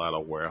fucking a lot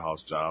of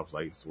warehouse jobs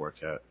I used to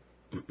work at.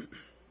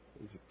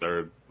 It's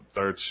a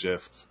third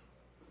shift.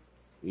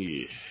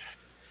 Yeah.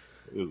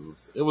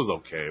 it was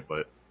okay,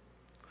 but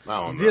I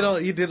don't know.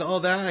 You did all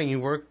that, and you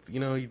worked.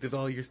 You did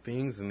all your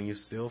things, and you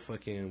still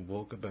fucking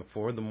woke up at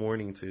 4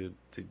 a.m. to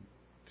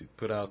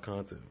put out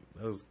content.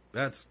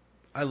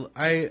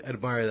 I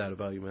admire that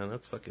about you, man.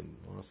 That's fucking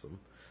awesome.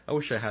 I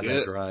wish I had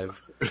that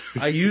drive.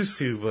 I used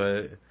to,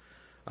 but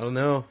I don't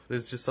know.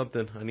 There's just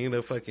something I need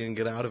to fucking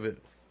get out of it.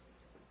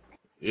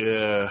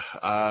 Yeah,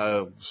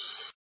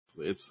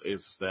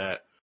 it's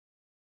that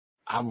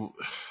I'm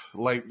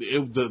like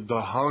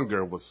the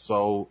hunger was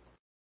so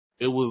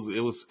it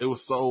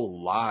was so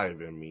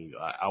live in me.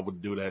 I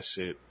would do that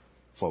shit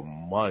for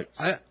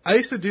months. I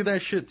used to do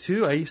that shit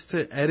too. I used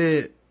to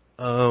edit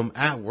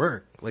at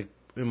work, like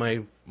in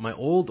my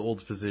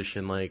old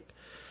position. Like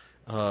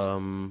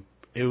I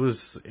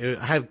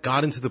had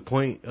gotten to the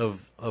point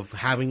of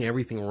having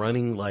everything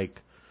running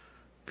like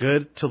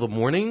good till the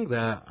morning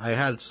that I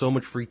had so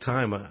much free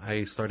time.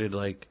 I started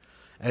like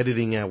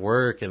editing at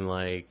work and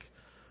like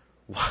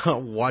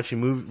watching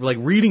movies, like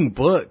reading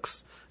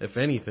books, if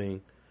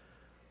anything.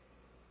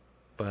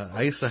 But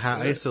I used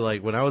to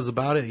like, when I was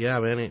about it, yeah,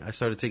 man, I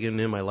started taking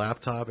in my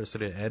laptop. I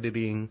started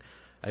editing.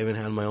 I even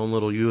had my own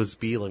little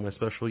USB, like my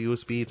special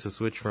USB to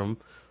switch from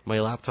my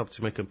laptop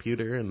to my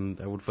computer,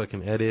 and I would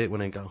fucking edit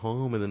when I got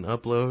home and then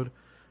upload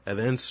and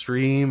then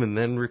stream and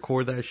then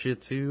record that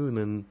shit too. And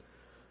then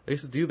I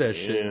used to do that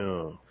shit.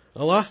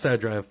 I lost that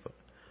drive.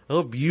 I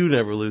hope you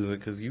never lose it,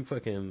 because you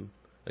fucking,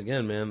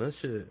 again, man, that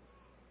shit,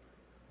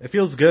 it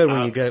feels good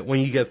when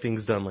you get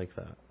things done like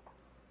that.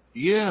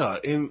 Yeah.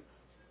 And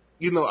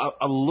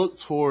I look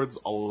towards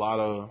a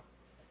lot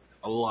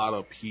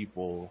of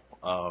people,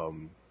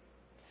 and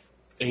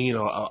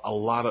a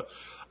lot of,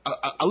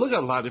 I look at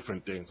a lot of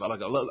different things. I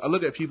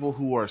look at people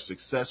who are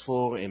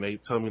successful, and they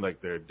tell me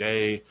like their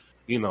day.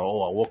 I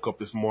woke up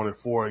this morning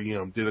 4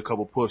 a.m., did a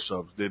couple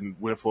push-ups, then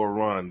went for a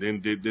run,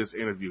 then did this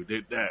interview,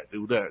 did that,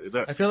 do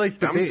that. I feel like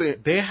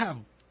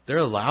they're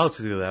allowed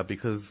to do that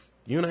because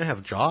you and I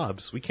have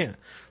jobs. We can't,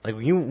 like,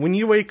 when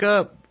you wake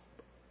up,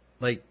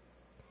 like,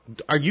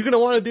 are you going to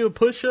want to do a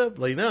push-up?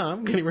 Like, no,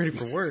 I'm getting ready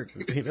for work,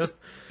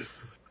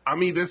 I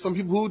mean, there's some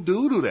people who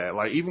do that.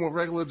 Like, even with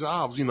regular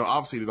jobs,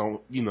 obviously they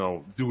don't,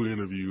 do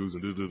interviews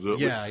and do.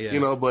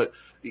 Yeah. But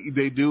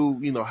they do,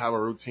 have a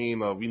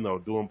routine of,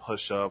 doing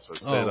push-ups or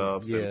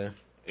sit-ups and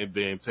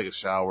then take a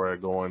shower,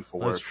 going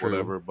for work,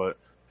 whatever. But,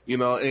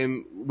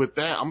 and with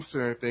that, I'm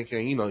sitting there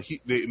thinking, the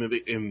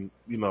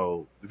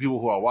people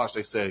who I watch,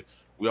 they say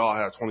we all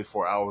have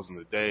 24 hours in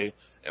the day,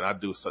 and I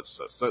do such,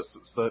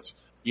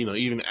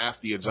 even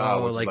after your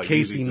job. Oh, like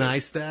Casey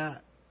Neistat?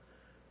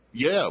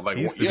 Yeah, like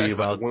he used to be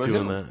about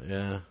doing that.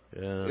 Yeah.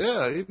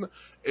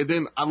 And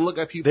then I look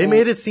at people. They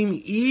made it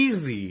seem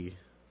easy.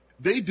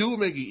 They do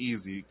make it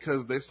easy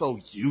because they're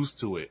so used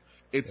to it.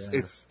 It's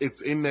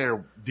in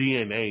their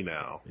DNA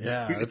now.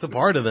 Yeah, it's a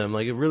part of them.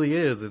 Like, it really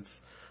is.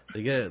 What's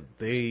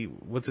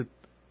it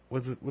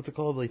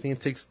called? I think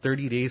it takes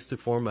 30 days to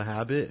form a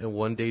habit and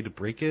 1 day to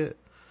break it.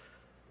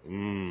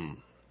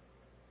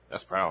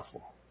 That's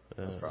powerful.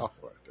 That's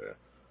powerful right there.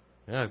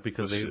 Yeah,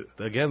 because they've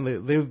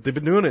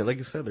been doing it. Like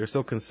you said, they're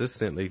so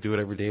consistent. They do it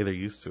every day. They're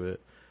used to it.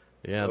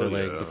 Yeah,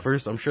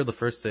 I'm sure the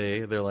first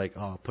day they're like,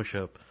 oh, push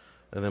up.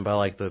 And then by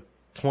like the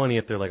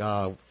 20th, they're like,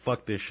 oh,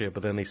 fuck this shit.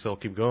 But then they still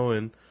keep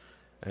going.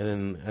 And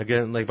then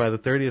again, like by the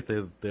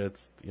 30th,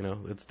 it's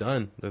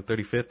done. The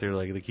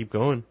 35th, they keep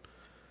going.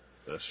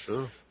 That's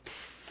true.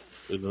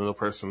 Another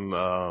person,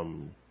 a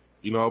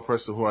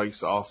person who I used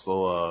to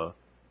also,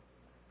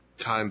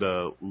 kind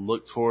of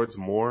look towards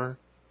more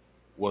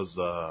was,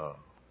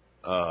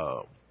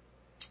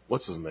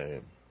 what's his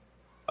name?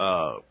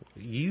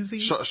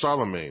 Yeezy?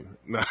 Charlemagne.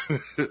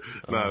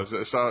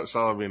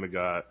 Charlemagne the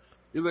God.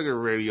 He's like a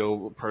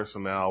radio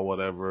person now,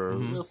 whatever.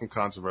 Mm-hmm. There's some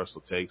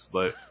controversial takes,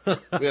 but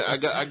yeah, I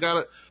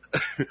gotta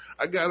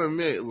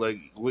admit, like,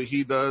 what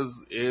he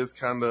does is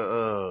kind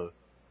of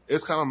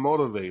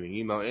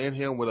motivating, and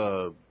him with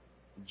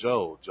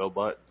Joe,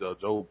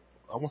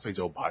 I won't say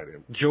Joe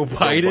Biden. Joe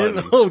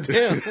Biden? Oh,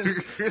 damn.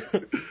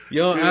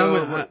 Yo,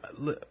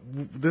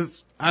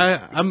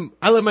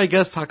 I let my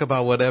guests talk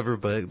about whatever,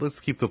 but let's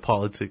keep the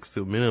politics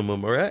to a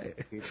minimum, all right?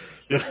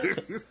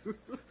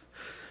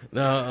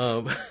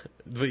 No,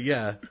 but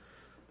yeah.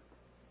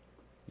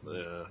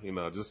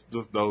 Yeah,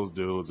 just those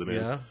dudes. And then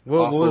yeah.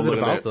 What was it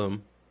about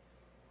them?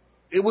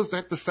 It was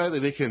the fact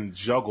that they can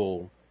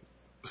juggle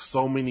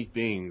so many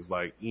things.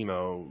 Like,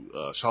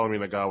 Charlemagne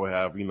the God would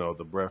have,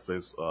 the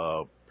breakfast,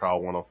 Proud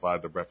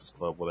 105, the Breakfast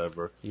Club,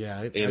 whatever.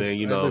 Yeah, and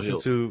then I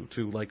listen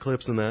to like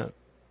clips and that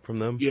from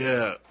them.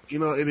 Yeah,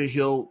 and then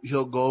he'll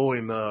go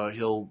and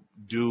he'll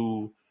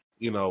do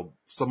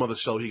some of the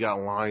show he got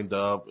lined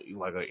up,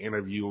 like an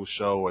interview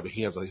show, or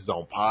he has his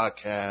own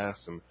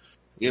podcast, and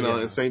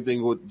and same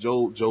thing with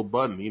Joe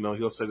Budden.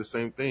 He'll say the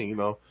same thing.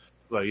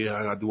 Like,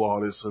 I do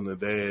all this in a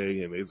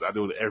day, and I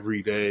do it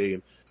every day,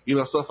 and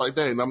stuff like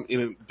that. And I'm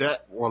in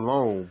that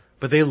alone.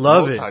 But they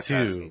love it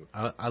too.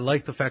 I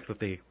like the fact that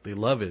they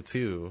love it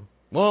too.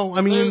 Well,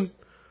 I mean,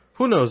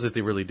 who knows if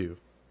they really do?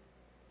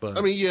 But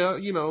I mean, yeah,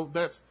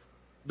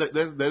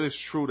 that is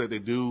true that they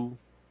do.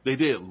 They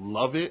did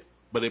love it,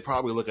 but they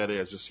probably look at it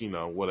as just,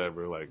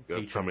 whatever, like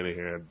Hatred. coming in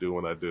here and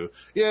doing what I do.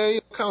 Yeah,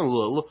 kind of a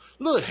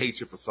little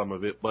hatred for some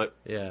of it, but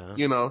Yeah.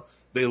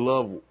 they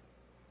love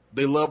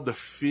the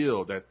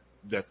field that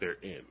they're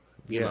in.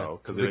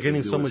 Because they're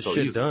getting so much shit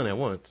easy. done at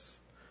once.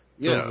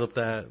 Yeah, Fills up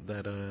that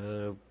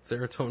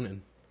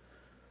serotonin.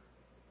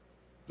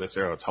 that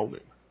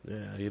serotonin.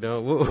 Yeah,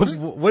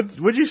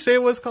 what'd you say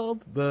it was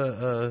called?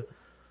 The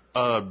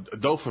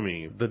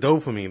Dopamine. the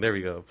dopamine. There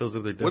we go. Fills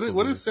up their dopamine.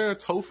 What is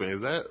serotonin?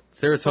 Is that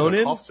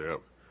Serotonin? Cough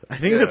syrup. I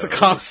think it's a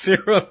cough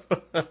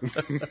syrup. I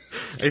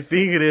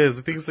think it is.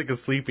 I think it's like a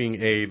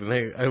sleeping aid, and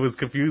I was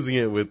confusing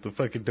it with the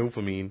fucking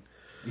dopamine.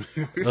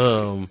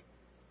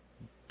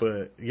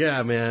 But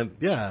yeah, man,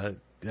 yeah.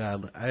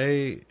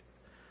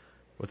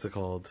 What's it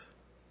called?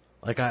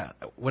 Like I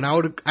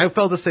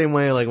felt the same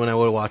way. Like when I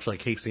would watch like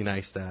Casey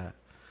Neistat,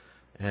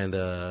 and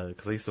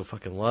because I used to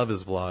fucking love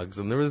his vlogs,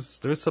 and there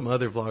was some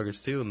other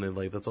vloggers too, and then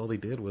like that's all they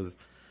did was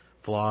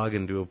vlog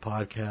and do a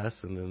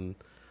podcast, and then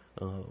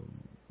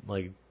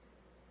like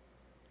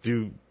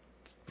do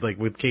like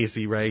with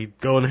Casey, right?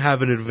 Go and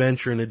have an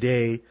adventure in a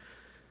day.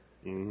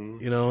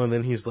 Mm-hmm. And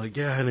then he's like,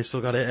 yeah, and I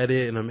still got to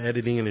edit, and I'm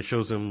editing, and it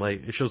shows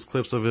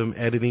clips of him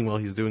editing while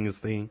he's doing his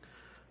thing.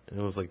 And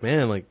it was like,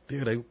 man, like,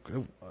 dude, I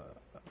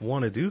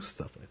want to do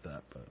stuff like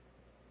that, but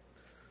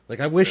like,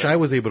 I wish I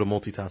was able to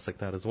multitask like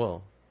that as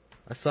well.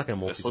 I suck at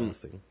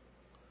multitasking.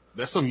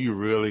 That's something you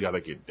really got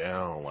to get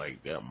down,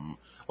 like that,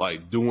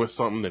 like doing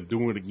something and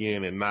doing it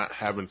again, and not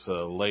having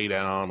to lay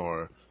down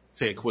or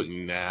take a quick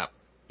nap.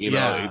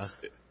 It's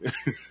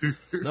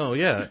no,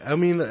 yeah. I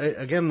mean,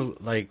 again,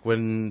 like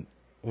when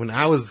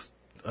I was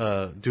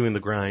doing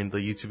the grind, the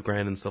YouTube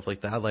grind and stuff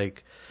like that,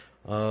 like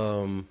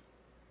and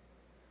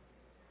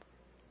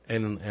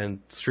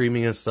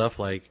streaming and stuff,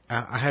 like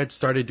I had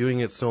started doing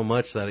it so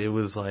much that it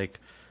was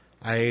like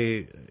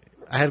I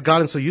had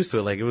gotten so used to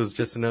it, like it was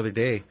just another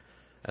day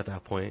at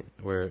that point.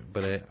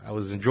 But I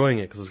was enjoying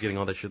it because I was getting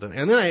all that shit done.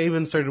 And then I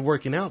even started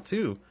working out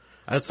too.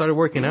 I had started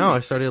working out. I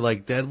started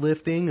like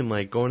deadlifting and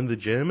like going to the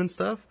gym and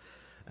stuff.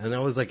 And I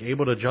was like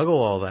able to juggle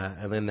all that.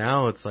 And then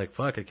now it's like,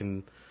 fuck, I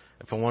can,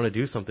 if I want to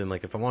do something,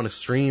 like if I want to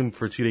stream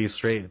for 2 days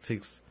straight, it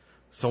takes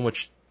so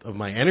much of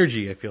my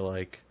energy, I feel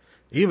like,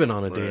 even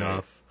on a day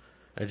off.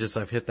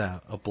 I've hit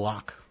a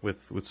block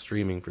with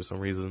streaming for some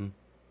reason.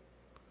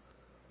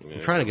 Yeah,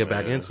 I'm trying to get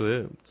back into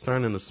it.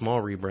 Starting in a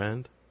small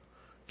rebrand.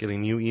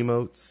 Getting new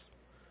emotes.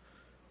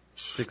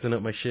 Fixing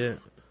up my shit.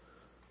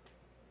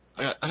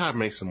 I gotta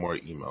make some more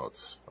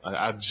emotes.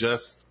 I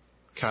just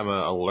kind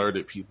of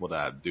alerted people that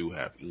I do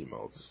have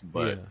emotes,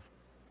 but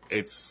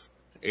it's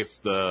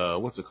the,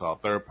 what's it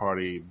called? Third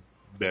party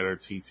better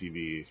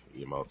TTV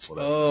emotes.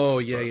 Whatever. Oh,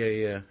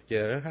 yeah.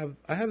 Yeah,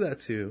 I have that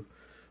too.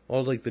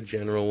 All like the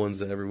general ones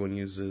that everyone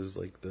uses,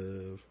 like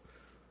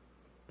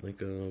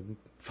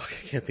fuck,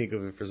 I can't think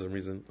of it for some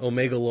reason.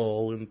 Omega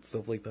Lol and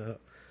stuff like that.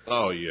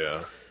 Oh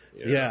yeah.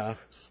 Yeah.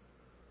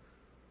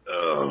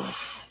 Oh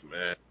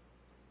man.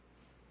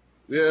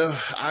 Yeah,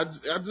 I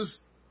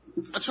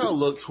try to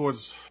look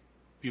towards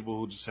people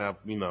who just have,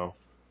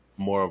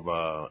 more of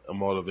a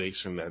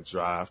motivation, that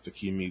drive to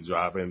keep me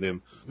driving, and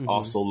then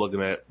also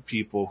looking at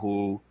people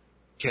who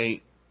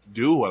can't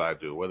do what I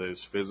do, whether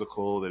it's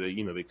physical, that they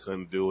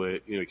couldn't do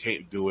it,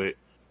 can't do it.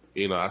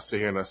 I sit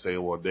here and I say,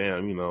 well,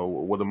 damn,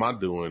 what am I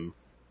doing?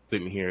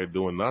 Sitting here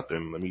doing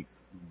nothing. Let me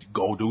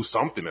go do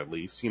something at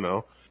least. It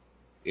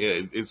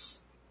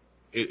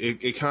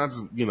kind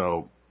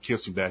of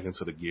kicks me back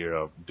into the gear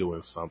of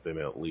doing something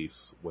at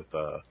least with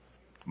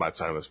my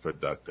time that's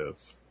productive,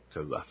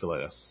 because I feel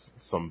like that's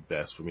some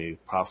best for me,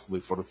 possibly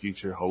for the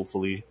future.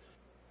 Hopefully,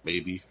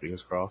 maybe,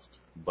 fingers crossed.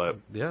 But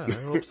yeah, I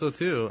hope so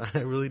too. I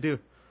really do.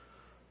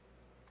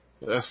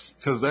 That's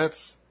because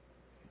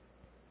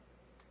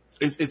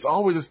it's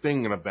always this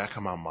thing in the back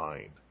of my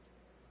mind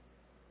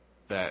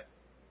that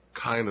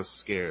kind of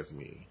scares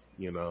me.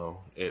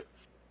 It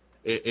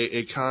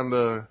kind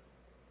of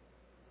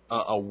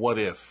a what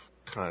if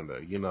kind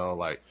of,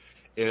 like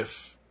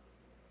if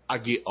I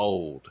get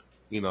old,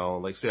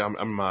 like say I'm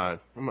in my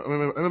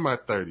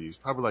 30s,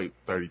 probably like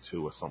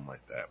 32 or something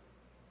like that.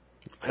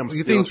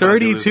 You think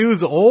 32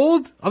 is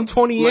old? I'm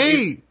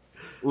 28.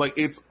 Like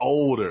it's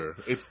older.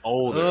 It's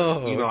older. Oh,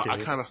 okay. I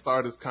kind of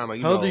started as kind of,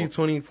 How old are you?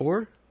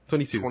 24?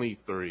 22?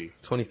 23.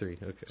 23,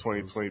 okay.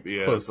 20,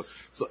 yeah. Close.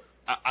 So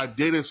I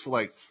did this for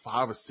like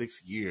 5 or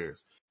 6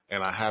 years,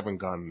 and I haven't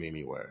gotten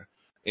anywhere.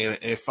 And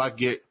if I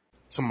get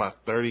to my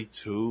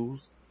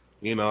 32s,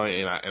 and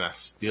I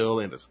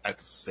still at the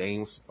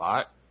same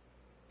spot,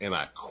 and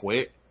I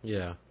quit,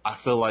 yeah, I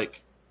feel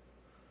like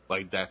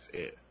that's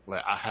it.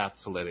 Like I have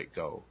to let it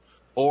go.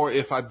 Or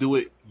if I do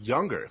it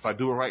younger, if I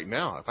do it right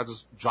now, if I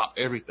just drop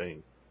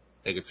everything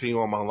and continue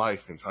on my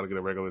life and try to get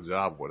a regular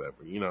job, whatever,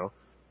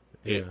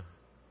 yeah.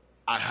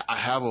 I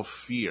have a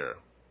fear.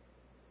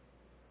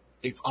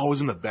 It's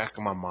always in the back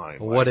of my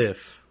mind. What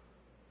if?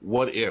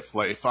 What if?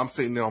 Like, if I'm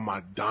sitting there on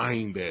my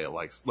dying bed,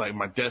 like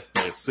my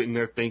deathbed, sitting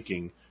there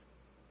thinking,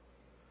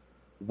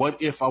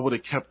 what if I would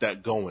have kept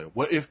that going?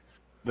 What if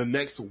the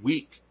next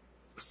week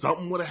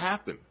something would have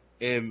happened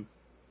and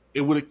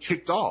it would have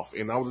kicked off,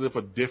 and I would live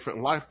a different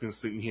life than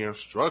sitting here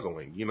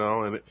struggling, you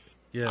know. And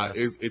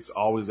it's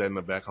always that in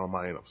the back of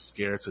my mind. I'm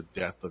scared to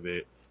death of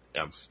it.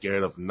 I'm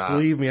scared of not.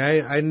 Believe me,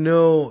 I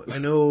know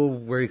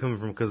where you're coming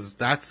from, because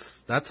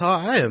that's how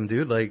I am,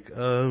 dude. Like,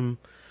 I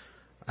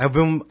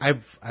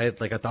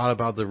thought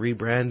about the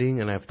rebranding,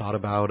 and I thought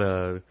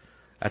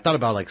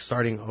about like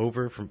starting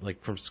over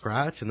from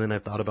scratch, and then I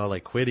thought about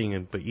like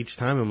quitting, but each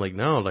time I'm like,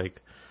 no,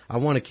 like I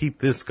want to keep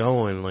this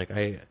going. Like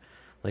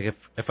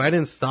if I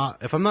didn't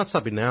stop, if I'm not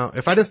stopping now,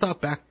 if I didn't stop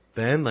back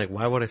then, like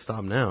why would I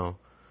stop now?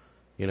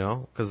 You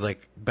know, because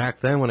like back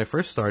then when I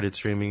first started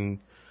streaming,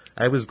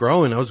 I was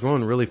growing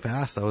really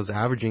fast. I was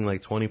averaging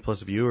like 20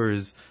 plus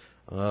viewers,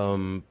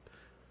 on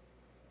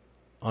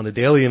a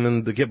daily, and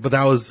then but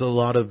that was a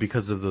lot of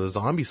because of the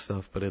zombie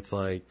stuff. But it's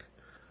like,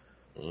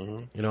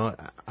 you know,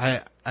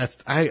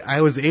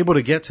 I was able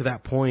to get to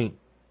that point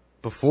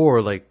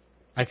before. Like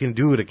I can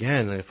do it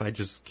again if I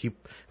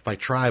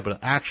try, but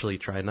actually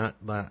try, not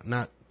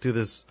do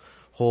this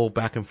whole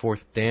back and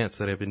forth dance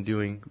that I've been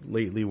doing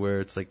lately,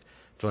 where it's like,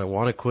 do I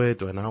want to quit?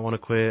 Do I not want to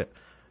quit?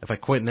 If I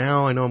quit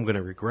now, I know I'm going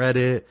to regret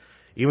it.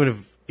 Even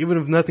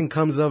if nothing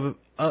comes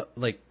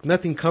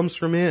nothing comes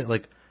from it,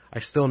 like I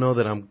still know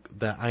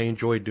that I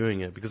enjoy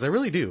doing it, because I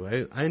really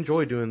do. I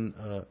enjoy doing,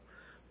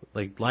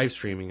 like live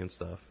streaming and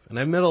stuff. And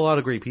I've met a lot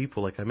of great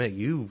people. Like I met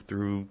you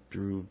through,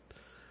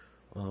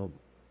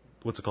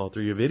 what's it called?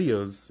 Through your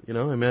videos. You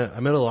know, I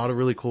met a lot of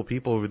really cool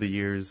people over the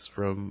years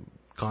from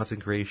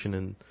content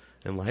creation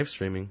and live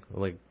streaming.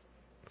 Like,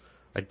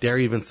 I dare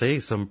even say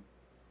some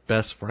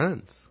best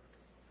friends.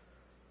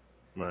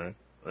 Right.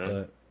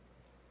 But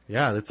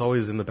yeah, that's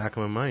always in the back of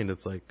my mind.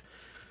 It's like,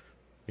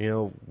 you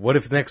know, what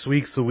if next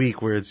week's the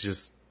week where it's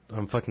just,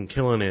 I'm fucking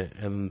killing it,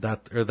 and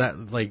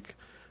like,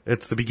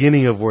 it's the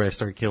beginning of where I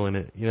start killing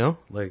it, you know?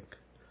 Like,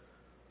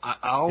 I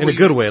always, in a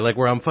good way, like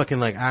where I'm fucking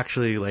like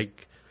actually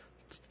like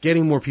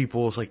getting more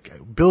people, like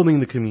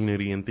building the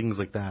community and things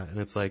like that. And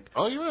it's like,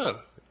 oh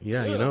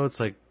yeah, you know, it's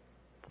like,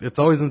 it's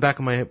always in the back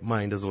of my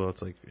mind as well.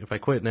 It's like, if I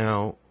quit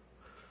now,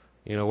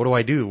 you know, what do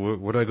I do?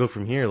 Where do I go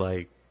from here?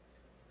 Like,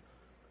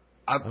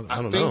 I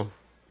don't know.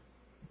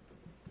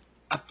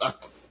 I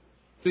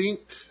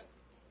think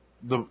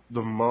the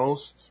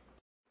most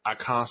I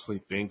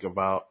constantly think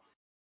about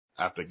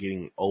after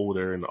getting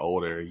older and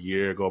older, a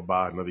year go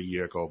by, another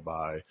year go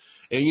by,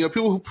 and you know,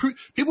 people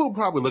who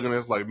probably looking at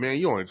us like, man,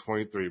 you're only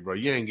 23, bro,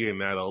 you ain't getting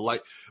that old.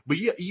 Like, but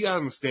you gotta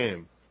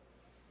understand,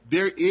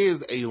 there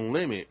is a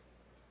limit,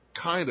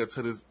 kind of,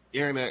 to this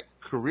internet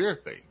career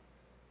thing.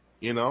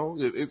 You know,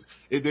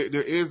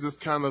 there is this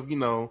kind of, you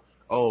know,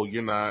 oh,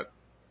 you're not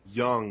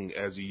young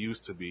as you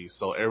used to be,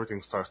 so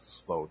everything starts to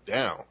slow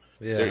down.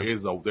 Yeah.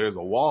 There's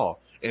a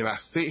wall, and I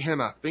sit here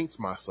and I think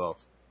to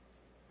myself,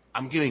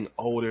 I'm getting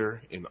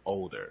older and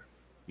older,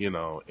 you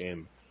know,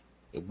 and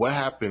what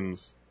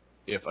happens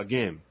if,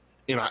 again,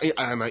 and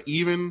I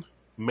even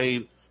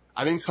made,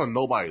 I didn't tell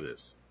nobody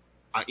this,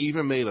 I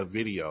even made a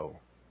video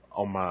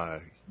on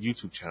my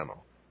YouTube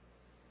channel,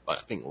 I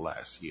think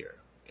last year,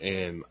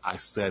 and I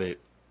set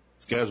it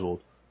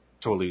scheduled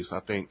to release,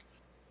 I think,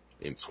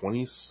 in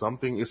 20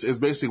 something. It's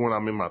basically when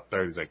I'm in my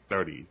 30s, like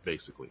 30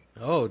 basically.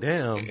 Oh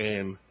damn.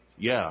 And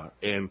yeah,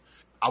 and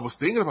I was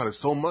thinking about it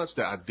so much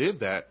that I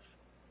did that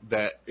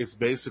it's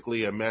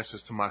basically a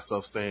message to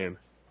myself saying,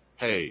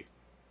 hey,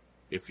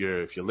 if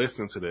you're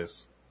listening to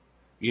this,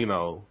 you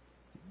know,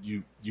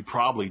 you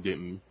probably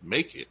didn't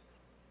make it,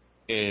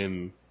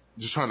 and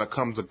just trying to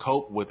come to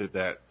cope with it,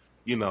 that,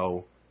 you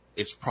know,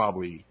 it's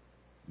probably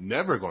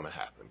never going to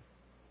happen.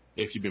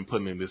 If you've been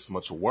putting in this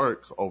much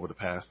work over the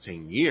past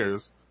 10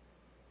 years,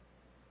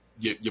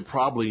 you're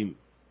probably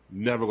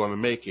never going to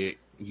make it.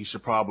 You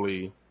should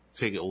probably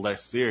take it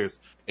less serious.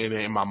 And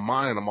in my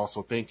mind, I'm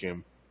also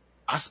thinking,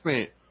 I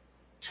spent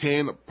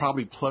 10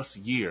 probably plus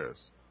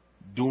years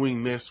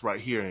doing this right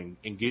here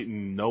and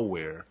getting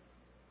nowhere.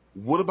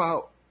 What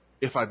about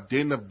if I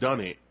didn't have done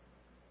it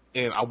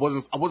and I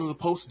wasn't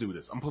supposed to do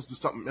this? I'm supposed to do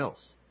something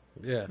else.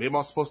 Yeah. Maybe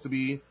I'm supposed to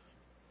be,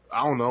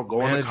 I don't know,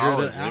 going to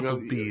college.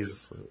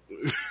 Applebee's.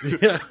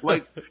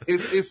 Like,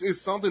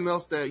 it's something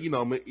else that, you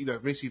know,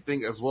 that makes you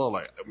think as well.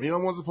 Like, maybe I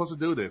wasn't supposed to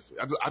do this.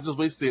 I just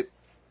wasted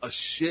a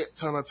shit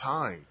ton of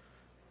time,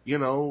 you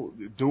know,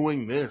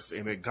 doing this,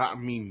 and it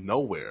got me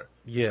nowhere.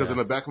 Yeah. Because in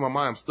the back of my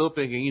mind, I'm still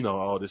thinking, you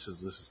know, oh, this is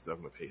stuff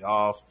going to pay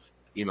off.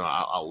 You know,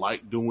 I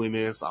like doing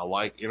this. I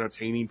like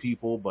entertaining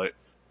people, but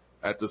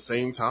at the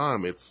same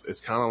time,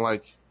 it's kind of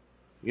like,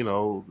 you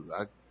know,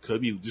 I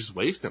could be just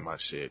wasting my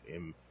shit,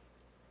 and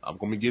I'm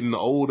gonna be getting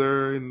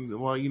older, and,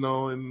 well, you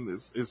know, and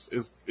it's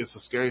a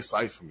scary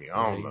sight for me.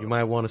 I don't know. You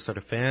might want to start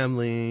a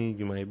family.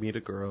 You might meet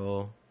a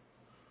girl.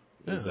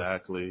 Yeah.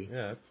 Exactly.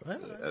 Yeah,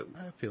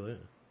 I feel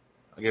it.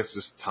 I guess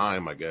just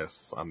time. I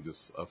guess I'm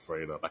just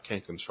afraid of. I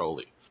can't control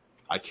it.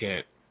 I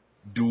can't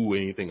do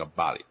anything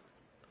about it.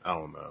 I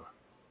don't know.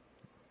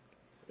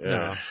 Yeah.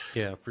 No,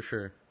 yeah, for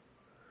sure.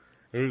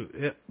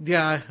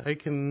 Yeah, I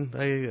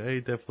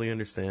definitely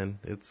understand.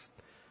 It's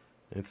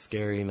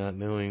scary not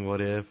knowing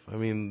what if. I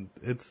mean,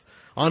 it's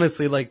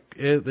honestly like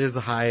there's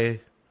a high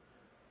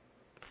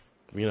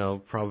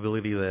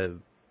probability that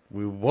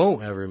we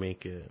won't ever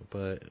make it.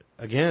 But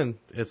again,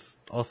 it's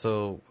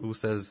also who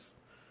says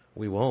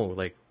we won't.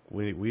 Like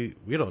we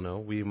don't know.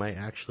 We might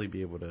actually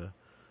be able to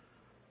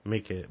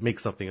make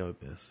something of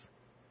this.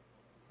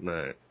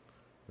 Right.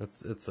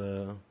 It's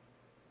a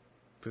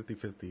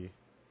 50-50.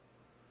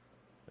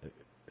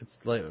 It's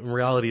like, in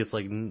reality, it's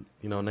like,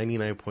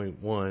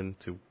 99.1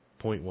 to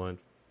 0.1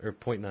 or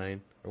 0.9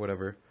 or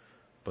whatever.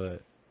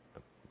 But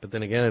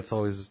then again, it's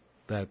always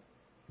that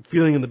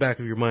feeling in the back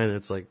of your mind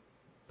that's like,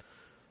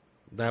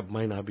 that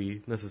might not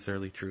be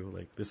necessarily true.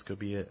 Like, this could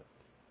be it.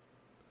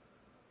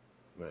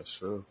 That's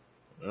true.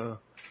 Yeah.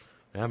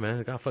 Yeah, man,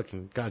 it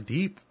got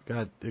deep.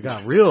 It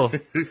got real.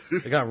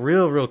 It got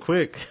real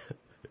quick.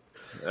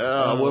 Yeah,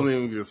 I wasn't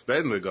even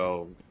expecting to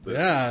go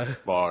this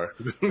far.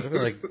 I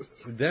feel like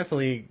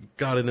definitely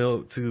got to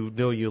know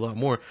you a lot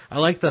more. I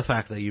like the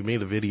fact that you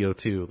made a video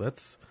too.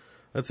 That's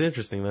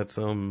interesting. That's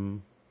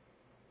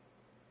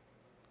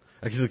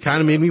actually kind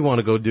of made me want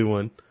to go do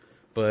one.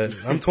 But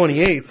I'm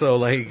 28, so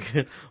like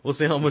we'll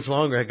see how much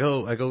longer I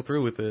go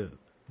through with this.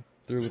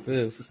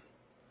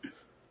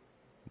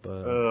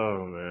 But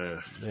oh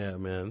man, yeah,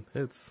 man,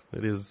 it's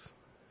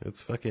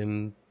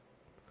fucking.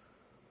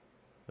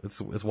 It's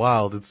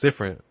wild. It's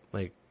different,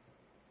 like,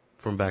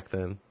 from back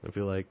then, I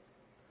feel like.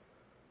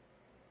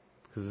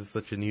 Because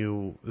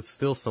it's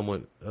still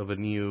somewhat of a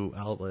new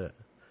outlet.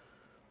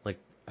 Like,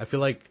 I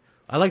feel like,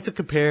 I like to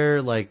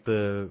compare, like,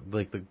 the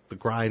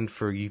grind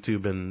for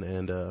YouTube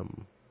and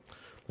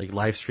like,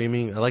 live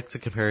streaming. I like to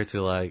compare it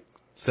to, like,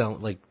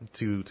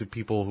 to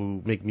people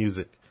who make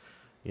music,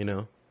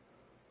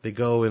 They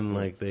go and,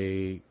 like,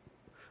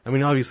 I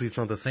mean, obviously it's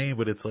not the same,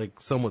 but it's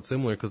like somewhat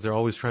similar because they're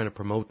always trying to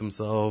promote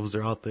themselves.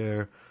 They're out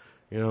there,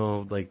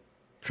 like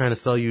trying to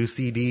sell you a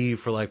CD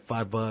for like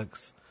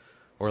 $5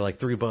 or like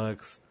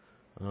 $3.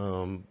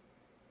 And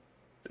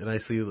I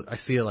see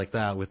it like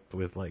that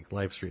with like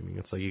live streaming.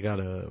 It's like you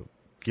gotta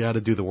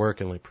do the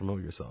work and like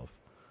promote yourself.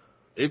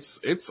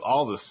 It's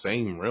all the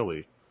same,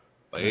 really.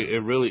 Like it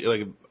really,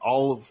 like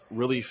all of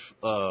really,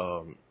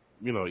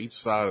 each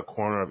side of the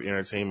corner of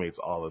entertainment, it's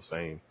all the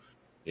same.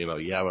 You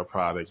have a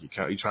product,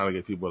 you're trying to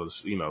get people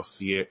to,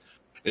 see it,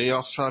 and you're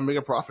also trying to make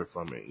a profit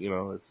from it.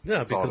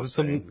 Because it's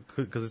something,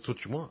 because it's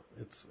what you want.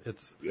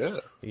 It's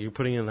you're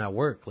putting in that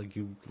work. Like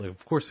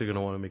of course you're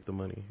gonna want to make the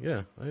money.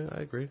 Yeah,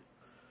 I agree,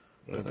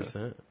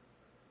 100%.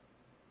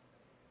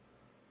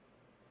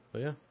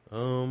 But yeah,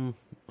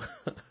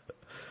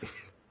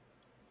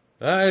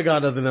 I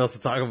got nothing else to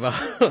talk about.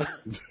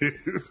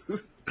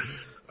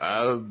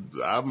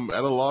 I'm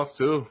at a loss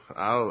too.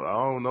 I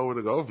don't know where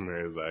to go from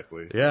here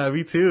exactly. Yeah,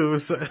 me too. It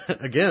was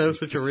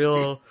such a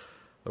real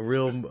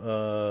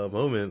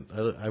moment.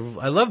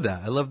 I love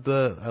that. I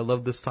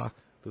love this talk.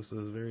 This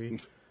is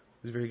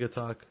very good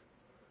talk.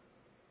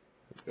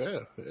 Yeah,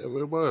 it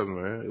was,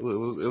 man. It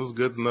was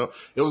good to know.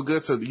 It was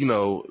good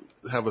to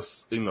have a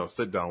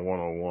sit down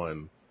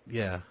 1-on-1.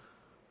 Yeah.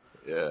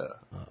 Yeah.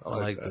 I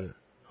liked it.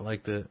 I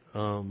liked it.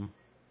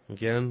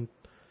 Again,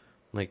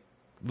 like.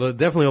 But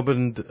definitely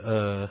opened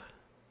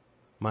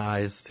my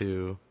eyes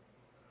to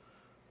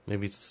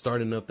maybe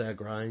starting up that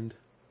grind.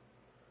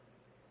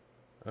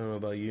 I don't know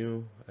about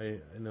you. I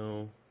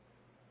know,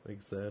 like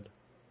I said.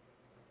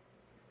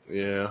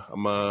 Yeah,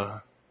 I'm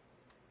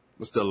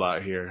still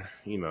out here,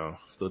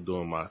 still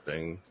doing my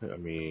thing. I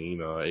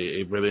mean,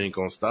 it really ain't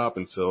gonna stop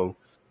until,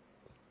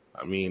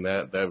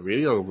 that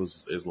video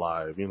is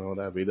live.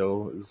 That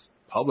video is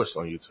published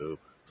on YouTube.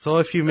 So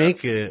if you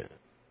make it,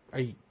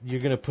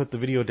 you're gonna put the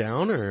video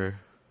down or?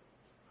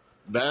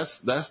 That's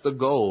the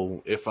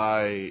goal. If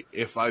I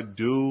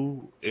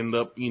do end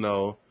up,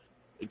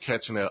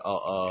 catching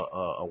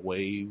a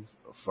wave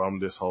from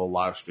this whole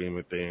live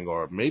streaming thing,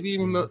 or maybe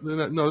even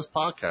this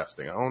podcast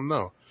thing, I don't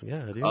know.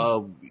 Yeah, it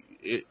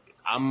is.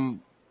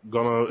 I'm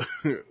gonna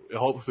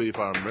hopefully, if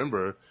I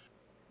remember,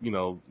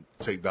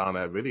 take down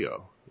that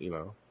video.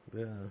 Yeah.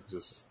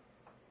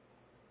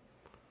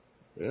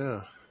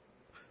 Yeah.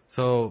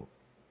 So,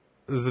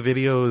 is it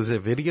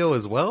video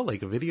as well?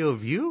 Like a video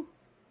of you?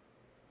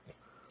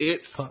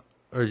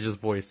 Or just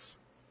voice?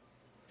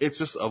 It's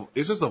just a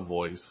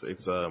voice.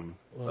 It's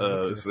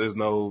there's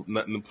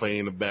nothing playing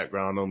in the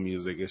background, no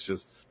music. It's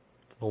just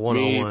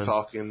me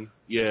talking.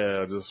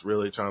 Yeah, just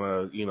really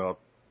trying to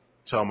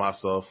tell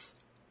myself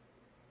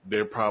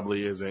there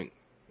probably isn't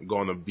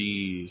going to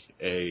be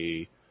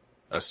a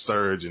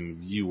surge in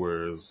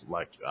viewers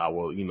like I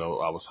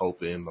was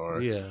hoping,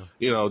 or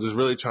just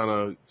really trying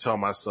to tell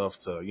myself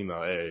to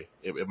hey,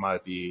 it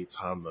might be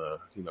time to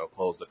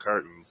close the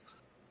curtains.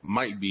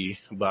 Might be,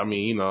 but I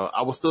mean,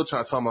 I was still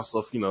trying to tell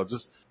myself,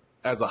 just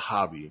as a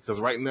hobby, because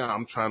right now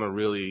I'm trying to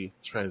really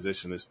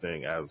transition this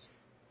thing as,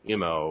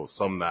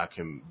 something that I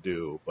can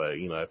do. But,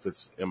 if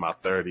it's in my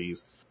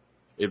 30s,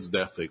 it's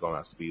definitely going to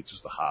have to be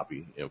just a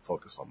hobby and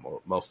focus on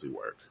mostly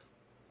work.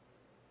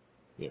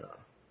 Yeah.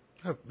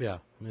 No,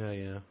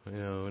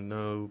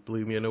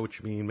 believe me, I know what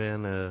you mean,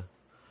 man.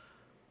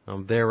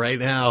 I'm there right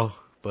now,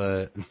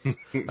 but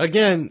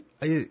again,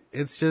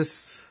 it's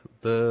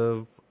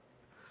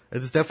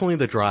definitely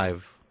the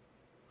drive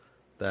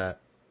that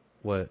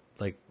what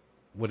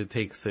it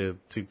takes to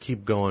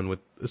keep going with,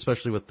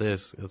 especially with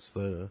this.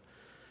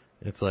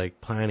 It's like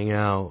planning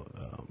out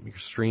your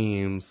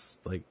streams,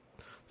 like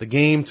the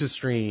game to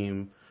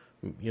stream,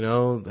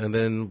 and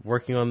then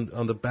working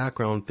on the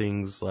background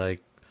things,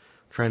 like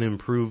trying to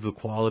improve the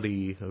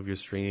quality of your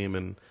stream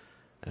and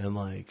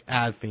like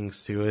add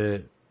things to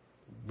it,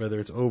 whether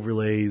it's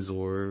overlays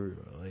or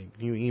like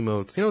new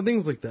emotes,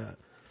 things like that.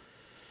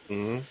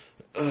 Mm-hmm.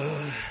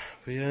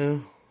 But yeah,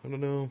 I don't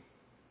know.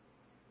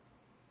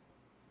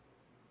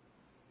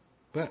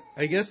 But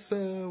I guess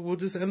we'll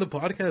just end the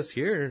podcast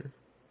here.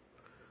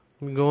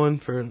 We've been going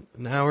for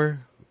an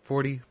hour,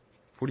 40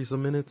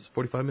 some minutes,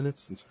 45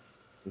 minutes.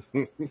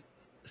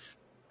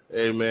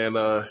 Hey man,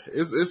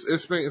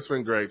 it's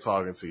been great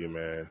talking to you,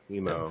 man.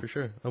 Yeah, for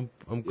sure.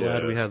 I'm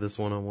glad we had this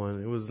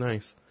one-on-one. It was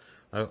nice.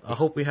 I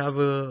hope we have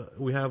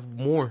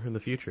more in the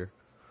future.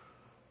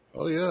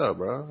 Oh yeah,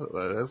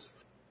 bro.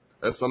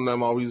 That's something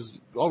I'm always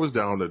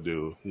down to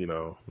do.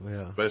 Yeah.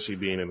 Especially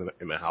being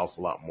in the house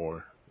a lot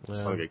more.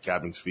 Just trying to get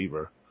cabin's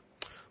fever.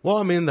 Well,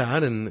 I mean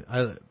that, and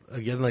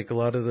again, like a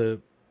lot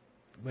of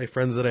my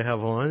friends that I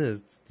have on,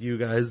 it's you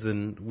guys,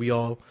 and we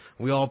all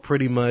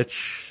pretty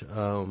much,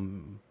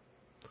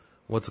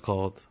 what's it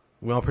called?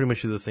 We all pretty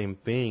much do the same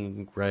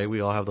thing, right?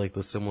 We all have like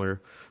the similar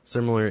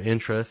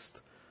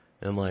interest,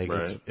 and like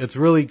right. it's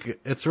really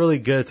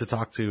good to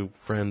talk to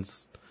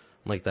friends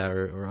like that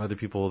or other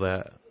people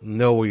that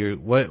know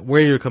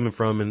where you're coming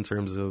from in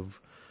terms of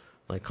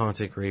like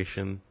content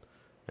creation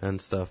and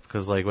stuff.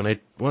 Because like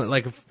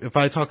if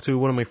I talk to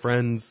one of my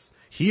friends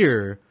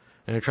here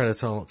and I try to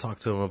talk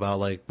to them about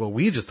like what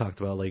we just talked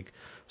about, like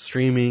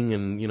streaming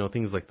and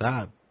things like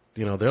that,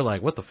 they're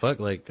like, what the fuck?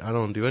 Like I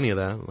don't do any of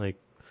that. Like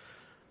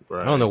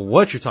right. I don't know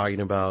what you're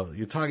talking about.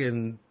 You're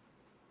talking,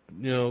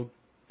 an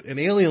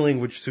alien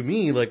language to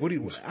me. Like, what do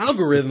you,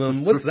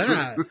 algorithm? What's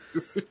that?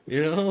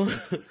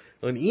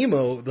 An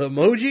emo, the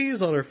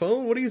emojis on our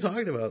phone? What are you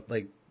talking about?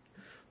 Like,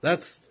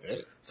 that's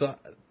why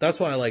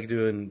I like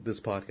doing this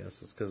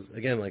podcast, is because,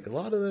 again, like, a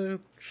lot of the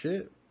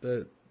shit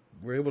that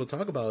we're able to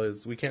talk about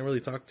is we can't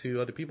really talk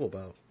to other people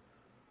about.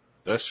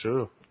 That's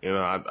true.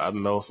 I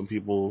know some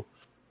people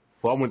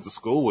who I went to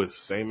school with,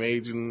 same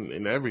age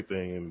and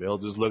everything, and they'll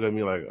just look at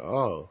me like,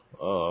 oh,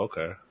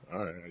 okay.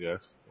 All right, I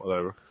guess.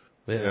 Whatever.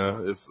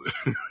 Yeah. It's,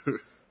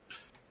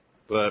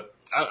 but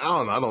I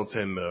don't know. I don't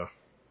tend to,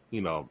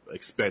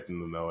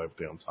 expecting to know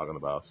everything I'm talking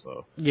about.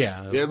 So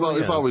yeah, it's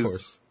always, of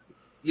course.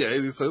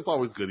 so it's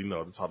always good,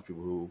 to talk to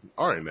people who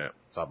are in that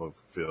type of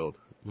field.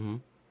 Mm-hmm.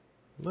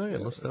 Oh yeah,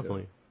 most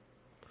definitely.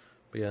 Yeah.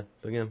 But yeah,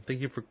 again,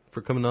 thank you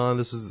for coming on.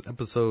 This is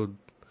episode,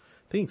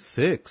 I think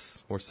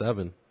 6 or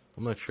 7.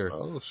 I'm not sure.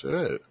 Oh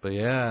shit. But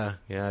yeah,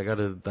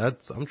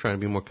 I'm trying to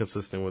be more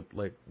consistent with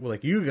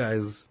like you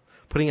guys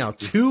putting out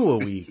 2 a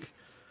week.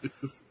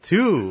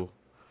 2.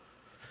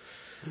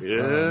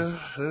 Yeah.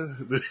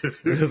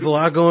 There's a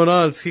lot going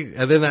on.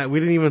 And then we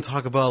didn't even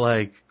talk about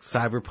like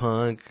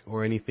Cyberpunk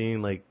or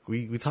anything. Like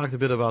we talked a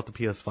bit about the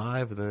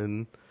PS5, and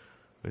then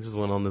we just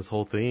went on this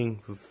whole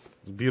thing. This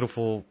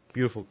beautiful,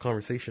 beautiful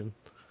conversation.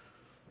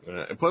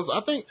 Yeah. And plus, I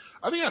think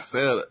I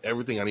said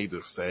everything I need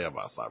to say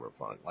about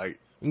Cyberpunk. Like,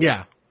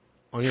 yeah,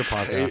 on your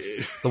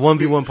podcast, the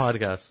 1v1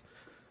 podcast.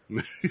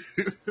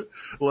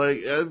 Like,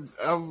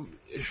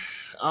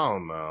 I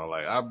don't know.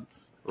 Like,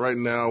 right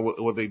now,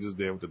 what they just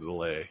did with the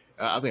delay,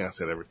 I think I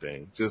said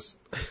everything. Just,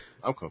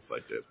 I'm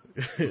conflicted.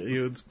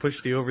 It's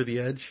pushed you over the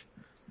edge.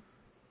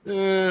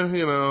 Yeah,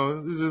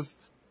 it's just,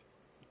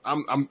 I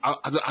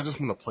just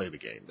want to play the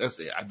game. That's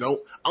it. I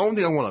don't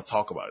think I want to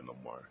talk about it no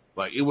more.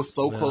 Like, it was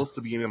so close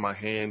to being in my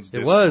hands.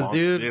 It was, month,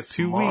 dude. this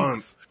 2 month.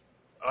 weeks.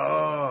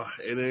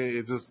 And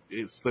then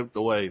it slipped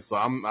away. So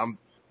I'm not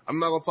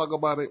gonna talk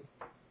about it.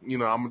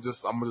 I'm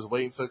just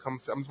waiting until it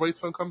comes. I'm just waiting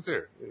until it comes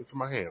here into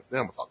my hands.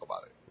 Then I'm gonna talk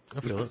about it. I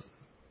feel it.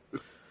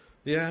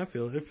 Yeah, I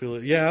feel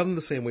it. Yeah, I'm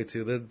the same way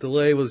too. The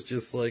delay was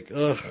just like,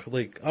 ugh.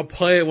 Like, I'll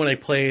play it when I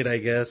play it, I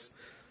guess.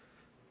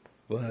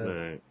 But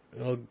Right.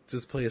 I'll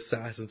just play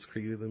Assassin's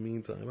Creed in the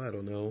meantime. I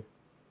don't know.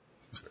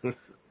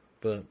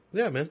 But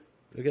yeah, man.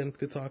 Again,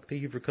 good talk.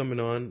 Thank you for coming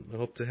on. I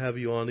hope to have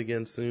you on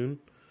again soon.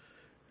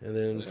 And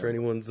then for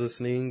anyone's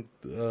listening,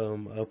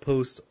 I'll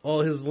post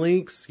all his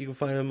links. You can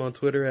find him on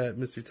Twitter at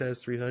Mr.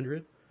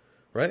 Tez300,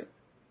 right?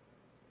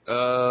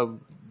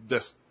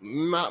 That's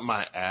not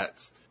my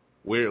at.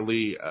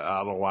 Weirdly, I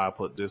don't know why I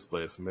put this,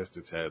 but it's Mr.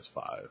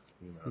 Tez5.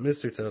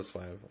 Mr. Tez5.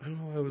 I don't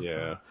know why it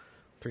was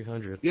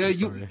 300. Yeah,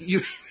 I'm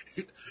you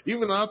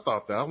even I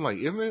thought that. I'm like,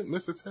 isn't it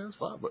Mr.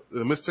 Tez5? But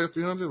Mr.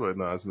 Tez300, but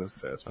no, it's Mr.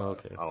 Tez5.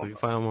 Okay, so you can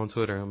find him on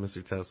Twitter on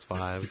Mr.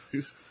 Tez5.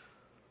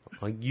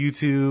 On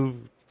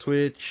YouTube,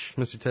 Twitch,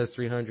 Mr.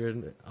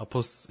 Tez300. I'll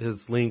post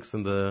his links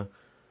in the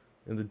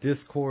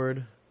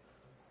Discord.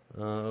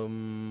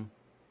 And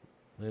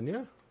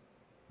yeah,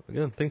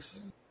 again, thanks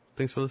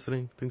for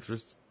listening. Thanks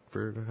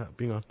for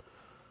being on.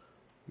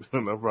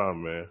 No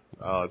problem, man.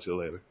 I'll let you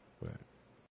later. All right.